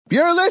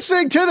You're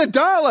listening to The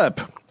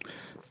Dollop.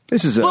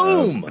 This is a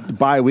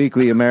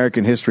bi-weekly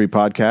American history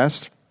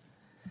podcast.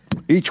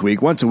 Each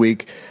week, once a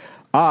week,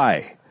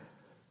 I,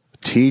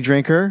 tea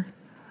drinker,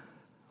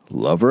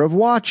 lover of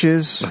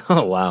watches.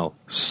 Oh, wow.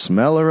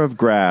 Smeller of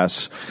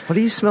grass. What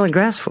are you smelling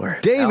grass for?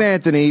 Dave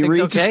Anthony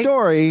reads a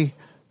story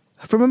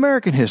from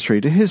American history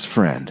to his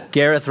friend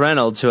Gareth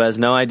Reynolds, who has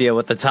no idea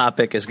what the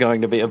topic is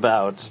going to be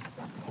about.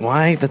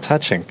 Why the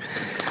touching?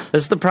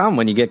 This is the problem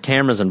when you get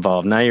cameras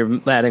involved. Now you're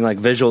adding like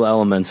visual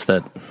elements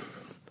that...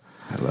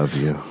 I love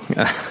you.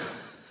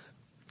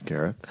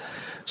 Gareth?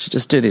 Should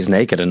just do these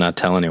naked and not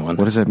tell anyone.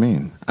 What does that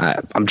mean?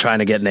 I'm trying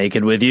to get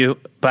naked with you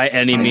by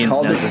any means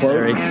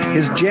necessary.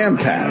 His jam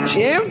pad.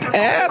 Jam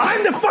pad?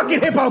 I'm the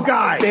fucking hippo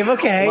guy. Dave,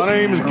 okay. My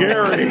name's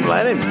Gary.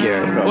 My name's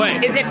Gary.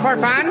 Wait, is it for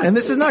fun? And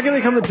this is not going to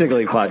become the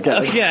Tiggly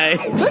podcast. Okay.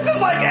 This is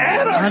like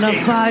anarchy. On a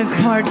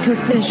 5-part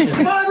coefficient.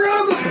 My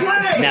room is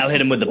playing. Now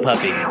hit him with the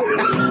puppy.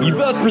 You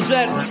both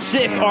present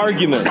sick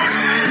arguments.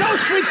 No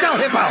sleep till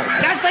hippo.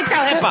 No sleep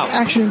till hippo.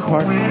 Action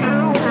part.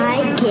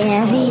 Hi,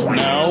 Gary.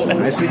 No.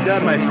 Nicely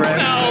done, my friend.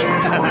 No.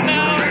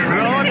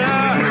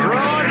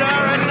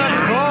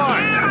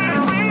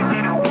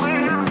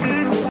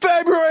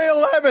 February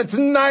 11th,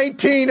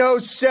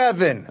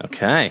 1907.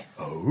 Okay.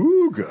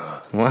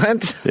 Ooga.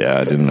 What? Yeah,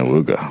 I didn't know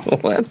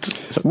Ooga.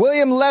 What?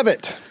 William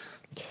Levitt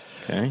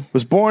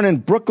was born in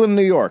Brooklyn,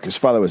 New York. His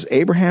father was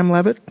Abraham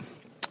Levitt.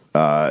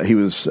 He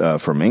was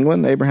from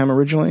England, Abraham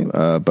originally,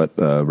 but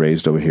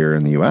raised over here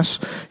in the U.S.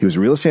 He was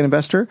a real estate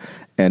investor,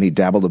 and he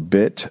dabbled a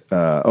bit. He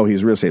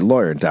was a real estate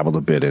lawyer and dabbled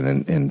a bit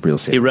in real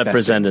estate. He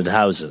represented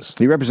houses.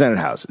 He represented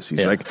houses.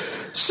 He's like,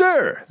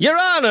 sir. Your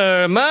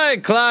Honor, my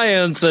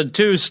client's a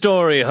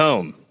 2-story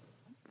home.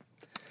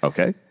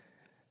 Okay.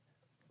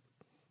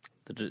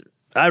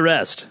 I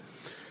rest.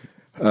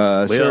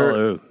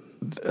 Sir,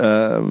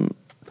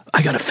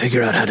 I got to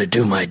figure out how to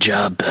do my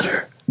job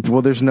better.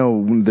 well, there's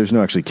no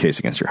actually case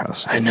against your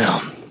house. I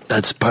know.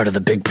 That's part of the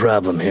big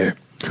problem here.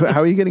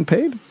 How are you getting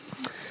paid?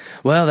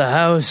 Well, the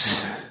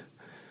house...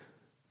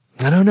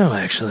 I don't know,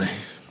 actually.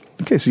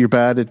 Okay, so you're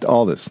bad at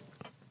all this.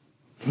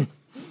 I'm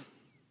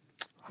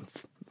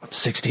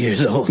 60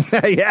 years old.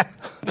 Yeah.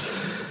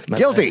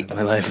 Guilty.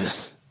 My life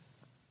is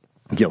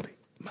Guilty.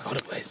 out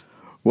of ways.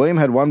 William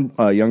had one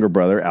younger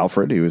brother,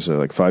 Alfred. He was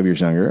like 5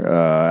 years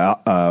younger.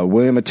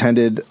 William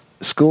attended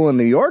school in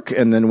New York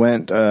and then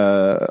went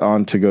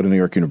on to go to New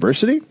York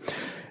University.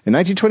 In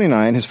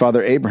 1929, his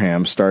father,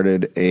 Abraham,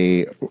 started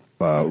a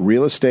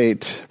real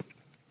estate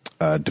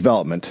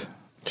development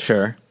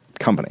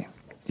company.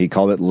 He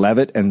called it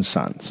Levitt and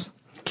Sons.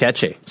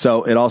 Catchy.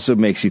 So it also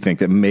makes you think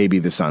that maybe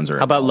the Sons are...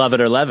 How about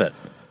Lovett or Levitt?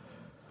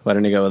 Why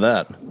didn't you go with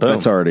that? Boom.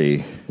 That's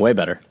already... way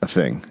better. A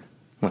thing.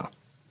 Well,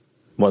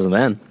 wasn't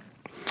then.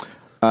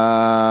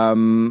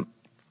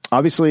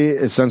 Obviously,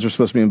 his sons were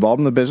supposed to be involved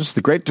in the business.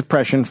 The Great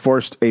Depression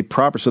forced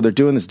so they're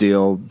doing this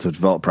deal to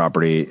develop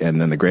property, and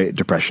then the Great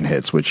Depression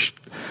hits, which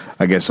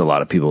I guess a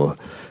lot of people,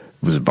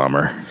 was a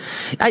bummer.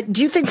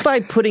 Do you think by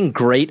putting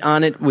great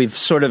on it, we've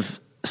sort of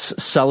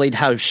sullied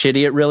how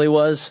shitty it really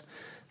was?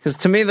 Because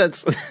to me,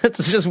 that's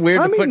just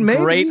weird to put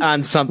great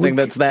on something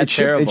that's that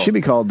terrible. It should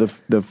be called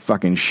the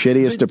fucking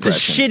shittiest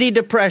depression. The shitty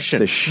depression.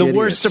 The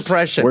worst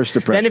depression. Worst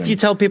depression. Then if you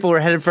tell people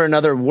we're headed for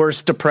another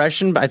worst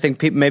depression, I think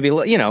people maybe,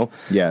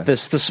 the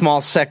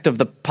small sect of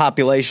the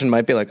population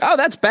might be like, oh,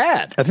 that's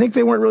bad. I think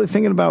they weren't really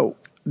thinking about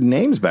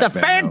names back then. The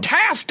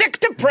Fantastic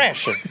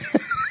Depression.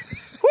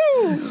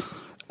 Woo!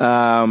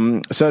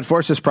 So it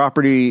forced this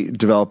property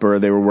developer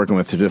they were working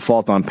with to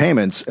default on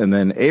payments, and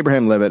then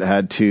Abraham Levitt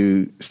had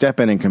to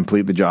step in and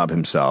complete the job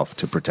himself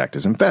to protect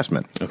his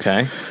investment.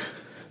 Okay.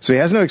 So he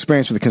has no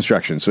experience with the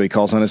construction, so he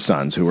calls on his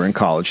sons, who were in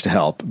college, to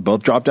help.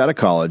 Both dropped out of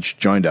college,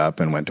 joined up,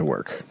 and went to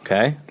work.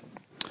 Okay.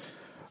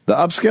 The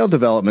upscale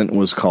development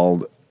was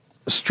called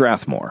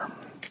Strathmore.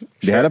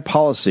 They had a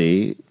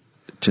policy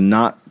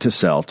not to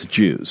sell to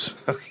Jews.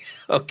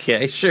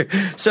 Okay, sure.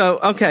 So,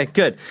 okay,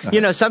 good.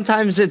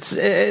 Sometimes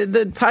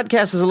the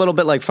podcast is a little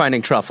bit like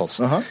finding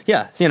truffles. Uh-huh.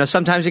 Yeah,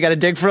 sometimes you got to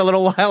dig for a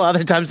little while.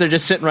 Other times they're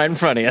just sitting right in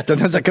front of you.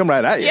 Sometimes they come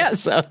right at you.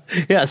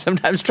 Yeah,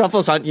 sometimes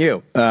truffles hunt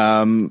you.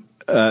 So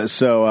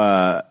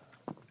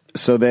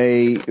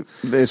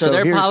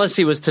their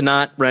policy was to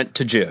not rent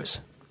to Jews.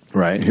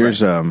 Right.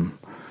 Here's and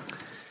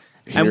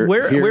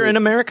we're in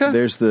America?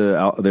 There's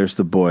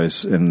the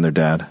boys and their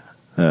dad.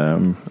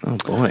 Oh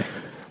boy.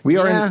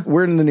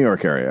 We're in the New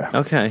York area.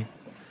 Okay.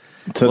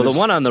 So the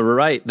one on the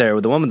right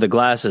there, the one with the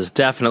glasses,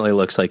 definitely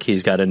looks like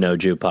he's got a no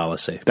Jew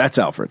policy. That's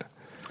Alfred.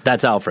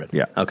 That's Alfred.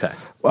 Yeah. Okay.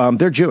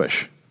 They're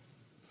Jewish.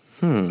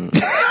 Did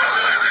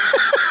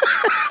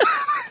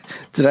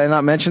I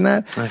not mention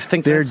that? I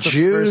think they're that's the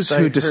Jews first I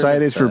who heard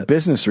decided for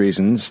business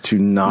reasons to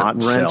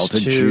not sell to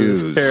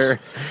Jews.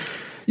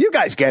 You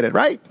guys get it,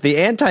 right? The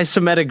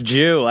anti-Semitic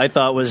Jew, I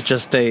thought, was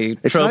just a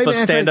trope of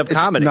stand-up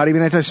comedy. It's not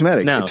even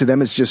anti-Semitic. No. To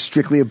them, it's just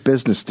strictly a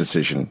business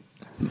decision.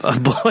 Oh,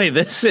 boy,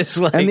 this is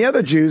like... And the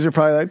other Jews are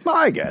probably like,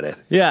 I get it.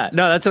 Yeah,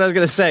 no, that's what I was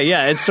going to say.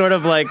 Yeah, it's sort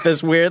of like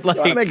this weird, like...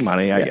 I make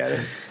money, I get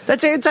it.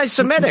 That's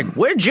anti-Semitic.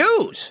 We're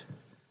Jews.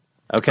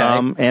 Okay.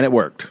 And it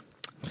worked.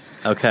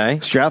 Okay.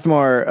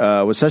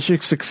 Strathmore was such a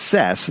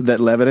success that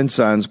Levitt and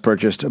Sons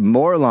purchased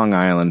more Long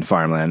Island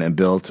farmland and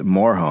built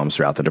more homes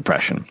throughout the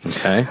Depression.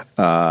 Okay.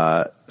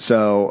 And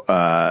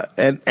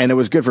it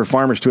was good for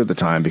farmers too at the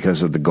time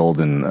because of the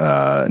golden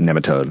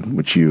nematode,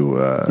 which you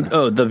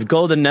the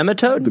golden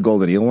nematode, the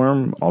golden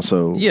eelworm,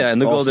 also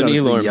and the golden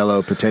eelworm, the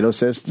yellow potato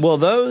cyst. Well,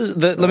 let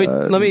me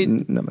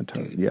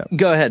nematode. Yeah,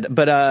 go ahead.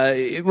 But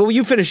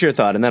you finish your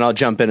thought, and then I'll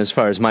jump in as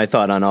far as my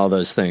thought on all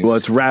those things. Well,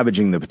 it's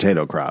ravaging the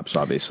potato crops,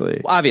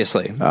 obviously,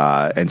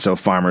 and so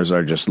farmers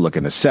are just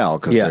looking to sell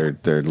because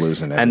they're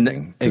losing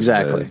everything.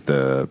 Exactly.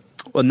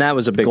 And that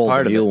was a big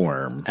part of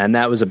eelworm. it. And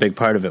that was a big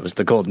part of it, was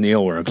the golden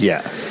eelworm.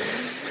 Yeah.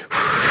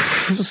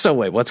 So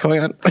wait, what's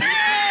going on?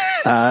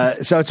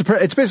 So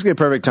it's basically a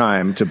perfect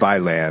time to buy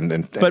land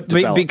and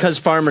because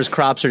farmers'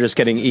 crops are just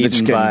getting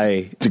eaten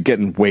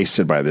getting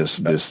wasted by this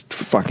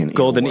fucking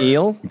golden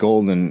eel.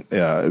 Golden,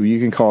 you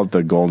can call it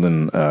the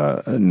golden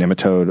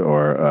nematode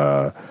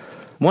or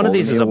one of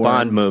these is a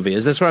Bond movie.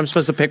 Is this where I'm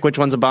supposed to pick which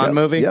one's a Bond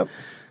movie? Yep.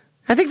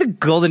 I think the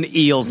golden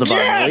eel's the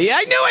Bond movie.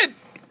 I knew it.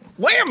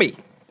 Whammy.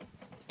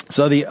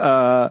 So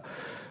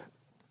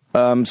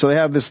so they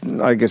have this,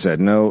 like I said,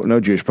 no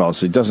Jewish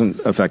policy. It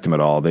doesn't affect them at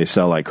all. They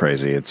sell like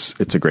crazy. It's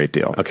a great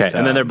deal. Okay,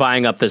 and then they're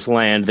buying up this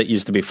land that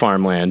used to be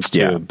farmland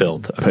to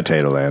build. Okay.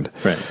 Potato land.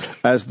 Right.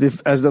 As the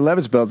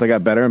Levitts built, they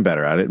got better and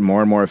better at it,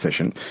 more and more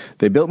efficient.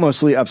 They built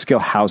mostly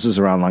upscale houses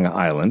around Long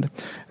Island.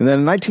 And then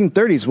in the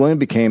 1930s, William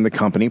became the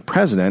company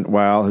president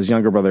while his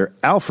younger brother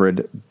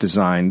Alfred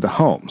designed the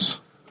homes.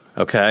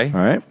 Okay. All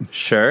right.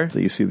 Sure. So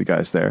you see the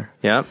guys there.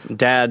 Yep.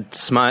 Dad,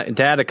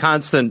 a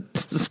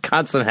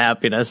constant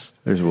happiness.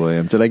 There's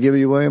William. Did I give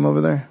you William over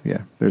there?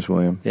 Yeah. There's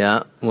William.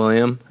 Yeah.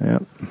 William.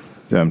 Yep.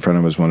 Yeah, in front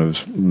of him is one of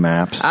his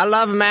maps. I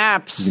love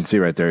maps. You can see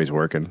right there he's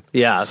working.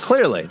 Yeah,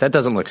 clearly. That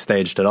doesn't look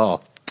staged at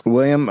all.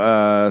 William's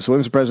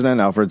the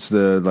president, Alfred's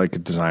the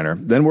designer.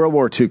 Then World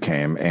War II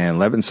came, and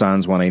Levitt &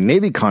 Sons won a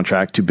Navy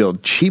contract to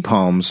build cheap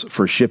homes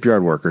for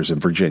shipyard workers in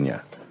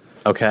Virginia.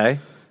 Okay.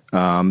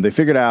 They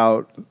figured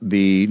out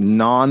the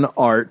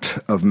non-art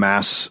of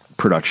mass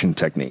production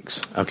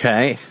techniques.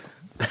 Okay.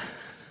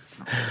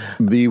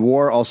 The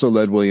war also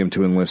led William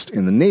to enlist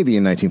in the Navy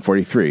in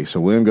 1943.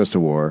 So William goes to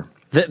war.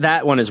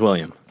 That one is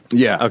William.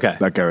 Yeah. Okay.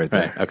 That guy right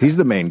there. Right, okay. He's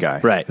the main guy.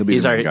 Right.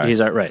 He's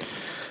our right.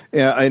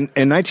 Yeah, in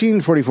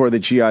 1944, the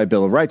GI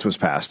Bill of Rights was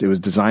passed. It was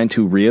designed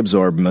to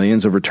reabsorb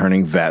millions of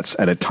returning vets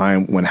at a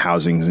time when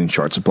housing is in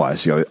short supply.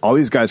 So all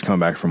these guys come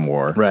back from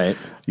war. Right.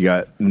 You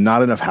got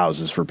not enough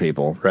houses for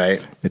people.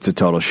 Right. It's a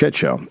total shit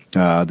show.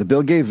 The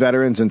bill gave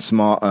veterans and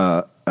small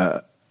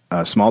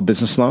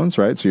business loans,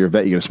 right? So you're a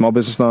vet, you get a small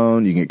business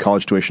loan, you can get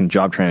college tuition,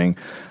 job training,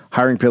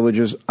 hiring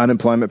privileges,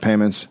 unemployment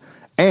payments,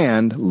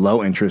 and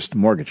low-interest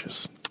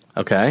mortgages.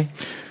 Okay.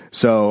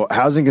 So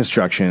housing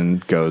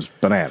construction goes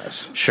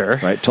bananas. Sure.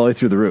 Right? Totally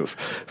through the roof.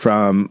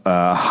 From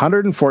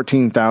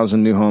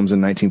 114,000 new homes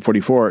in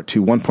 1944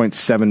 to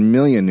 1.7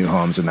 million new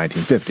homes in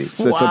 1950.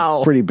 So that's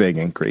a pretty big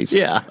increase.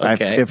 Yeah,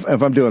 okay. If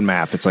I'm doing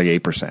math, it's like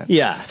 8%.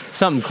 Yeah,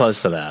 something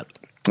close to that.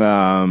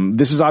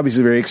 This is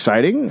obviously very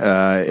exciting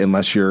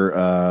unless you're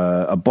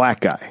a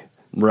black guy.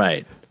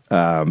 Right.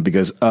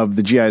 Because of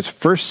the GI's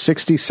first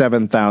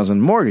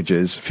 67,000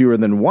 mortgages, fewer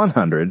than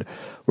 100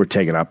 were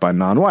taken up by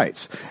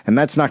non-whites. And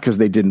that's not because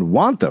they didn't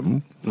want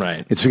them.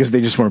 Right. It's because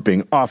they just weren't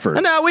being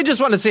offered. No, we just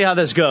want to see how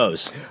this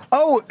goes.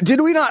 Oh, did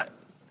we not?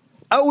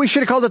 Oh, we should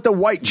have called it the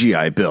white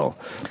GI Bill.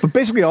 But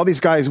basically all these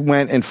guys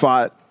went and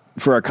fought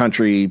for our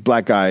country,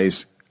 black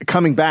guys,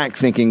 coming back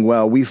thinking,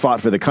 well, we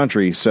fought for the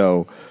country,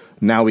 so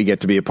now we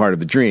get to be a part of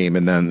the dream.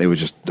 And then it was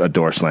just a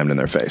door slammed in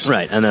their face.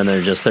 Right. And then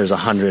there's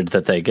 100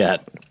 that they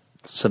get.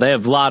 So they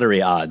have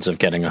lottery odds of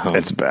getting a home.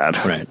 It's bad.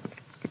 Right.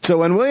 So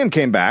when William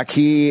came back,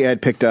 he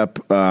had picked up,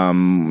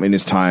 in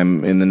his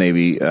time in the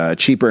Navy,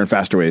 cheaper and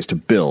faster ways to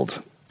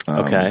build.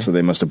 Okay. So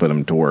they must have put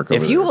him to work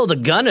over If you there. hold a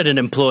gun at an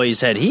employee's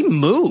head, he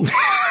moves.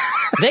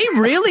 They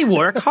really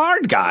work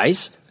hard,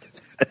 guys.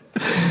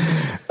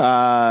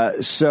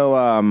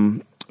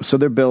 So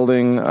they're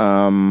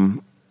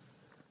building.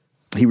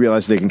 He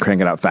realized they can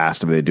crank it out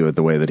fast if they do it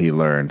the way that he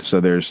learned.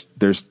 So there's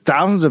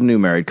thousands of new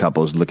married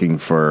couples looking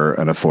for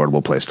an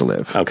affordable place to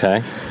live.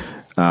 Okay.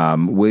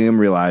 William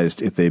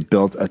realized if they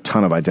built a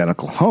ton of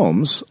identical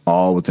homes,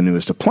 all with the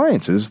newest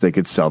appliances, they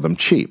could sell them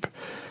cheap.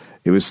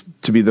 It was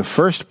to be the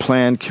first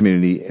planned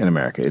community in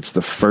America. It's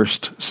the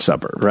first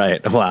suburb.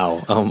 Right.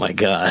 Wow. Oh, my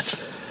God.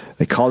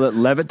 They called it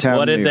Levittown,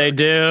 What did they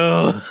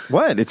do?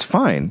 What? It's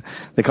fine.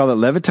 They called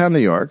it Levittown, New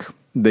York.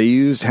 They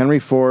used Henry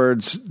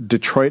Ford's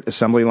Detroit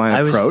assembly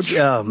line approach.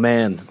 Oh,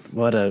 man.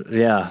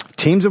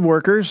 Teams of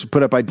workers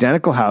put up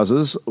identical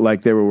houses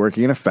like they were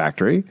working in a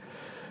factory.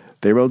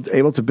 They were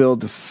able to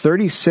build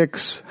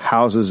 36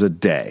 houses a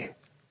day.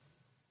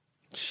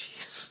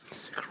 Jesus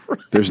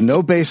Christ. There's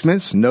no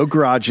basements, no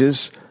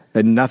garages,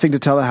 and nothing to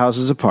tell the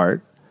houses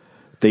apart.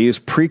 They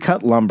used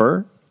pre-cut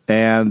lumber,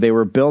 and they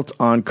were built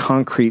on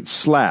concrete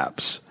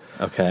slabs.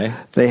 Okay.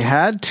 They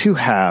had to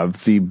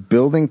have the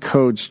building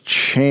codes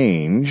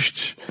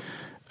changed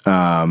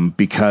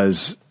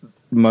because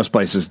most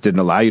places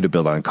didn't allow you to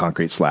build on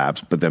concrete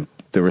slabs, but then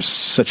there was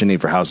such a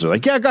need for houses. They're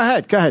like, yeah, go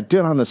ahead, do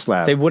it on the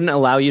slab. They wouldn't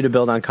allow you to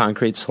build on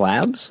concrete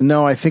slabs?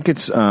 No, I think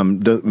it's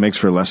makes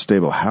for a less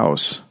stable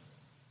house.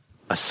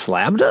 A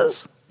slab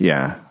does?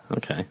 Yeah.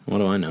 Okay, what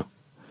do I know?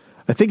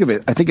 I think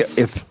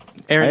if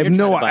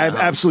Aaron, I have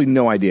absolutely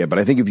no idea, but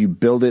I think if you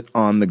build it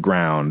on the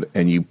ground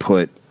and you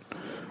put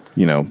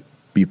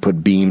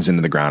beams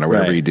into the ground or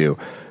whatever you do,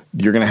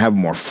 you're going to have a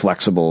more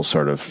flexible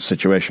sort of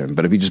situation.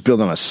 But if you just build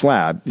on a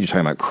slab, you're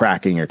talking about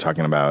cracking, you're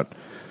talking about,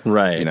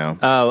 right.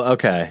 Oh,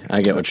 okay.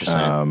 I get what you're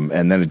saying.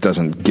 And then it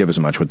doesn't give as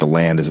much with the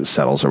land as it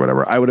settles or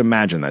whatever. I would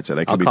imagine that's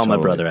it. I'll call my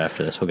brother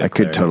after this. I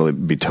could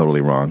be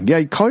totally wrong. Yeah,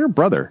 you call your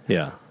brother.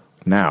 Yeah.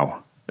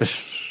 Now.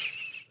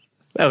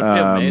 That would be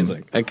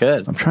amazing. I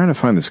could. I'm trying to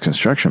find this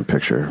construction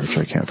picture, which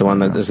I can't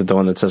find. Is it the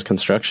one that says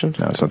construction?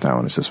 No, it's not that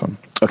one. It's this one.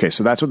 Okay,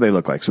 so that's what they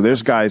look like. So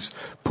there's guys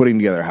putting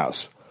together a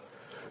house.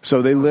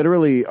 So they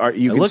literally are.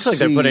 It looks like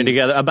they're putting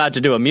together, about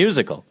to do a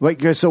musical.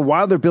 Like, so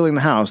while they're building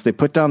the house, they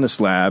put down the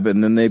slab,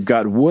 and then they've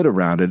got wood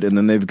around it, and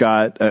then they've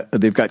got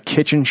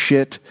kitchen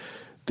shit.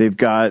 They've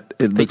got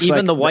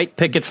even the white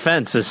picket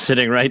fence is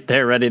sitting right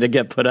there, ready to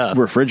get put up.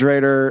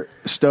 Refrigerator,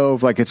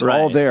 stove, like it's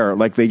all there.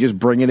 Like they just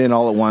bring it in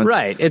all at once.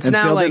 Right. It's and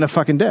now build like it in a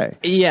fucking day.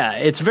 Yeah,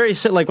 it's very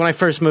like when I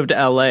first moved to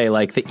LA.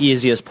 Like the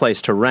easiest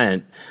place to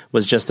rent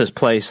was just this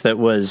place that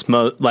was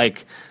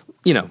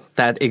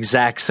that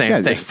exact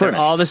same thing. They're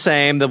all the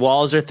same. The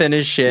walls are thin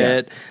as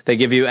shit. Yeah. They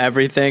give you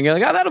everything. You're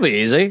like, oh, that'll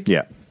be easy.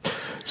 Yeah.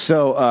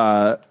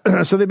 So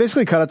so they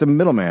basically cut out the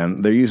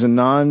middleman. They're using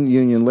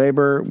non-union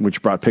labor,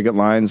 which brought picket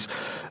lines,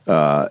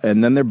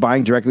 and then they're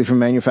buying directly from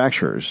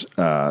manufacturers.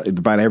 They're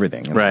buying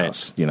everything in the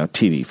house.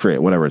 TV, fridge,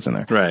 whatever is in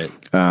there. Right.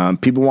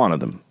 People wanted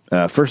them.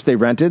 First they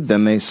rented,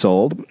 then they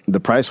sold. The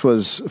price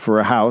was for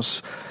a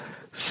house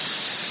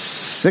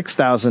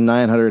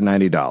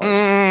 $6,990 for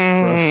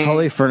a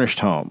fully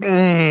furnished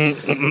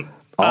home.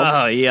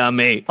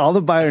 Yummy. All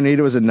the buyer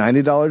needed was a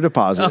 $90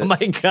 deposit. Oh, my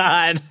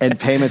God. And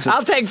payments.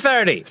 I'll take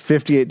 $30.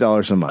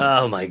 $58 a month.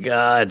 Oh, my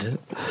God.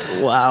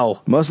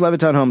 Wow. Most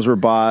Levittown homes were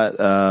bought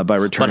by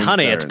returning But,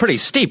 honey, parents. it's pretty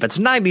steep. It's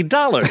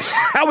 $90.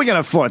 How are we going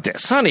to afford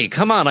this? Honey,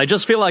 come on. I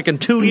just feel like in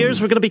 2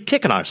 years we're going to be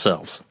kicking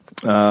ourselves.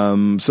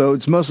 So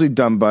it's mostly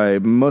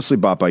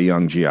bought by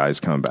young GIs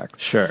coming back.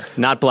 Sure.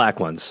 Not black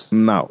ones.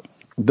 No.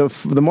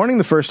 The morning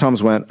the first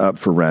homes went up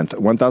for rent,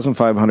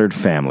 1,500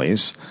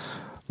 families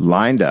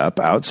lined up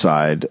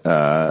outside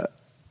the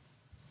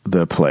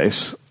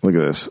place. Look at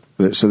this.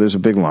 So there's a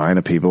big line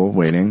of people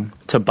waiting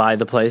to buy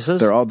the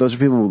places. Those are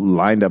people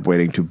lined up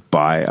waiting to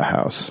buy a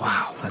house.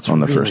 Wow, that's on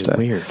the really first day.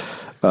 Weird.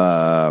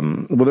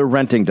 Well, they're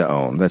renting to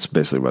own. That's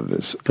basically what it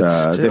is.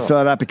 They fill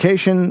out an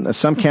application.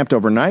 Some camped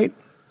overnight,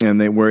 and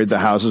they worried the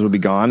houses would be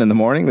gone in the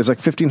morning. There's like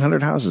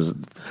 1,500 houses.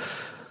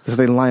 So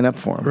they line up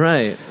for them.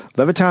 Right.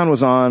 Levittown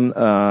was on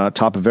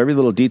top of every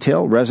little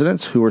detail.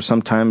 Residents, who were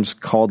sometimes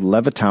called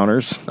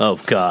Levittowners,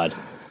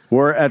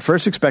 were at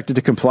first expected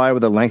to comply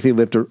with a lengthy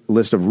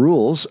list of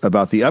rules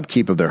about the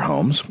upkeep of their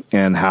homes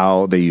and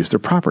how they use their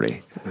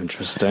property.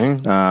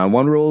 Interesting.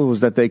 One rule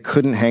was that they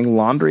couldn't hang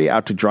laundry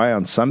out to dry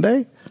on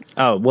Sunday.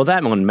 Oh, well,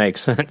 that one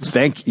makes sense.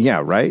 Yeah,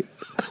 right?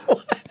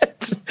 What?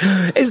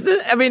 Is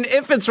this, I mean,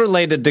 if it's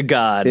related to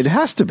God. It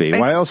has to be.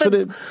 Why else would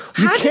it?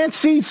 You can't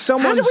see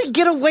someone. How do we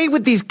get away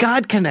with these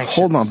God connections?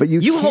 Hold on, but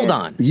you hold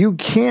on. You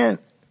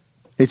can't.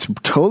 It's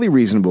totally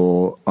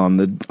reasonable on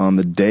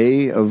the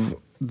day of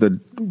the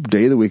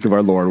week of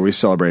our Lord, where we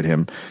celebrate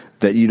Him,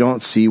 that you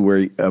don't see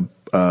where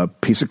a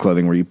piece of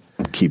clothing where you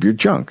keep your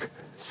junk.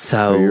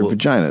 So your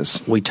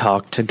vaginas. We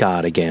talked to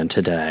God again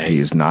today. He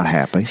is not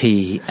happy.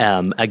 He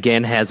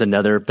again has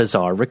another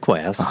bizarre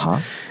request.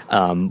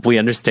 We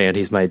understand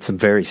he's made some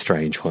very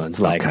strange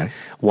ones, like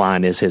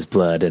wine is his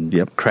blood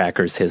and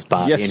crackers his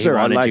body, and he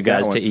wanted you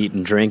guys to eat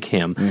and drink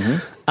him.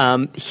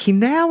 Mm-hmm. He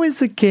now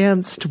is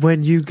against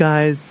when you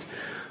guys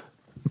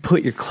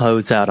put your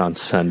clothes out on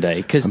Sunday,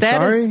 because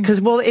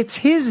it's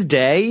his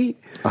day.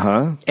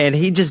 And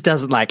he just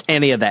doesn't like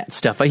any of that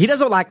stuff. He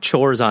doesn't like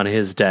chores on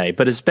his day,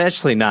 but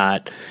especially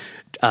not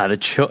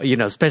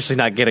especially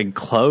not getting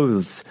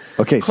clothes.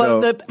 Okay,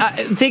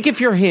 think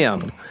if you're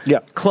him. Yeah.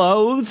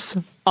 Clothes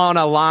on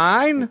a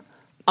line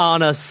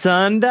on a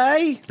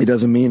Sunday. It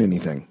doesn't mean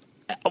anything.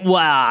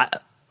 Well,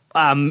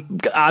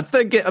 I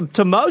think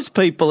to most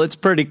people it's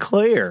pretty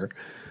clear.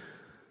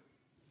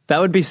 That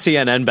would be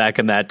CNN back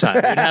in that time.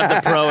 You'd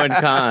have the pro and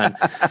con.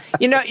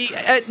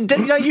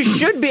 You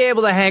should be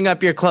able to hang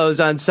up your clothes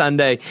on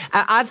Sunday.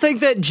 I think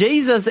that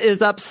Jesus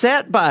is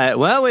upset by it.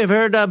 Well, we've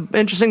heard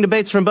interesting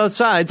debates from both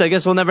sides. I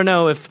guess we'll never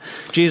know if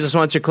Jesus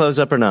wants your clothes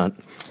up or not.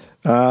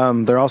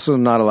 They're also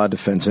not allowed to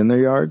fence in their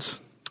yards.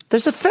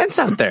 There's a fence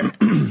out there.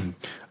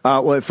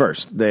 Well, at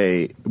first, what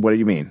do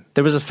you mean?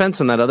 There was a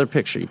fence in that other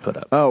picture you put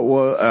up. Oh,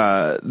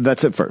 well,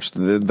 that's at first.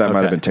 That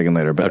might have been taken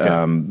later.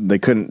 But they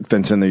couldn't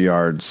fence in their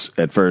yards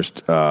at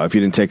first. If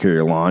you didn't take care of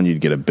your lawn,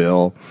 you'd get a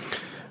bill.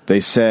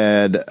 They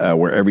said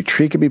where every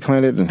tree could be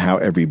planted and how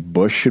every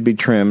bush should be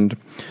trimmed.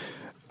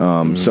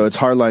 So it's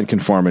hardline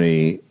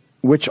conformity,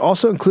 which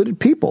also included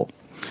people.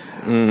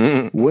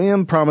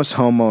 William promised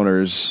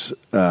homeowners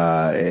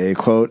a,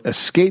 quote,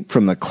 escape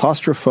from the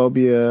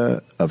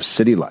claustrophobia of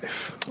city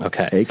life.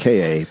 Okay.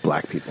 A.K.a.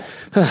 black people.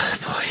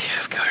 Boy,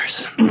 of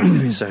course.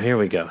 So here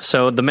we go.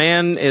 So the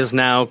man is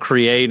now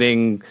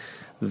creating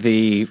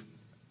the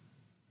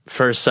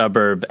first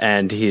suburb,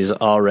 and he's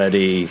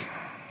already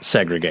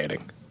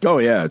segregating. Oh,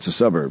 yeah, it's a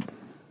suburb.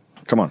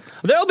 Come on.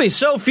 There'll be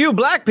so few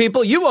black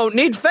people, you won't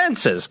need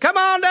fences. Come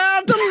on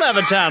down to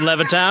Levittown,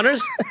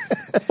 Levittowners.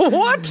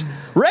 What?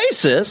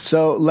 Racist?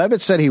 So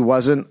Levitt said he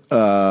wasn't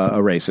a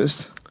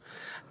racist,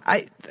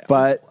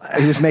 but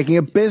he was making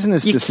a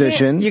business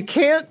decision. You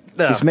can't.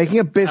 No. He's making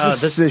a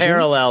business decision.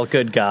 Parallel,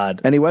 good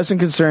God. And he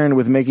wasn't concerned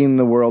with making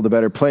the world a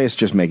better place,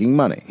 just making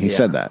money. He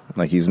said that.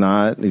 Like, he's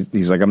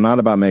like, I'm not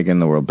about making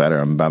the world better.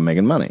 I'm about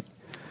making money.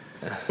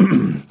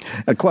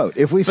 A quote,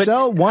 if we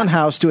sell one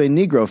house to a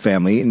Negro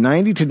family,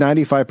 90 to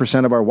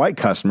 95% of our white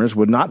customers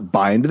would not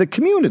buy into the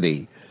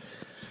community.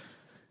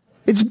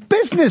 It's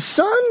business,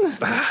 son.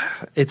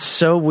 It's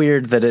so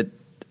weird that it...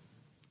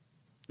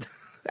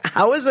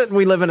 How is it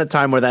we live in a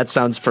time where that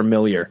sounds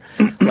familiar,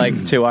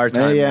 like to our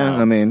time now?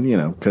 I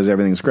mean, because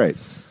everything's great.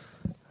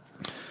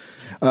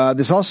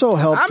 This also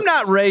helped... I'm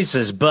not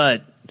racist,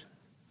 but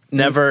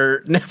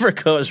never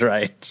goes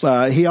right.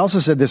 He also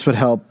said this would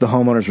help the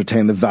homeowners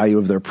retain the value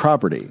of their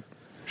property.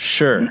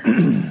 Sure.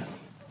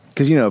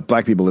 Because, if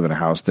black people live in a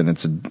house, then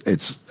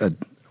it's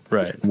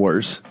right.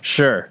 worse.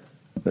 Sure.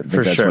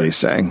 That's what he's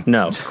saying.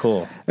 No,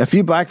 cool. A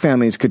few black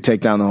families could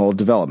take down the whole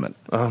development.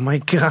 Oh, my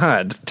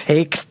God.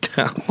 Take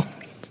down...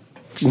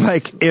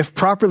 Like, if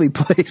properly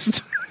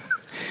placed,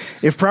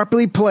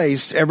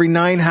 every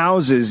 9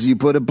 houses you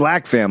put a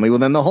black family, well,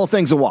 then the whole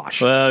thing's a wash.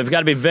 Well, we've got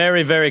to be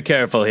very, very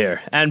careful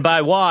here. And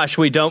by wash,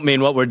 we don't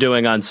mean what we're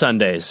doing on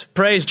Sundays.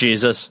 Praise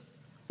Jesus.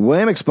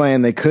 William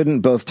explained they couldn't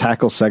both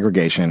tackle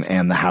segregation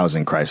and the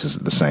housing crisis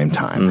at the same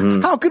time.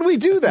 Mm-hmm. How could we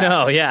do that?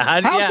 No, yeah.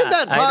 How could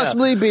that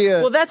possibly be a...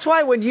 Well, that's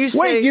why when you say...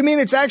 Wait, you mean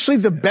it's actually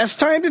the best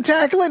time to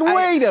tackle it?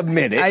 Wait a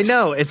minute. I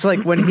know. It's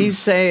like when he's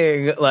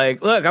saying,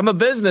 like, look, I'm a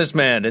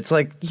businessman. It's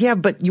like, yeah,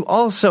 but you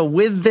also,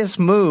 with this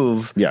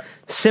move... Yeah.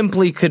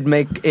 Simply could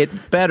make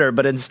it better,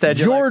 but instead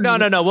you're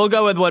like, no, we'll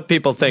go with what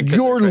people think.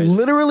 You're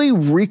literally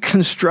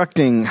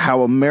reconstructing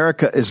how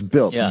America is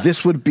built. Yeah.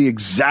 This would be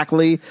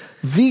exactly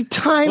the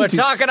time. We're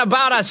talking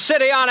about a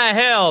city on a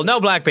hill. No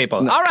black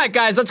people. No. All right,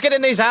 guys, let's get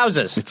in these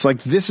houses. It's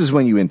like this is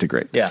when you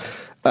integrate. Yeah.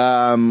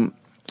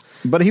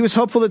 But he was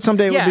hopeful that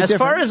someday it would be different. As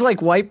far as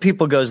like white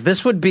people goes,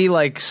 this would be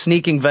like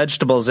sneaking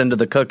vegetables into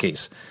the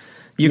cookies.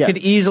 You could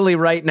easily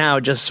right now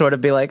just sort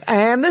of be like,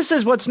 and this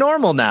is what's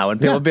normal now. And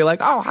people would be like,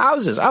 oh,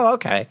 houses. Oh,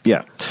 okay.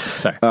 Yeah.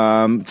 Sorry.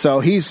 So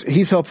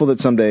he's hopeful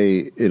that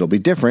someday it'll be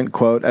different.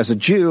 Quote, as a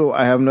Jew,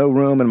 I have no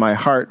room in my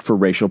heart for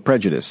racial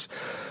prejudice.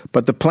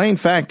 But the plain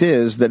fact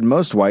is that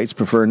most whites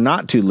prefer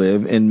not to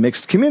live in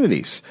mixed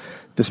communities.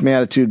 This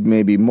attitude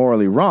may be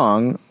morally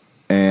wrong,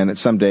 and it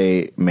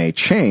someday may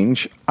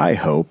change. I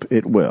hope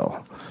it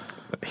will.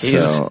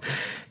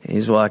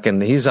 He's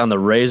walking, he's on the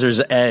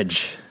razor's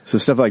edge. So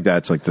stuff like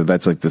that's like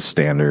the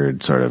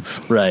standard sort of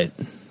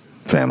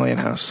family and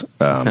house.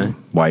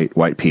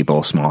 White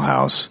people, small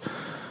house,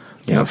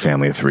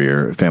 family of 3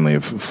 or family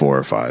of 4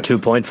 or 5.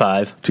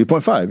 2.5.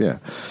 2.5,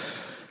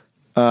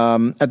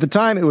 yeah. At the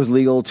time, it was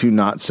legal to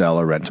not sell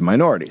or rent to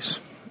minorities.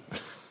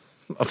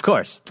 Of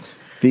course.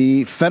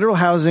 The Federal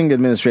Housing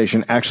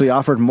Administration actually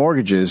offered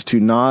mortgages to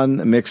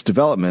non-mixed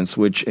developments,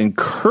 which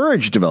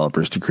encouraged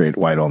developers to create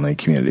white-only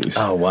communities.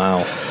 Oh,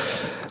 wow.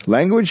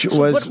 Language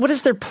was... What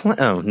is their plan?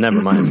 Oh, never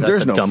mind.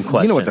 That's a dumb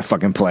question. You know what the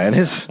fucking plan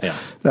is. Yeah.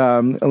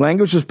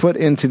 Language was put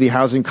into the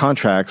housing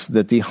contracts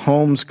that the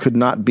homes could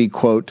not be,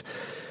 quote,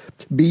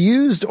 be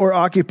used or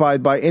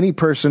occupied by any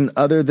person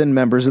other than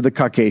members of the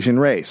Caucasian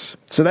race.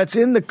 So that's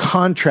in the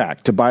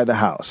contract to buy the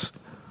house.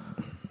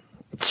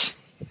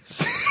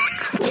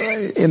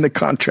 In the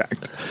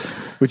contract,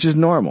 which is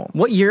normal.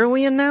 What year are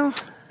we in now?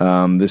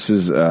 This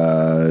is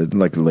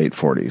like the late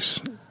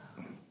 40s.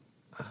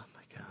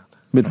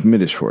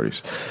 Mid-ish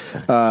 40s.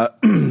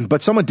 Okay.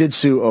 But someone did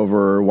sue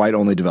over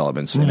white-only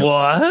developments.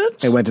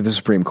 What? It went to the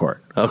Supreme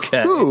Court.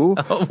 Okay. Who?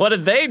 What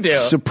did they do?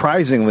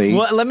 Surprisingly.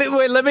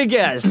 Let me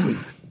guess.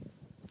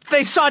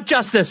 They sought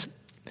justice.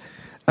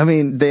 I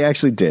mean, they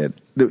actually did.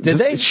 Did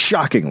they?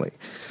 Shockingly.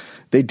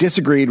 They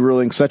disagreed,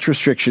 ruling such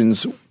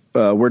restrictions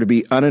were to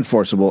be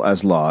unenforceable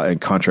as law and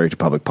contrary to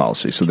public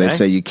policy. So they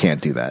say you can't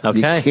do that.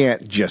 Okay. You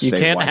can't just say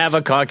you can't whites. have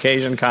a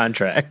Caucasian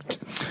contract.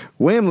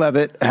 William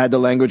Levitt had the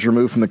language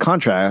removed from the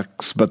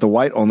contracts, but the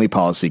white-only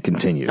policy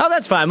continued. Oh,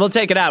 that's fine. We'll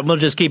take it out and we'll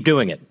just keep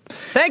doing it.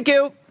 Thank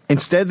you.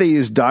 Instead, they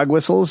used dog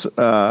whistles in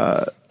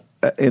the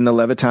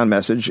Levittown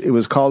message. It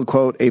was called,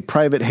 quote, a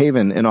private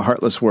haven in a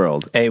heartless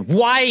world. A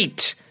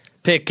white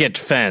picket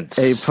fence.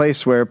 A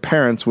place where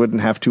parents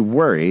wouldn't have to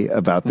worry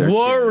about their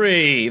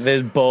kids.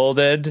 There's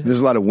bolded. There's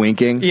a lot of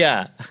winking.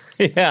 Yeah.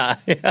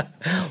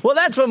 Well,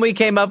 that's when we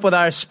came up with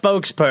our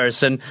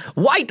spokesperson,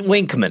 White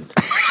Winkman.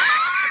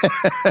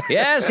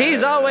 Yes,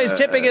 he's always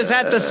tipping his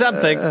hat to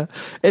something.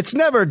 It's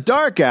never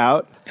dark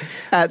out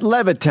at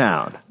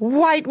Levittown.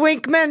 White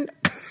Winkman.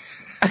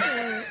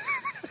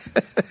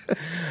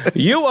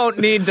 You won't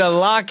need to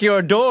lock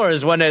your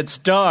doors when it's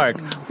dark.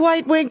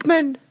 White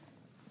Winkman.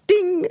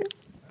 Ding.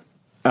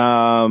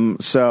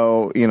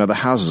 So, the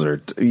houses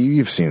are,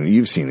 you've seen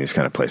these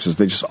kind of places.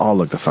 They just all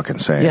look the fucking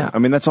same. Yeah. I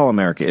mean, that's all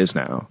America is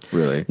now,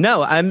 really.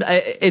 No,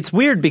 it's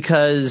weird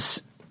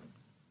because,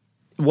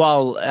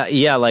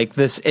 like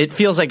this, it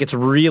feels like it's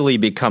really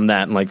become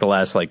that in like the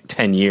last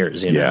 10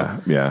 years, you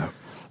know? Yeah.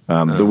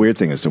 The weird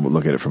thing is to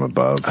look at it from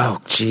above.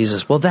 Oh,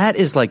 Jesus. Well, that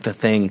is like the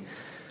thing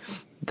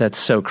that's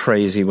so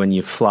crazy when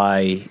you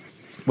fly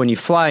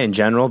in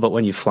general, but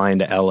when you fly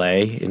into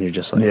LA and you're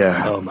just like,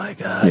 oh my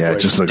God. Yeah, it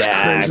just looks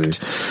crazy. Jesus.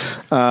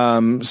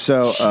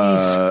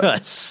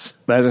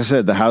 As I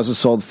said, the houses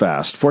sold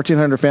fast.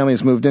 1,400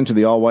 families moved into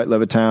the all-white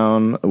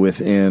Levittown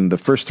within the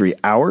first 3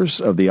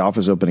 hours of the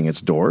office opening its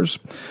doors.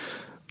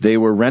 They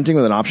were renting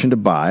with an option to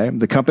buy.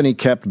 The company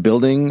kept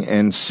building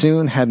and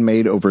soon had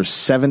made over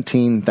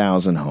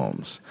 17,000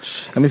 homes.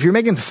 I mean, if you're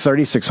making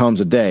 36 homes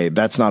a day,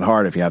 that's not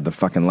hard if you have the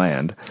fucking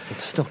land.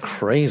 It's still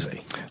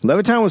crazy.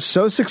 Levittown was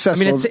so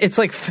successful. I mean, it's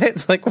like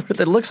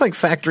it looks like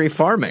factory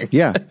farming.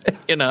 Yeah.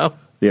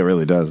 Yeah, it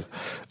really does.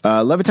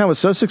 Levittown was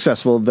so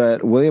successful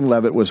that William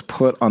Levitt was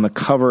put on the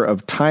cover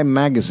of Time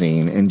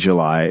magazine in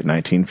July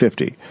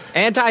 1950.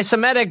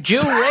 Anti-Semitic, Jew,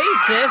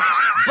 racist,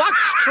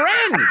 bucks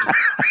trend.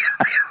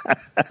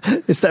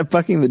 Is that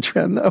bucking the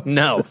trend, though?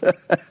 No.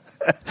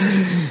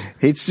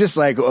 It's just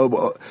like,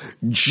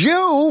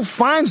 Jew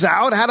finds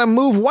out how to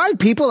move white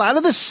people out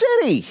of the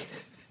city.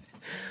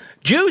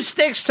 Jew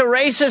sticks to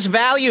racist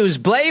values,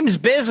 blames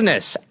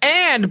business,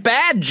 and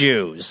bad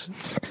Jews.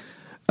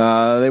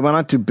 They went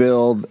on to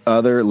build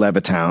other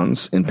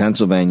Levittowns in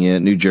Pennsylvania,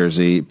 New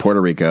Jersey,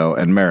 Puerto Rico,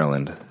 and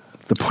Maryland.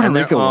 The Puerto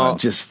Rico one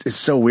just is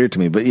so weird to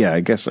me, but yeah, I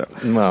guess so.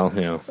 Well,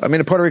 yeah. I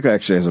mean, Puerto Rico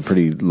actually has a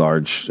pretty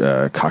large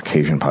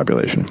Caucasian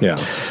population. Yeah.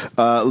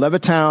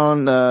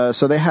 Levittown,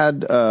 so they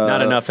had...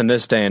 not enough in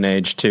this day and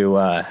age to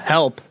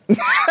help.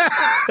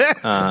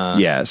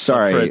 Yeah,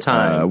 sorry. For a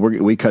time.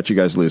 We cut you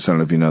guys loose. I don't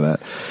know if you know that.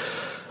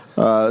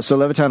 So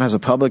Levittown has a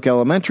public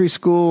elementary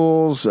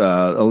schools,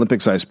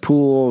 Olympic-sized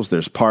pools.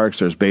 There's parks.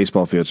 There's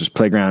baseball fields. There's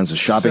playgrounds. There's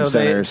shopping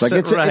centers.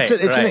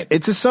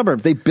 It's a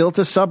suburb. They built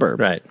a suburb.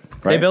 Right.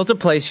 They built a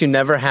place you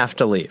never have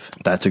to leave.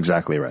 That's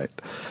exactly right.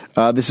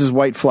 This is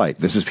white flight.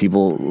 This is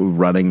people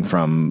running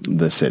from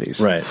the cities.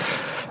 Right.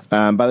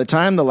 By the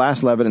time the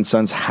last Levitt &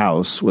 Sons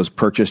house was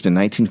purchased in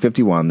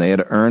 1951, they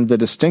had earned the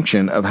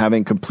distinction of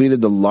having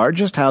completed the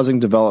largest housing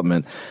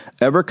development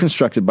ever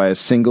constructed by a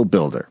single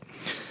builder.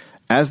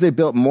 As they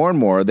built more and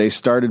more, they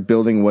started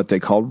building what they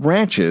called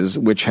ranches,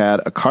 which had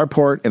a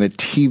carport and a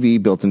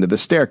TV built into the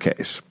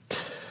staircase.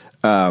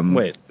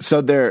 Wait.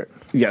 So they're...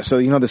 Yeah,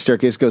 so the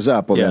staircase goes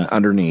up, then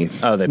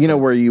underneath. Oh,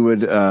 where you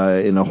would,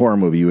 in a horror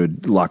movie, you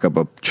would lock up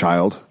a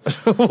child.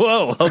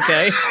 Whoa,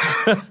 okay.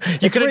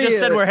 You could have just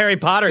said where Harry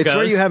Potter goes. It's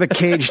where you have a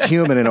caged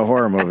human in a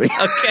horror movie.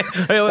 Okay.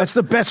 That's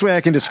the best way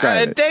I can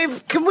describe it.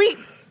 Dave, can we...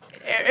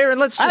 Aaron,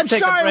 let's just take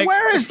a break. I'm sorry,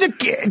 where is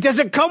does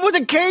it come with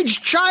a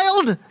caged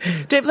child?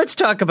 Dave, let's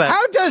talk about...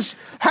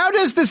 How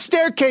does the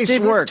staircase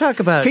work? Let's talk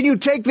about... Can you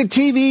take the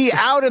TV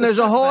out and there's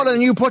a hole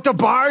and you put the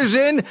bars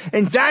in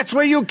and that's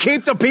where you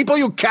keep the people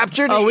you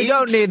captured? We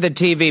don't need the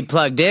TV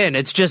plugged in.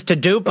 It's just to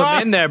dupe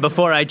them in there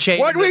before I change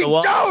what the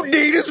wall. What we don't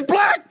need is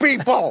black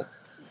people.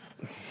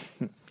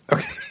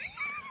 Okay.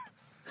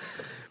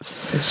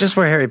 It's just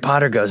where Harry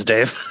Potter goes,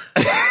 Dave.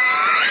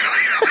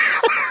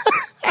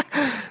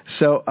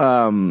 So,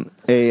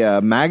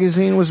 a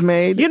magazine was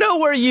made. You know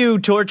where you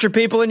torture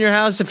people in your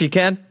house if you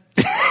can?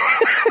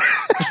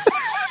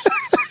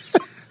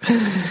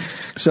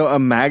 So a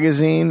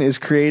magazine is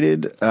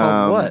created.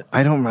 What?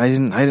 I didn't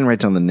write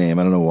down the name.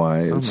 I don't know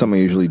why. It's something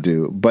I usually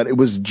do. But it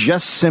was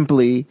just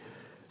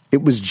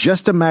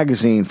a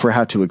magazine for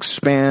how to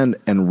expand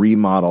and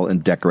remodel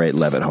and decorate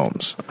Levitt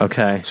homes.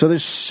 Okay. So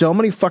there's so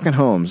many fucking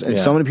homes and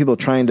so many people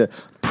trying to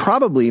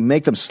probably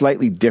make them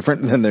slightly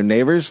different than their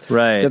neighbors.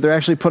 Right. That they're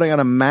actually putting out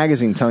a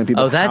magazine telling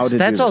people how to do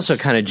that's this. also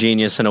kind of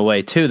genius in a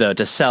way, too, though,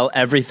 to sell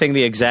everything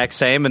the exact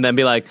same and then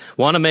be like,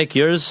 want to make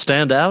yours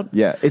stand out?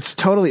 Yeah, it's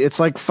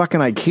like fucking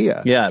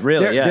IKEA. Yeah,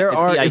 really, There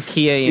are, the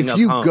IKEA-ing if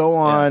you of go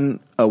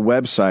on a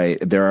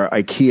website, there are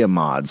IKEA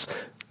mods.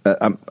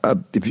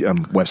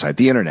 Website,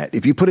 the internet.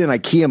 If you put in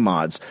IKEA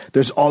mods,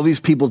 there's all these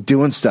people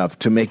doing stuff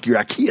to make your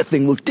IKEA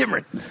thing look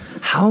different.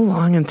 How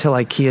long until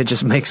IKEA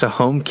just makes a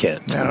home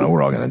kit? I don't know.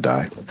 We're all going to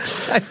die.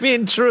 I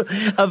mean, true.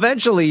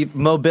 Eventually,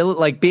 mobility,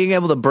 like being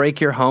able to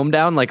break your home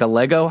down like a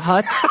Lego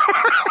hut,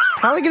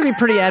 probably going to be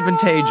pretty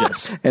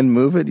advantageous. And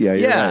move it?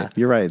 Yeah,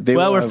 you're right.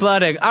 We're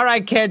flooding. All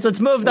right, kids, let's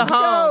move the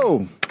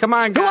home. Go. Come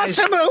on, guys.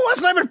 Who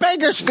wants to live in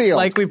Bakersfield?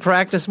 Like we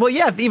practiced. Well,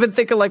 yeah, even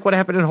think of like what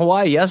happened in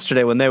Hawaii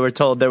yesterday when they were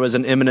told there was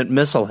an imminent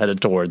missile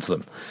headed towards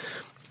them.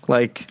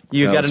 Like,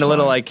 you got in a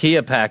little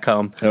IKEA pack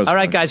home. All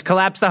right, guys,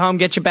 collapse the home,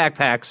 get your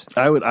backpacks.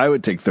 I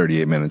would take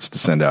 38 minutes to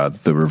send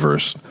out the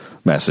reverse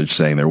message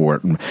saying there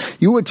weren't.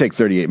 You would take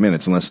 38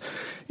 minutes unless,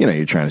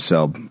 you're trying to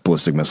sell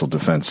ballistic missile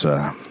defense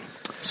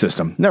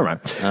system. Never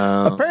mind.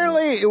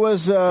 Apparently, it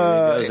was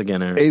a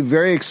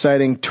very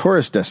exciting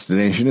tourist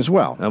destination as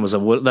well. That was a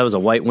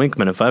white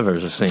Winkman if I've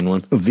ever seen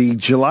one. The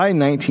July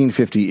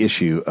 1950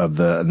 issue of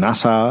the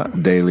Nassau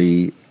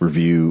Daily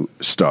Review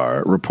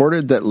Star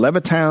reported that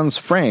Levittown's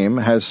fame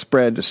has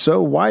spread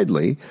so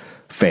widely.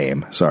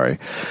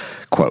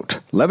 Quote,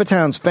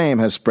 Levittown's fame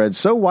has spread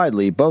so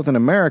widely both in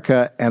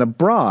America and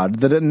abroad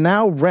that it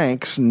now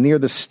ranks near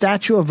the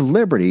Statue of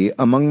Liberty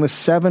among the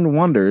 7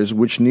 wonders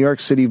which New York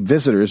City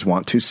visitors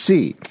want to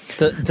see.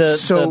 The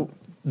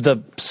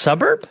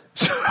suburb?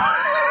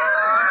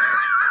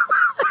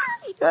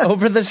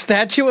 Over the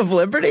Statue of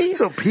Liberty?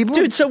 So people...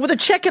 Dude, so with a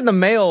check in the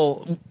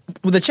mail...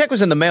 the check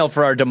was in the mail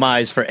for our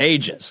demise for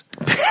ages.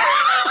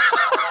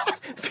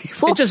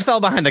 It just fell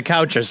behind a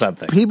couch or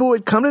something. People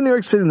would come to New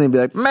York City and they'd be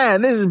like,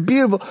 man, this is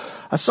beautiful.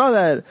 I saw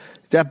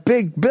that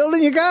big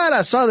building you got.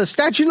 I saw the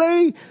statue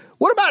lady.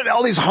 What about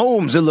all these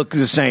homes that look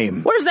the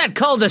same? Where's that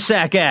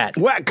cul-de-sac at?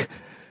 Whack.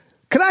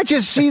 Can I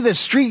just see the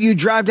street you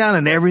drive down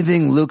and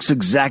everything looks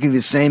exactly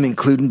the same,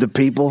 including the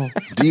people?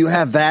 Do you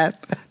have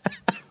that?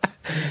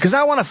 Because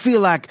I want to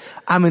feel like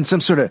I'm in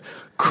some sort of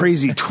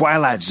crazy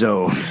Twilight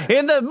Zone.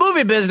 In the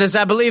movie business,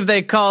 I believe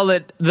they call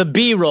it the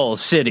B-roll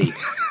city.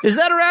 Is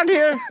that around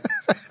here?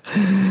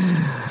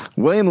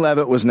 William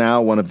Levitt was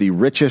now one of the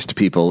richest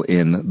people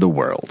in the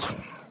world.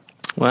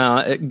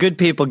 Well, good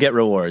people get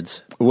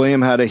rewards.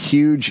 William had a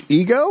huge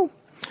ego.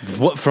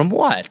 From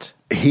what?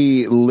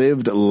 He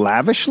lived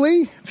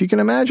lavishly, if you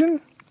can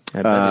imagine.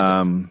 What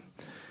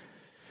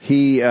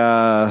is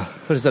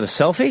that, a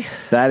selfie?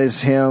 That is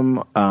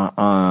him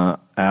out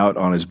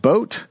on his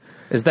boat.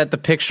 Is that the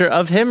picture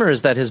of him, or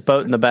is that his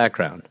boat in the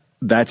background?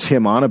 That's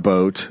him on a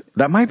boat.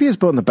 That might be his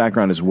boat in the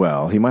background as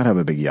well. He might have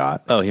a big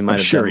yacht. Oh, he might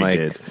have sure done like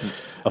did.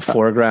 A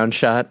foreground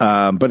shot.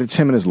 But it's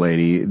him and his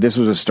lady. This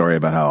was a story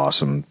about how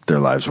awesome their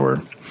lives were.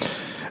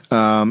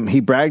 He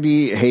bragged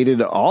he hated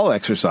all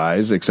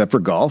exercise except for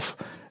golf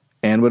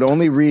and would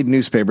only read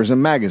newspapers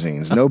and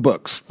magazines, no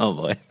books. Oh,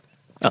 boy.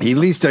 He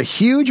leased a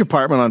huge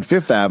apartment on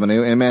Fifth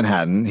Avenue in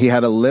Manhattan. He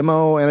had a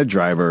limo and a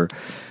driver.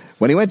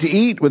 When he went to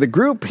eat with a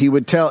group, he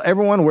would tell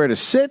everyone where to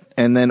sit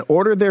and then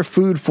order their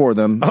food for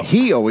them. Oh.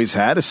 He always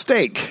had a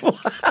steak.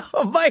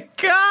 Oh, my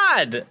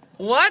God.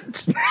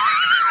 What?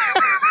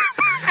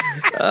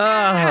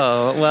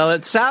 Oh, well,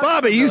 it sounds...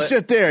 Bobby, you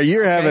sit there.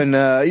 You're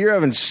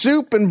having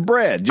soup and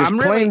bread, just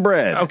plain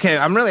bread. Okay,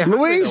 I'm really hungry.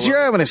 Louise, you're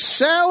having a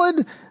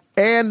salad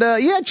and,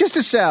 just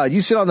a salad.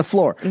 You sit on the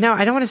floor. No,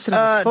 I don't want to sit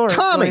on the floor.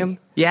 Tommy. William.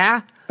 Yeah?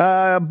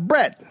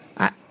 Brett.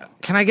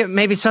 Can I get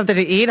maybe something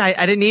to eat?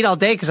 I didn't eat all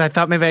day because I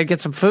thought maybe I'd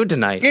get some food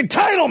tonight.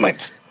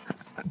 Entitlement!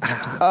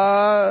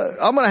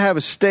 I'm going to have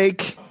a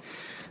steak.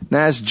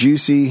 Nice,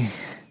 juicy,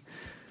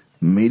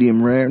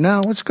 medium rare.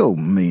 No, let's go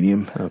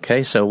medium.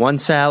 Okay, so 1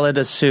 salad,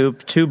 a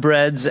soup, 2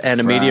 breads,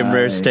 and a medium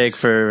rare steak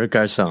for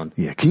Garcon.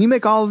 Yeah, can you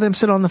make all of them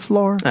sit on the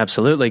floor?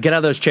 Absolutely. Get out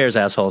of those chairs,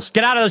 assholes.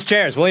 Get out of those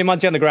chairs. William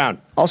wants you on the ground.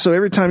 Also,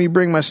 every time you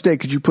bring my steak,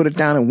 could you put it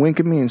down and wink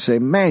at me and say,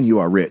 man, you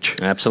are rich?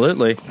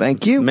 Absolutely.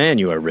 Thank you. Man,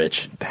 you are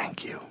rich.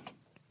 Thank you.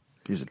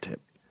 Here's a tip.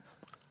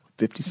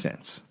 50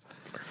 cents.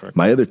 Perfect.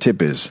 My other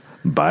tip is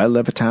buy a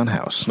Levittown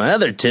house. My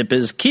other tip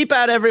is keep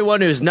out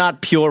everyone who's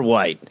not pure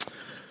white.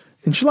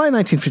 In July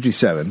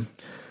 1957,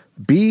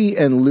 B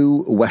and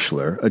Lou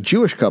Weschler, a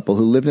Jewish couple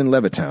who lived in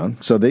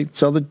Levittown, so they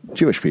sell the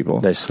Jewish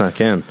people. They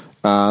snuck in.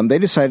 They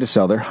decided to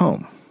sell their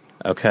home.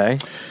 Okay.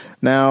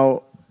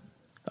 Now...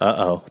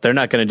 Uh-oh. They're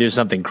not going to do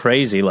something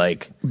crazy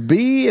like...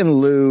 B and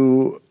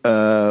Lou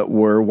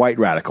were white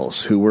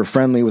radicals who were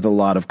friendly with a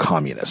lot of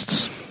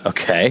communists.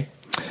 Okay.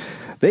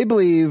 They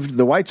believed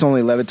the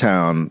whites-only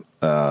Levittown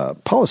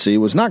policy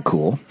was not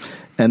cool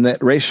and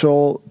that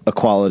racial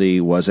equality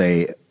was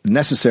a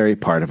necessary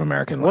part of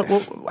American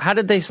life. How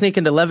did they sneak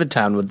into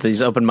Levittown with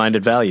these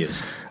open-minded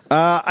values?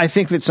 I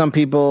think that some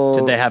people...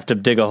 Did they have to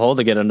dig a hole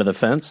to get under the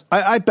fence?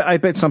 I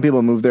bet some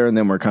people moved there and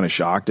then were kind of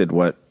shocked at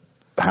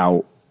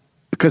how...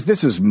 Because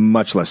this is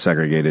much less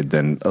segregated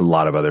than a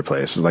lot of other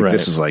places. Like, right.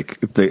 This is like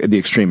the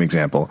extreme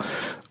example.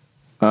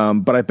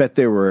 But I bet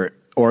they were...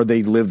 Or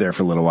they lived there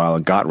for a little while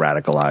and got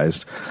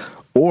radicalized.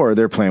 Or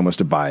their plan was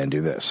to buy and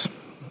do this.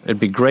 It'd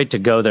be great to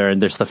go there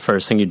and the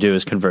first thing you do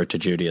is convert to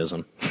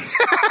Judaism.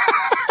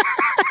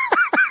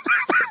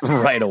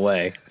 Right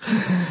away.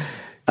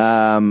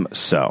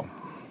 So,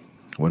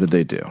 what did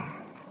they do?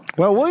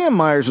 Well, William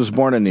Myers was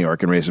born in New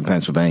York and raised in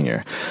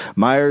Pennsylvania.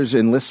 Myers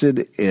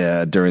enlisted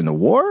during the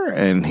war,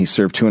 and he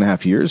served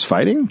 2.5 years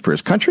fighting for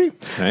his country.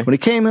 Okay. When he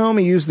came home,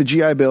 he used the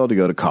GI Bill to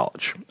go to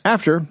college.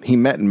 After, he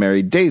met and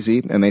married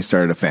Daisy, and they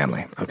started a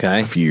family. Okay.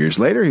 A few years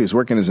later, he was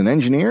working as an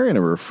engineer in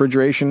a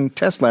refrigeration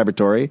test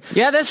laboratory.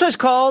 Yeah, this was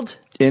cold.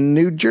 In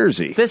New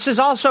Jersey. This is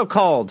also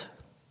cold.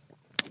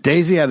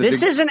 Daisy had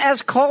This isn't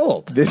as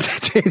cold.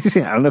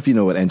 Daisy, I don't know if you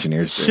know what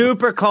engineers do.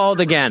 Super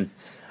cold again.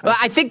 Well,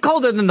 I think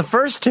colder than the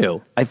first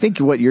two. I think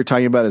what you're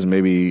talking about is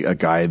maybe a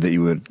guy that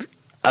you would...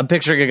 I'm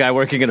picturing a guy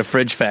working in a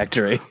fridge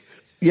factory.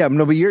 Yeah,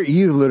 no, but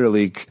you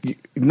literally,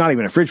 not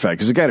even a fridge factory,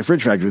 because the guy at a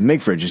fridge factory would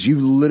make fridges. You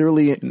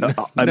literally, in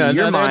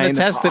your mind,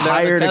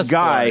 hired a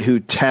guy who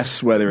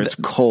tests whether it's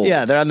cold.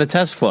 Yeah, they're on the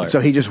test floor.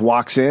 So he just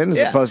walks in as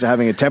opposed to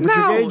having a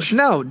temperature gauge?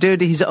 No, dude,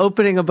 he's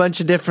opening a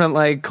bunch of different,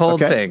 like, cold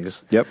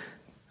things. Yep.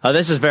 Oh,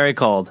 this is very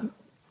cold.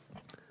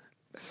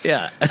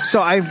 Yeah.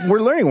 So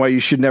we're learning why you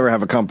should never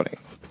have a company.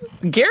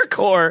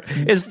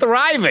 Gearcore is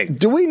thriving.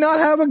 Do we not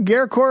have a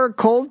Gearcore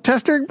cold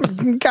tester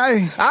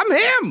guy? I'm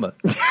him.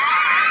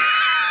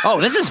 Oh,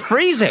 this is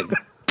freezing.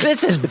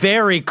 This is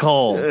very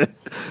cold.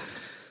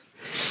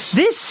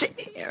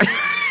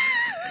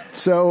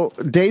 So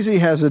Daisy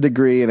has a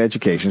degree in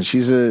education.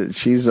 He's educated.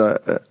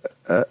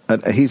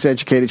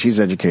 She's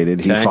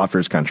educated. He fought for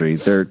his country.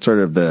 They're sort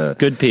of the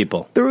good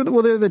people. They're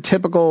the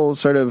typical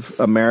sort of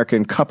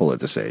American couple at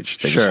this age.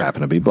 They just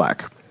happen to be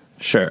black.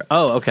 Sure.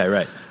 Oh, okay,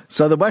 right.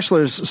 So the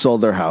Weschlers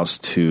sold their house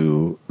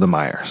to the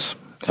Meyers.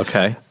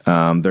 Okay.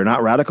 They're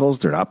not radicals.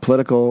 They're not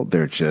political.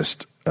 They're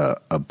just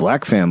a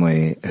black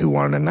family who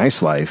wanted a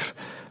nice life.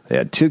 They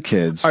had 2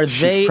 kids.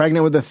 She's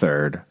pregnant with the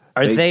 3rd.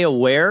 Are they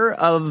aware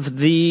of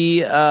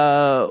the...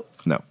 No.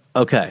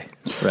 Okay,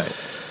 right.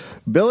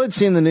 Bill had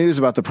seen the news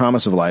about the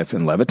promise of life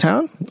in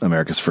Levittown,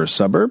 America's first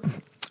suburb.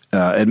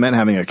 It meant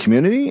having a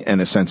community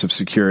and a sense of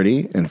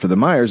security, and for the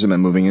Meyers, it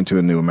meant moving into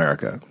a new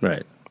America.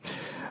 Right.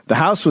 The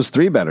house was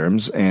 3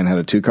 bedrooms and had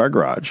a 2-car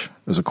garage. It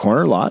was a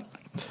corner lot.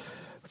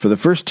 For the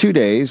first 2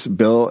 days,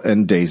 Bill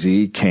and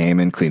Daisy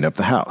came and cleaned up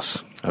the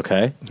house.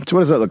 Okay. So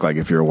what does that look like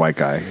if you're a white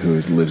guy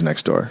who lives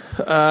next door?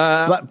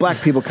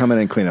 Black people come in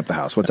and clean up the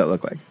house. What's that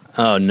look like?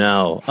 Oh,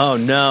 no. Oh,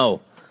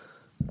 no.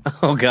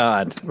 Oh,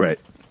 God. Right.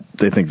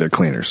 They think they're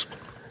cleaners.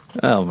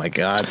 Oh, my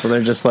God. So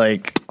they're just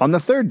like... On the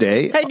 3rd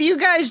day... Hey, do you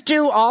guys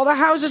do all the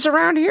houses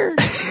around here?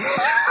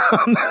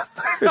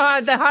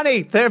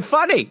 Honey, they're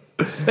funny.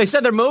 They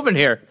said they're moving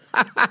here.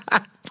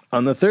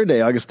 On the 3rd day,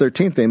 August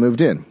 13th, they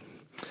moved in.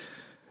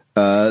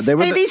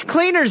 These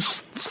cleaners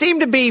seem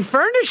to be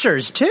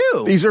furnishers,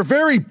 too. These are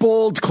very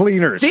bold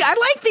cleaners. I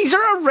like these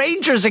are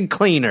arrangers and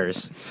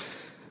cleaners.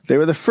 They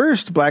were the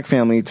first black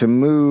family to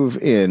move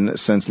in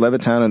since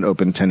Levittown had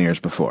opened 10 years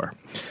before.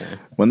 Okay.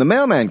 When the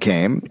mailman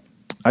came,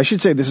 I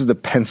should say this is the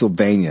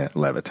Pennsylvania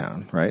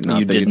Levittown, right?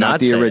 Not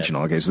the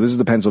original. Okay, so this is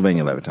the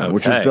Pennsylvania Levittown,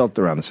 which was built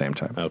around the same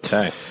time.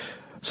 Okay.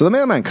 So the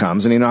mailman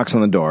comes and he knocks on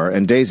the door,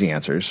 and Daisy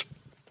answers,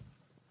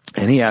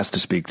 and he asks to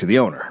speak to the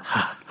owner.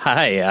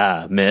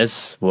 Hi,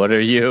 miss. What are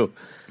you?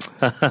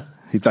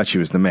 He thought she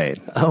was the maid.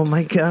 Oh,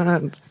 my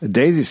God.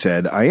 Daisy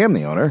said, I am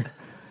the owner.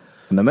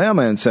 And the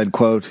mailman said,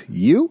 quote,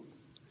 You're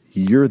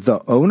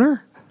the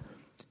owner?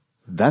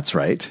 That's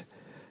right.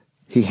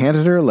 He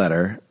handed her a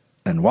letter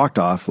and walked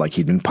off like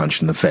he'd been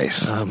punched in the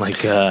face. Oh, my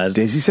God.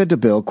 Daisy said to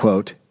Bill,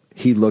 quote,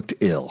 he looked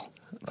ill.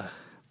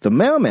 The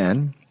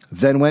mailman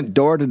then went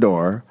door to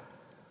door,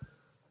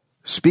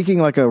 speaking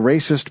like a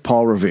racist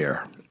Paul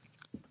Revere.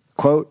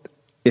 Quote,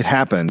 it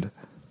happened.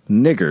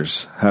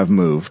 Niggers have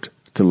moved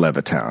to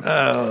Levittown.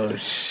 Oh,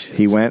 shit.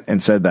 He went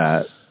and said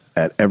that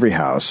at every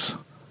house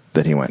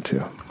that he went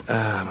to.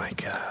 Oh, my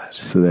God.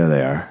 So there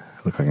they are.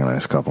 Look like a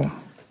nice couple.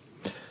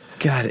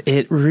 God,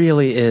 it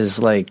really is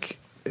like...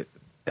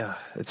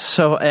 it's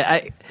so...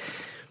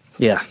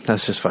 yeah,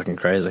 that's just fucking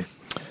crazy.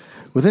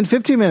 Within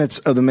 15 minutes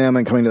of the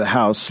mailman coming to the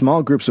house,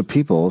 small groups of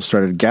people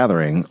started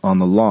gathering on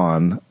the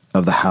lawn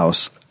of the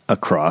house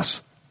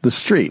across the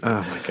street.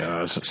 Oh, my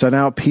God. So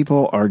now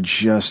people are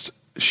just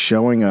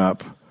showing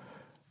up.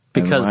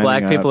 Because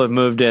black people have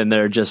moved in,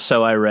 they're just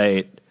so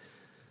irate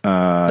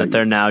that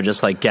they're now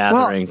just like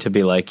gathering to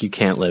be like, you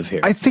can't live here.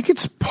 I think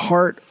it's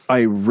part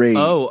irate.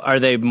 Oh, are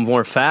they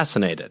more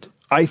fascinated?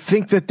 I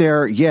think that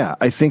they're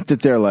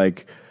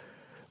like,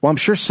 well, I'm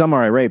sure some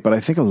are irate, but I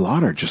think a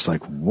lot are just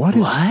like, what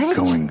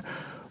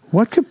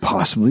could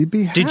possibly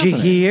be happening? Did you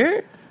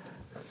hear?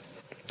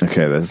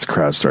 Okay, the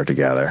crowds start to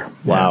gather.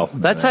 Wow.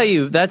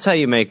 Yeah. That's how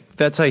you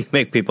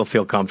make people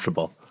feel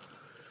comfortable.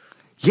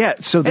 Yeah,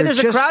 so there's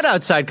a crowd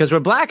outside because we're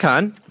black,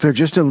 hon. They're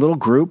just in little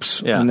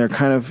groups, and they're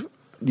kind of,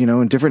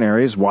 in different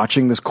areas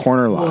watching this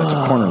corner lot. Whoa. It's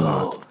a corner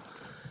lot.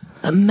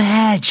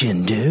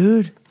 Imagine,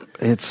 dude.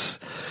 It's...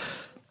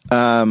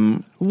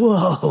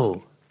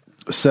 whoa.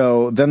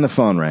 So then the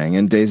phone rang,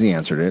 and Daisy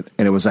answered it,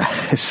 and it was a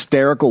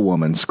hysterical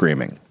woman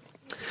screaming.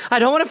 I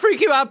don't want to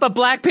freak you out, but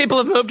black people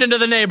have moved into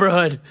the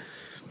neighborhood.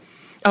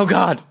 Oh,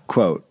 God.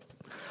 Quote,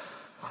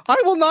 I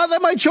will not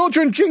let my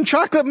children drink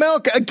chocolate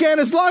milk again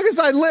as long as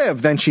I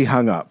live. Then she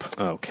hung up.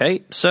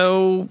 Okay,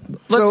 so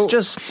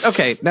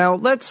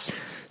let's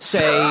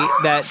say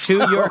that to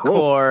your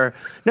core...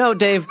 No,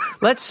 Dave,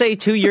 let's say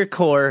to your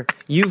core,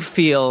 you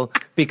feel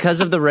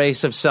because of the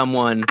race of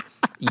someone,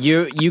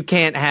 you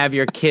can't have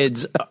your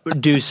kids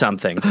do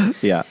something.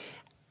 Yeah.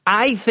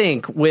 I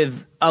think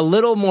with a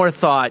little more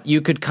thought,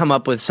 you could come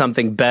up with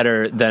something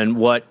better than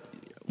what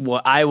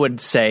I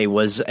would say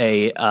was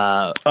an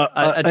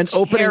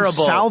opening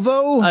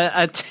salvo?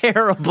 A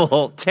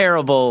terrible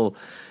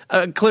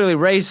clearly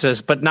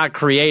racist, but not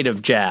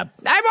creative jab.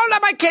 I won't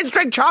let my kids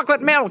drink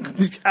chocolate milk.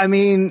 I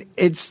mean,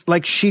 it's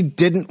like she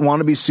didn't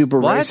want to be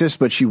super racist,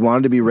 but she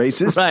wanted to be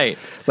racist. Right.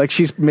 Like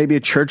she's maybe a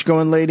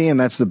church-going lady, and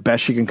that's the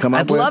best she can come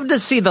up with. I'd love to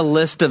see the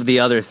list of the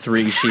other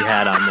 3 she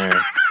had on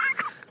there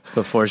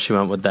before she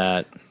went with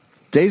that.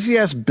 Daisy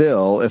asked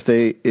Bill if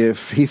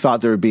he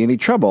thought there would be any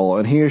trouble,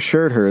 and he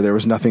assured her there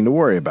was nothing to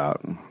worry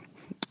about.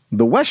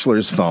 The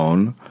Weschler's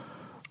phone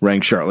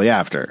rang shortly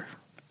after.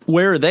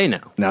 Where are they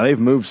now? Now they've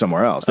moved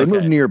somewhere else. They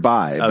moved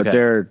nearby,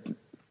 but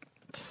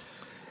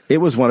it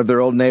was one of their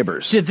old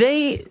neighbors. Did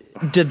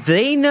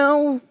they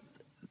know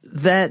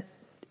that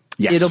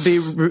yes. It'll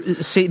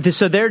be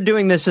so they're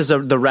doing this as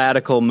the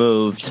radical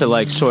move to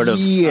like sort of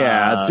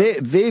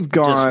they've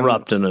gone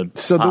disrupt in a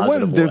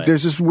positive way.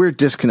 There's this weird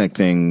disconnect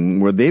thing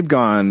where they've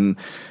gone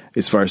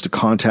as far as to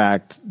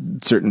contact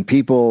certain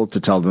people to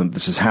tell them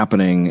this is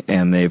happening,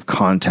 and they've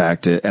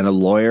contacted, and a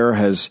lawyer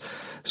has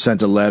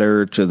sent a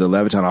letter to the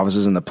Levittown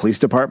offices and the police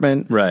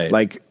department. Right.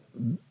 Like,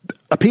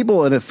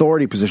 people in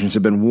authority positions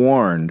have been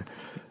warned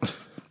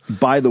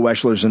by the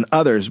Weschlers and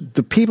others.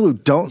 The people who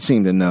don't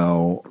seem to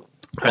know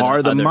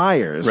are the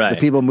Myers, the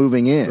people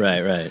moving in.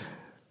 Right.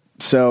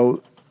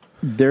 So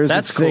there's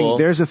a thing. Cool.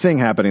 There's a thing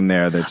happening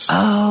there that's.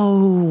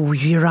 Oh,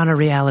 you're on a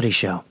reality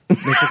show.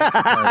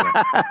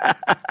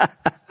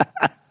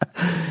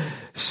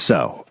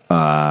 So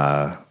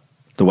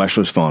the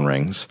Weschlers' phone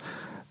rings.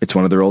 It's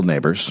one of their old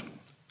neighbors.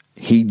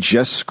 He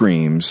just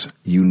screams,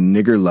 "You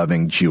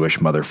nigger-loving Jewish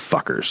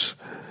motherfuckers."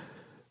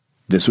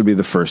 This would be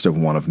the first of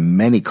one of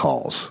many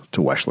calls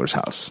to Weschler's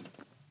house.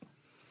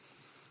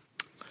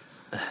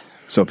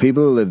 So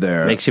people who live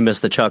there makes you miss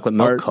the chocolate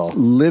milk call.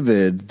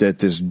 Livid that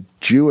this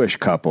Jewish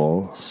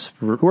couple,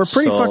 who are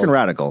pretty fucking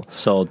radical,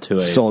 sold to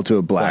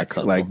a black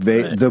couple. Like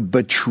the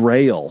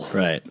betrayal.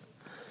 Right.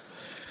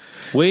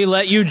 We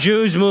let you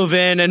Jews move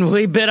in and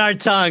we bit our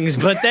tongues,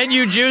 but then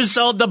you Jews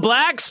sold the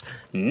blacks?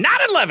 Not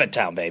in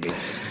Levittown, baby.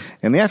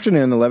 In the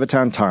afternoon, the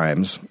Levittown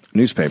Times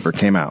newspaper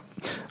came out.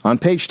 On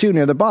page 2,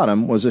 near the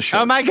bottom, was a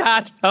short... Oh, my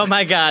God. Oh,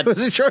 my God. It was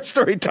a short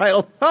story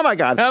titled, "Oh, my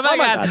God. Oh, my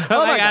God.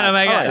 Oh, my God. Oh,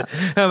 my God.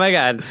 Oh, my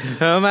God.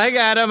 Oh, my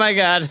God. Oh, my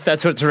God."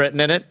 That's what's written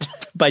in it.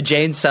 By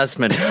Jane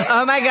Sussman.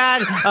 Oh, my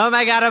God. Oh,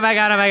 my God. Oh, my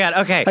God. Oh, my God.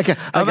 Okay.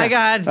 Oh, my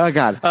God. Oh,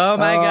 God. Oh,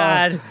 my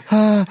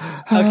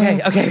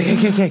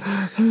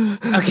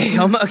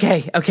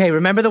God. Okay.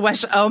 Remember the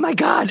West... Oh, my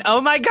God.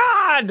 Oh, my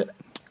God.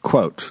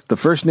 Quote, "The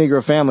first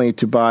Negro family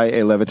to buy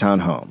a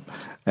Levittown home."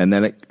 And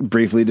then it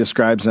briefly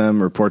describes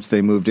them, reports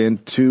they moved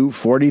into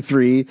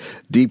 43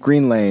 Deep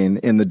Green Lane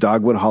in the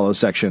Dogwood Hollow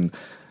section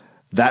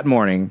that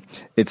morning.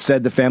 It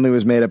said the family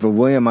was made up of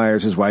William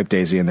Myers, his wife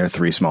Daisy, and their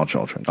 3 small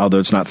children. Although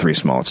it's not 3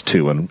 small, it's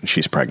 2 and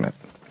she's pregnant.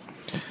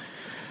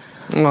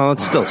 Well,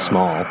 it's still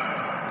small.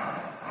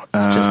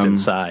 It's just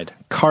inside.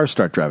 Cars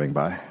start driving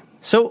by.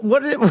 So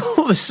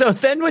so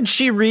then when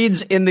she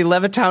reads in the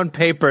Levittown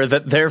paper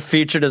that they're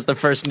featured as the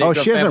first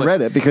Negro she hasn't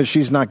read it because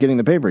she's not getting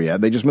the paper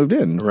yet. They just moved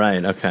in.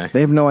 Right, okay.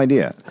 They have no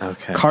idea.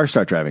 Okay. Cars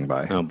start driving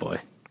by. Oh,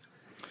 boy.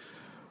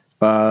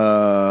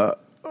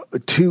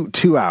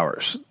 2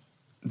 hours.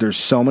 There's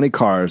so many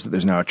cars that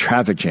there's now a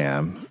traffic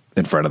jam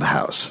in front of the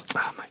house.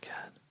 Oh, my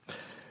God.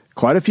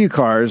 Quite a few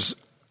cars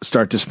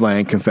start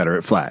displaying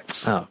Confederate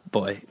flags. Oh,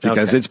 boy.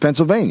 Because it's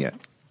Pennsylvania,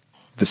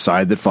 the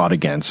side that fought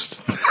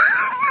against...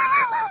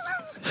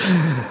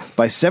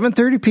 By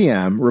 7:30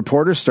 p.m.,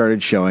 reporters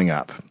started showing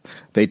up.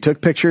 They took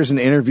pictures and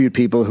interviewed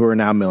people who are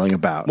now milling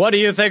about. What do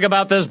you think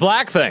about this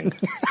black thing?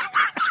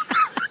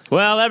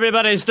 Well,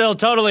 everybody's still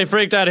totally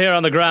freaked out here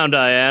on the ground,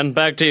 Diane.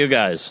 Back to you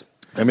guys.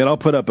 I mean, I'll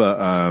put up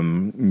a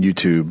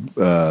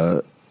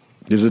YouTube.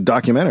 There's a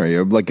documentary.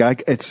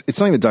 It's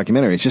not even a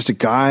documentary. It's just a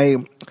guy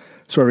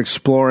sort of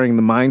exploring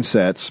the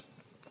mindsets.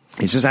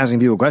 He's just asking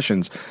people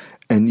questions.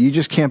 And you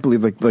just can't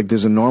believe, like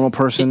there's a normal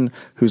person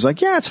who's like,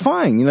 yeah, it's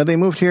fine. You know, they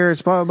moved here,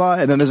 it's blah, blah,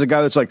 blah. And then there's a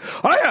guy that's like,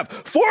 I have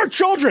 4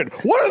 children.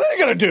 What are they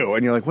going to do?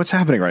 And you're like, what's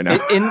happening right now?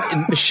 In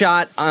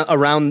shot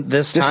around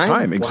this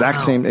time? This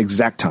time,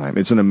 exact time.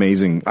 It's an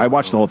amazing, I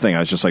watched the whole thing. I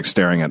was just like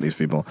staring at these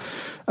people.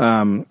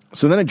 So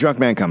then a drunk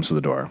man comes to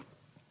the door.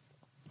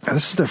 And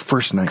this is their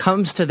first night.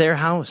 Comes to their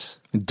house.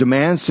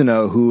 Demands to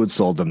know who had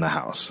sold them the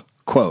house.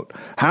 Quote,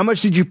 "How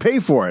much did you pay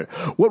for it?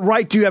 What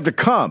right do you have to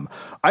come?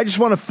 I just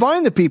want to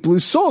find the people who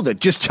sold it.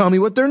 Just tell me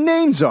what their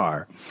names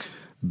are."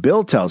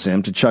 Bill tells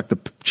him to check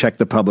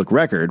the public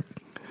record,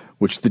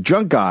 which the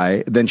drunk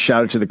guy then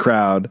shouted to the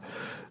crowd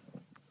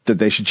that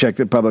they should check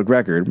the public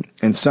record.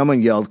 And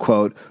someone yelled,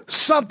 quote,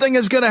 "Something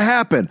is going to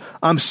happen.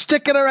 I'm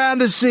sticking around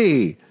to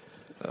see."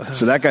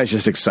 So that guy's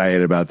just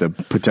excited about the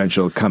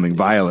potential coming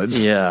violence.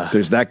 Yeah.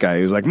 There's that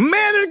guy who's like,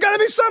 man, there's got to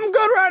be something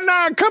good right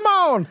now. Come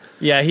on.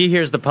 Yeah, he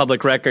hears the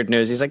public record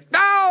news. He's like,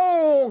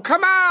 no,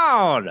 come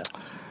on.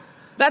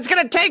 That's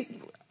going to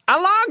take a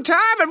long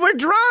time and we're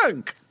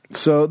drunk.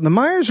 So the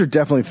Myers are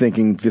definitely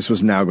thinking this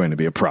was now going to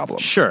be a problem.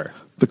 Sure.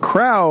 The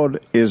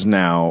crowd is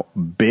now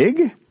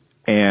big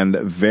and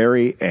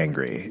very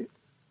angry.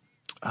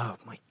 Oh,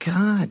 my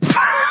God.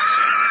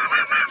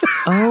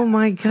 Oh,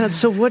 my God.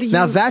 So what do you...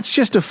 Now, that's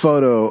just a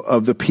photo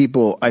of the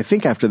people, I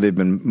think, after they've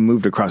been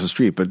moved across the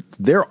street, but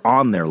they're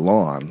on their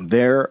lawn.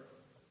 They're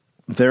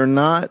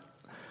not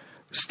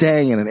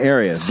staying in an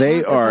area.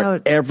 They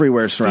are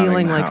everywhere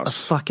surrounding the house. Feeling like a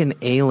fucking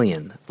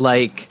alien.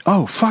 Like...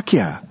 Oh, fuck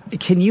yeah.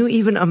 Can you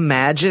even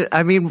imagine?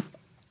 I mean,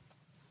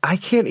 I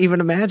can't even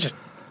imagine.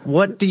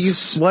 What do you...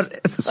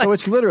 What? So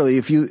it's literally,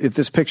 if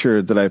this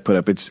picture that I put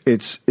up,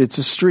 it's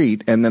a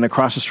street, and then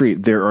across the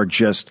street, there are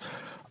just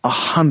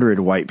 100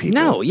 white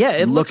people. No, yeah,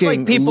 it looks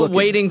like people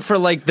waiting for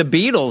like the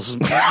Beatles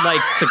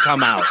like to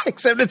come out.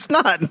 Except it's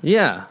not.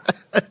 Yeah.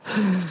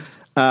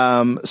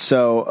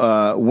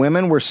 So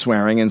women were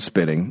swearing and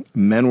spitting.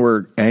 Men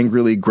were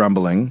angrily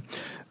grumbling.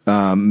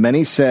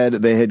 Many said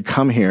they had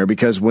come here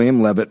because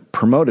William Levitt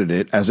promoted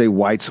it as a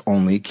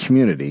whites-only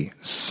community.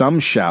 Some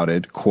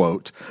shouted,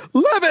 quote,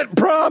 "Levitt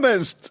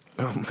promised!"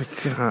 Oh, my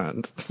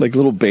God. Like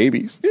little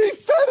babies. He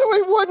said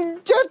we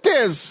wouldn't get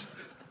this!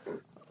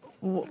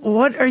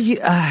 What are you...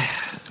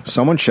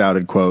 Someone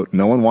shouted, quote,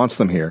 "No one wants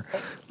them here.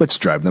 Let's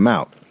drive them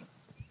out."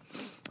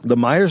 The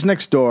Myers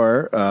next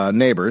door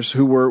neighbors,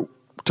 who were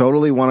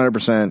totally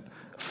 100%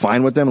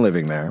 fine with them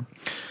living there,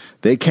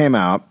 they came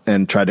out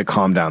and tried to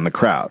calm down the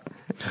crowd.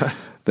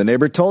 The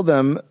neighbor told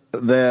them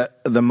that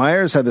the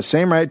Myers had the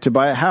same right to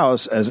buy a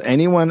house as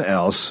anyone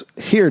else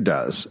here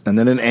does. And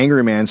then an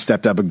angry man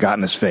stepped up and got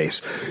in his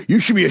face. "You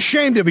should be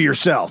ashamed of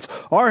yourself.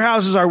 Our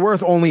houses are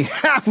worth only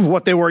half of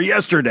what they were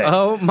yesterday."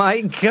 Oh,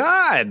 my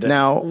God.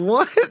 Now,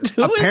 what?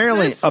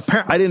 Apparently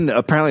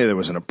there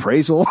was an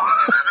appraisal.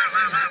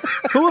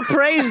 Who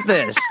appraised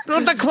this?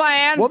 The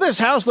Klan? Well, this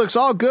house looks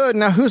all good.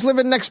 Now, who's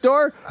living next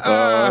door?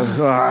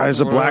 There's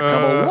a black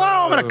couple. Whoa,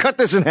 I'm going to cut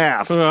this in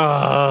half.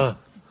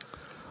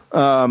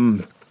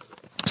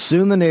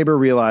 Soon the neighbor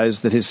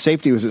realized that his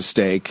safety was at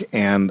stake,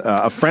 and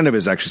a friend of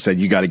his actually said,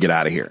 "You got to get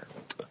out of here."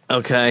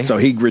 Okay. So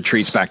he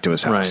retreats back to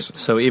his house. Right.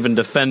 So even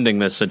defending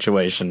this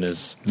situation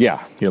is...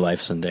 Yeah. Your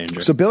life's in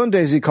danger. So Bill and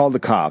Daisy called the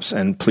cops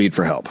and plead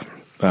for help.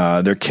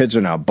 Their kids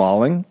are now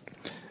bawling.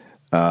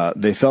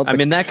 They felt... I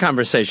mean, that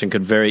conversation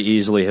could very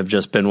easily have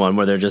just been one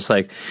where they're just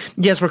like,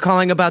 "Yes, we're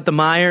calling about the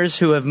Myers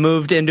who have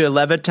moved into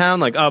Levittown."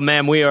 Like, "Oh,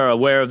 ma'am, we are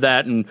aware of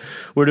that, and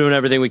we're doing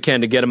everything we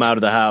can to get them out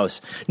of the house."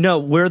 "No,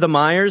 we're the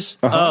Myers?"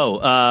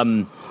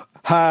 Uh-huh.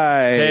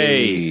 Hi.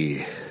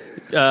 Hey.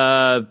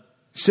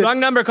 Wrong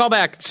number, call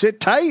back. Sit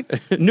tight.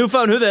 New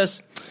phone, who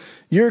this?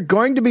 You're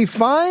going to be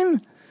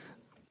fine.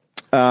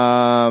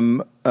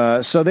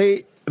 So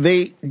they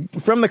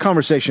from the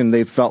conversation,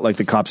 they felt like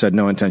the cops had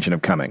no intention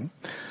of coming.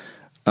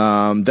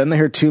 Then they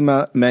heard two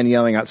men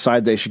yelling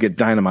outside they should get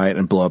dynamite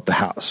and blow up the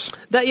house.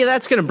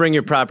 That's going to bring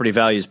your property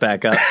values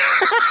back up.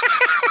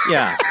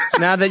 Yeah.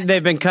 Now that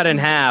they've been cut in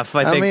half,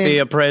 I think the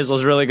appraisal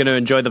is really going to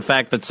enjoy the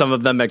fact that some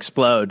of them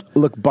explode.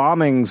 Look,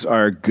 bombings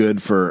are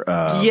good for...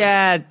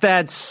 yeah,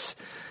 that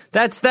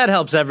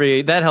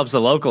helps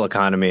the local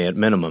economy at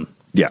minimum.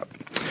 Yeah.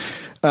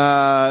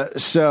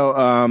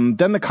 So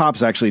then the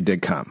cops actually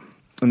did come,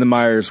 and the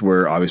Myers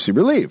were obviously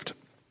relieved.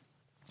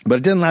 But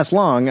it didn't last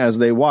long. As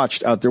they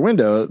watched out their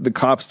window, the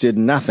cops did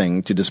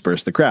nothing to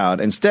disperse the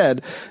crowd.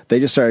 Instead, they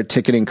just started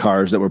ticketing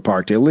cars that were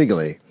parked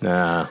illegally.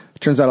 It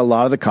turns out a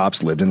lot of the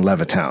cops lived in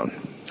Levittown.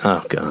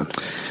 Oh, God.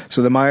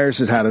 So the Myers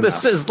had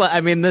enough.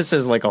 This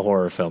is like a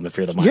horror film if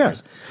you're the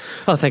Myers.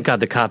 Yeah. Oh, thank God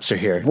the cops are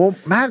here. Well,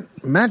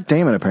 Matt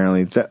Damon,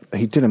 apparently,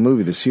 he did a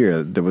movie this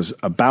year that was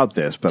about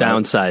this. But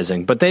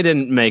Downsizing. But they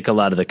didn't make a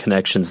lot of the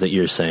connections that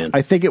you're saying.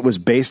 I think it was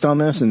based on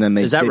this, and then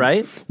they... Is that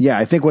right? Yeah,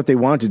 I think what they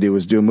wanted to do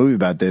was do a movie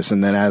about this,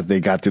 and then as they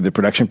got through the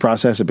production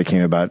process, it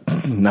became about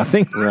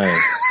nothing. Right.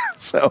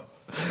 So...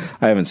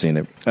 I haven't seen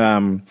it.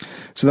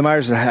 So the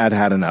Myers had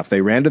enough.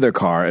 They ran to their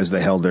car as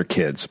they held their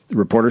kids.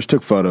 Reporters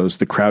took photos.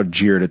 The crowd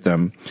jeered at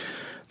them.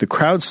 The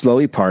crowd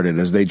slowly parted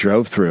as they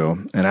drove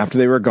through, and after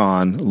they were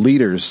gone,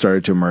 leaders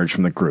started to emerge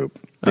from the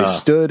group. They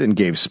stood and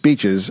gave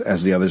speeches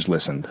as the others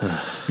listened.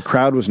 The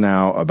crowd was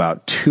now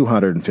about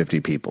 250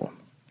 people.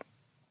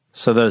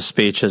 So those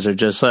speeches are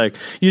just like,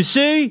 "You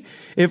see,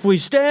 if we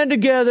stand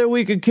together,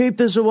 we can keep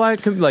this a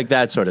white..." Like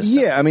that sort of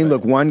stuff. Yeah, I mean,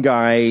 look, one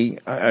guy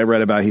I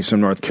read about, he's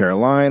from North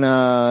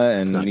Carolina,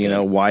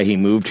 and why he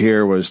moved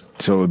here was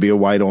so it would be a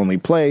white-only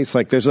place.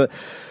 Like there's a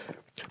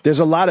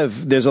lot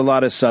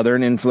of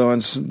Southern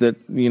influence that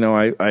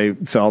I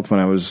felt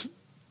when I was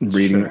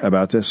reading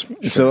about this.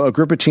 Sure. So a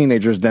group of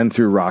teenagers then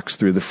threw rocks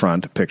through the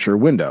front picture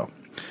window.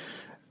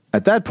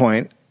 At that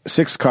point,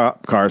 6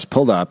 cars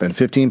pulled up, and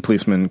 15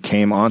 policemen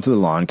came onto the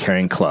lawn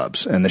carrying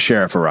clubs, and the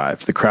sheriff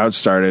arrived. The crowd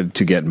started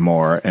to get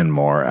more and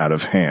more out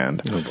of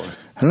hand. Oh, boy.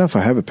 I don't know if I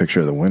have a picture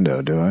of the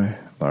window, do I?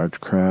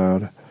 Large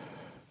crowd.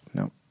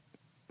 No.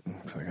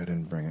 Looks like I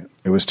didn't bring it.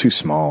 It was too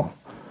small.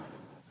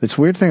 It's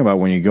a weird thing about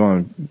when you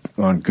go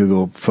on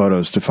Google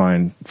Photos to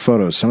find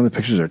photos, some of the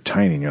pictures are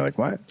tiny, and you're like,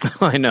 what?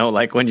 I know,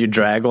 like when you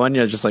drag one,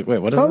 you're just like, wait,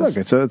 what is this?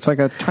 Oh, look, it's like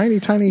a tiny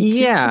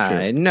Yeah,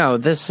 picture. No,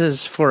 this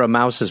is for a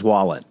mouse's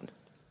wallet.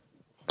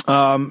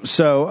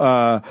 So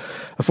a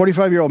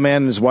 45-year-old man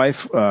and his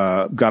wife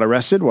got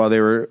arrested while they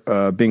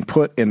were being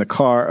put in the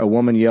car. A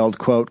woman yelled,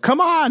 quote, "Come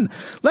on,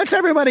 let's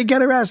everybody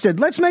get arrested.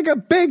 Let's make a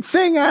big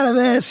thing out of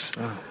this."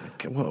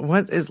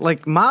 What is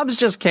like mobs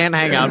just can't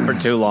hang out for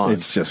too long.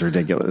 It's just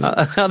ridiculous.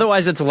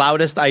 Otherwise, its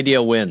loudest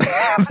idea wins.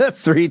 The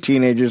 3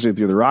 teenagers who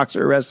threw the rocks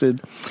are arrested.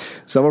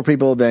 Several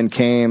people then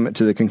came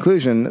to the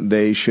conclusion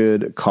they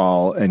should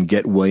call and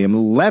get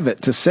William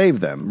Levitt to save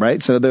them,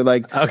 right? So they're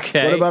like,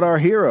 okay, what about our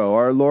hero,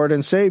 our Lord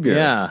and Savior?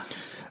 Yeah.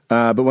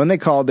 But when they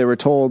called, they were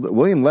told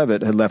William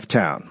Levitt had left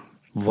town.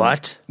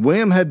 What?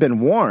 William had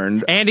been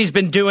warned. And he's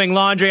been doing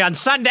laundry on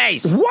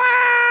Sundays.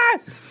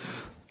 What?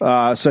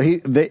 So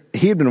he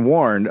had been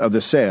warned of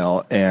the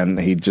sale, and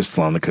he'd just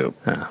flown the coop.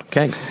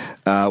 Okay.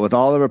 With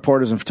all the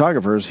reporters and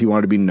photographers, he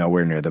wanted to be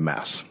nowhere near the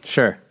mess.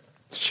 Sure.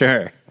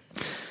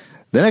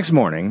 The next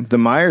morning, the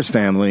Myers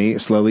family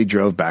slowly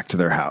drove back to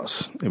their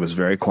house. It was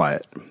very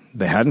quiet.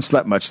 They hadn't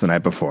slept much the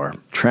night before.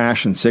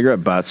 Trash and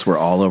cigarette butts were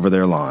all over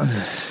their lawn.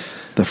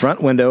 The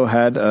front window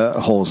had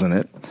holes in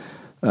it,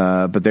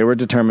 but they were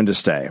determined to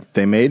stay.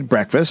 They made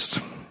breakfast.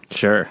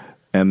 Sure.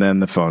 And then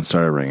the phone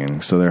started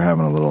ringing, so they're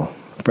having a little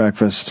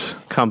breakfast.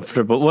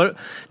 Comfortable. What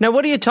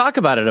do you talk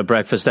about at a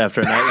breakfast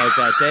after a night like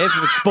that, Dave?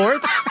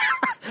 Sports?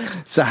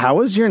 So how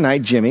was your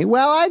night, Jimmy?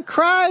 Well, I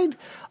cried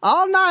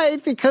all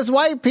night because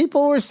white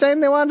people were saying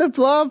they wanted to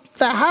blow up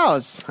the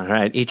house. All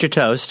right, eat your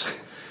toast.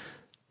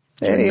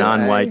 Anyway,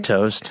 non-white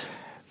toast.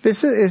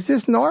 Is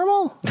this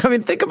normal? I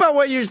mean, think about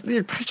what you're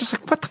just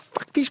like, what the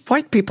fuck? These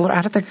white people are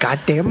out of their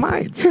goddamn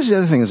minds. Here's the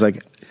other thing is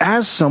like,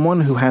 as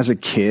someone who has a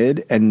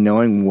kid and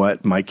knowing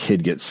what my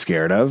kid gets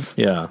scared of.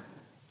 Yeah.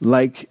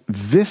 Like,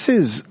 this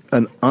is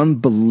an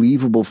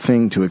unbelievable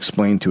thing to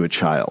explain to a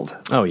child.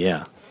 Oh,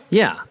 yeah.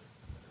 Yeah.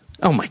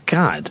 Oh, my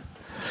God.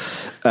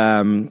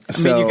 I mean,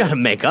 you got to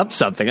make up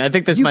something. I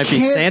think this might be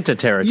Santa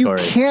territory.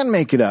 You can't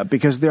make it up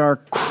because there are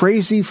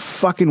crazy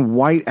fucking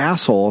white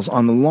assholes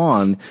on the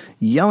lawn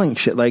yelling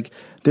shit. Like,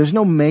 there's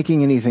no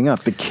making anything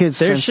up. The kids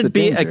There sense should the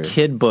be danger. a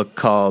kid book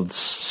called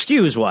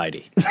Excuse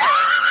Whitey.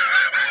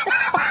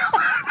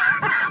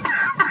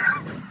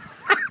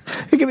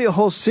 It could be a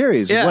whole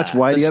series. Yeah, What's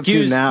Whitey up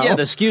to now? Yeah,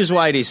 the Excuse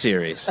Whitey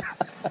series.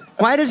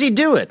 Why does he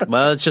do it?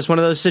 Well, it's just one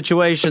of those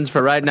situations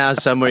for right now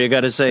somewhere you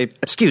got to say,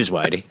 excuse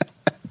Whitey.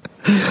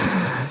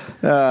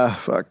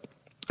 Fuck.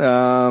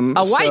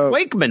 A White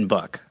Wakeman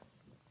book.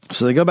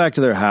 So they go back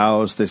to their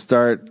house.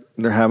 They're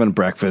having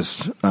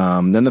breakfast.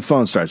 Then the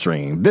phone starts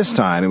ringing. This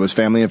time it was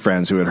family and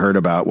friends who had heard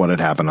about what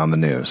had happened on the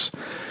news.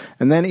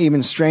 And then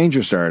even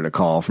strangers started to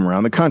call from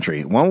around the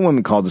country. One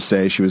woman called to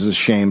say she was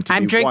ashamed to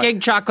I'm drinking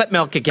chocolate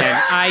milk again.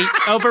 I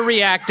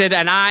overreacted,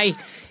 and I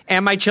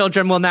and my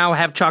children will now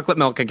have chocolate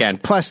milk again.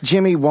 Plus,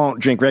 Jimmy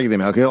won't drink regular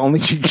milk. He'll only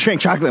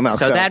drink chocolate milk.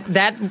 So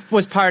that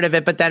was part of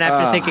it. But then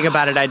after thinking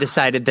about it, I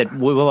decided that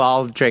we will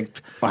all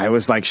drink. I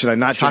was like, should I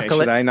not drink?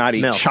 Should I not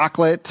eat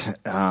chocolate?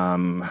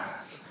 And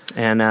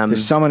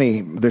there's so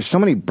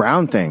many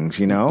brown things,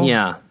 you know.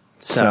 Yeah.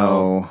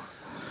 So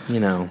you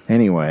know.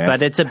 Anyway.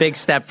 But it's a big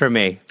step for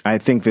me. I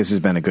think this has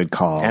been a good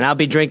call. And I'll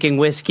be drinking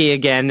whiskey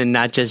again and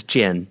not just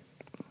gin,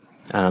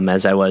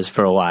 as I was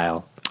for a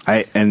while.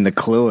 And the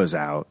clue is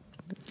out.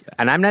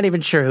 And I'm not even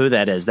sure who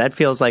that is. That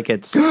feels like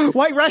it's...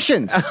 White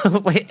Russians!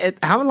 Wait,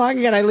 how long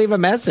can I leave a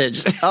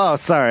message? Oh,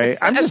 sorry.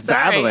 I'm just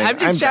babbling. I'm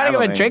just shouting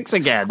about drinks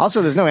again.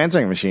 Also, there's no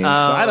answering machine, so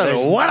I don't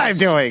know what I'm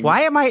doing.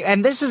 Why am I...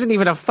 And this isn't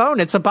even a phone.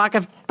 It's a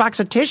box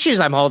of tissues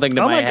I'm holding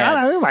to my head. Oh, my God.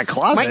 I'm in my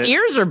closet. My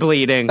ears are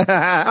bleeding. Oh, boy.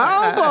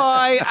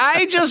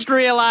 I just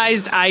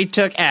realized I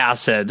took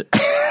acid.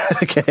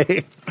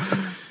 Okay.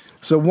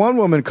 So one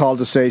woman called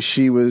to say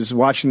she was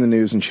watching the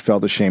news and she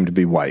felt ashamed to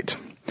be white.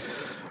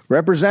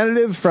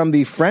 Representative from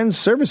the Friends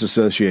Service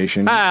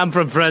Association. I'm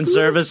from Friends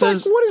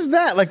Services. What is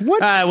that? Like,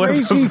 what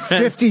crazy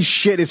 50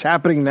 shit is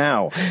happening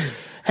now?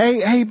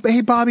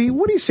 Hey, Bobby,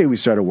 what do you say we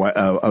start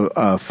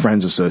a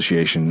Friends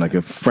Association, like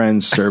a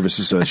Friends Service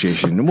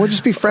Association, and we'll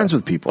just be friends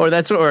with people? Or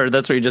that's where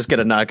you just get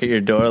a knock at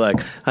your door, like,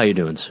 how you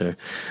doing, sir?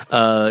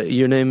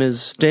 Your name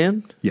is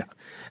Dan? Yeah.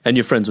 And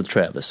you're friends with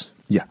Travis?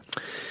 Yeah.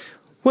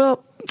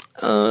 Well,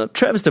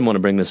 Travis didn't want to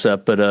bring this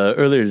up, but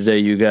earlier today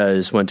you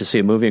guys went to see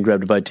a movie and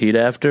grabbed a bite to eat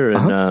after,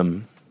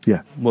 and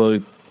yeah. Well,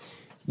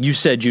 you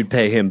said you'd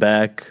pay him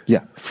back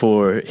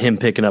for him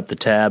picking up the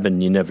tab,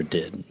 and you never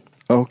did.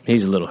 Oh,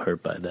 he's a little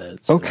hurt by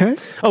that. So. Okay.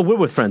 Oh, we're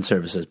with Friends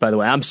Services, by the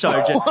way. I'm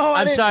Sergeant.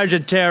 I'm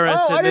Sergeant Terrence.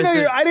 Oh, I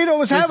didn't know what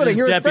was happening.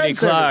 You're Deputy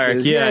Clark.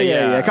 Services.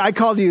 Yeah. I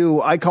called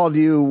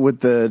you with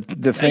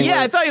the thing.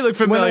 Yeah, I thought you looked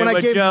familiar. When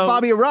I gave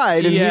Bobby a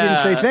ride and he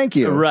didn't say thank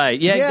you. Right.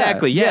 Yeah.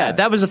 Exactly. Yeah.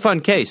 That was a fun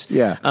case.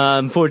 Yeah.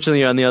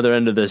 Unfortunately, you're on the other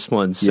end of this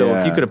one. So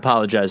if you could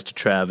apologize to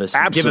Travis,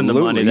 absolutely. Give him the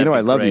money. You know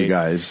I love you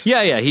guys.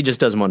 Yeah. He just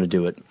doesn't want to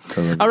do it.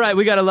 All right.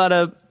 We got a lot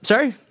of.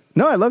 Sorry.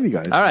 No, I love you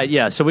guys. All right,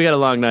 yeah, so we got a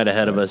long night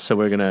ahead of us, so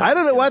we're going to... I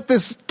don't know what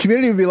this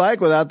community would be like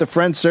without the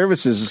Friends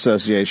Services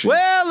Association.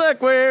 Well,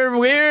 look, we're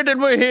weird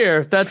and we're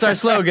here. That's our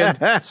slogan.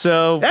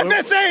 So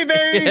FSA,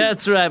 baby! Yeah,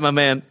 that's right, my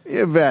man.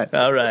 You bet.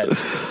 All right.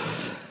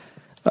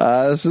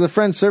 So the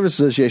Friends Service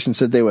Association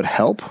said they would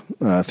help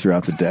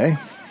throughout the day.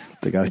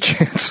 They got a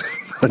chance.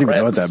 don't even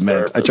know what that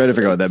meant. I tried to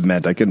figure out what that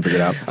meant. I couldn't figure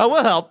it out. Oh,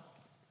 we'll help.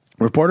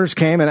 Reporters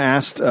came and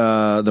asked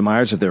the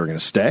Myers if they were going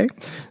to stay.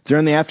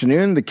 During the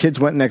afternoon, the kids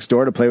went next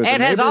door to play with their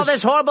neighbors. And has all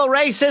this horrible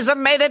racism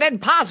made it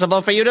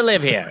impossible for you to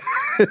live here?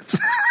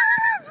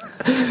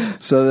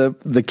 So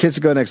the kids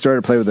go next door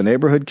to play with the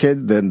neighborhood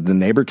kid, the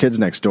neighbor kids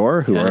next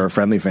door, who are a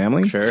friendly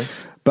family. Sure.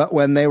 But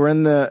when they were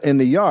in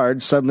the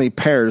yard, suddenly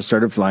pears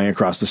started flying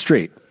across the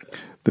street.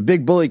 The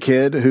big bully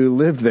kid who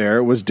lived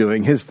there was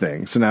doing his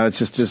thing. So now it's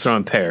just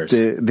throwing pears.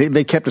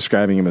 They kept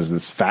describing him as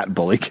this fat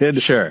bully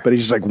kid. Sure. But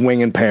he's just like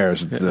winging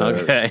pears.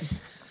 Okay.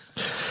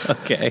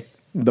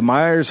 The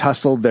Myers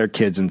hustled their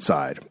kids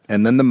inside,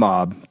 and then the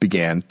mob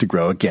began to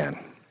grow again.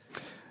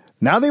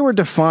 Now they were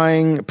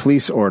defying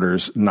police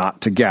orders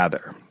not to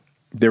gather.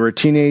 There were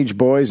teenage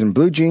boys in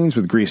blue jeans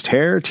with greased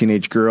hair,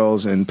 teenage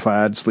girls in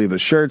plaid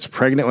sleeveless shirts,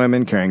 pregnant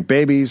women carrying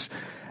babies,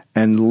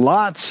 and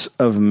lots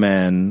of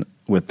men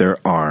with their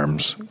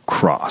arms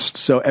crossed.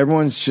 So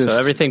everyone's just... So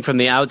everything from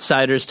the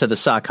Outsiders to the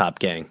Sock Hop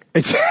Gang.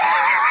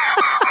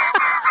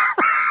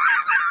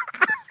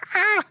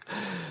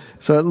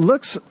 So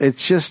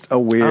it's just a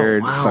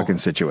weird fucking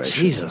situation.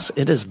 Jesus,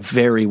 it is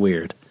very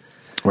weird.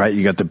 Right,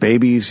 you got the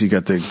babies, you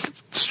got the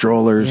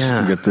strollers, you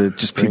got the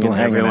just people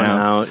hanging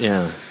out.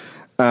 Yeah.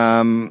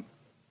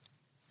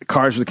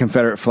 Cars with the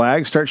Confederate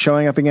flag start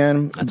showing up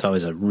again. That's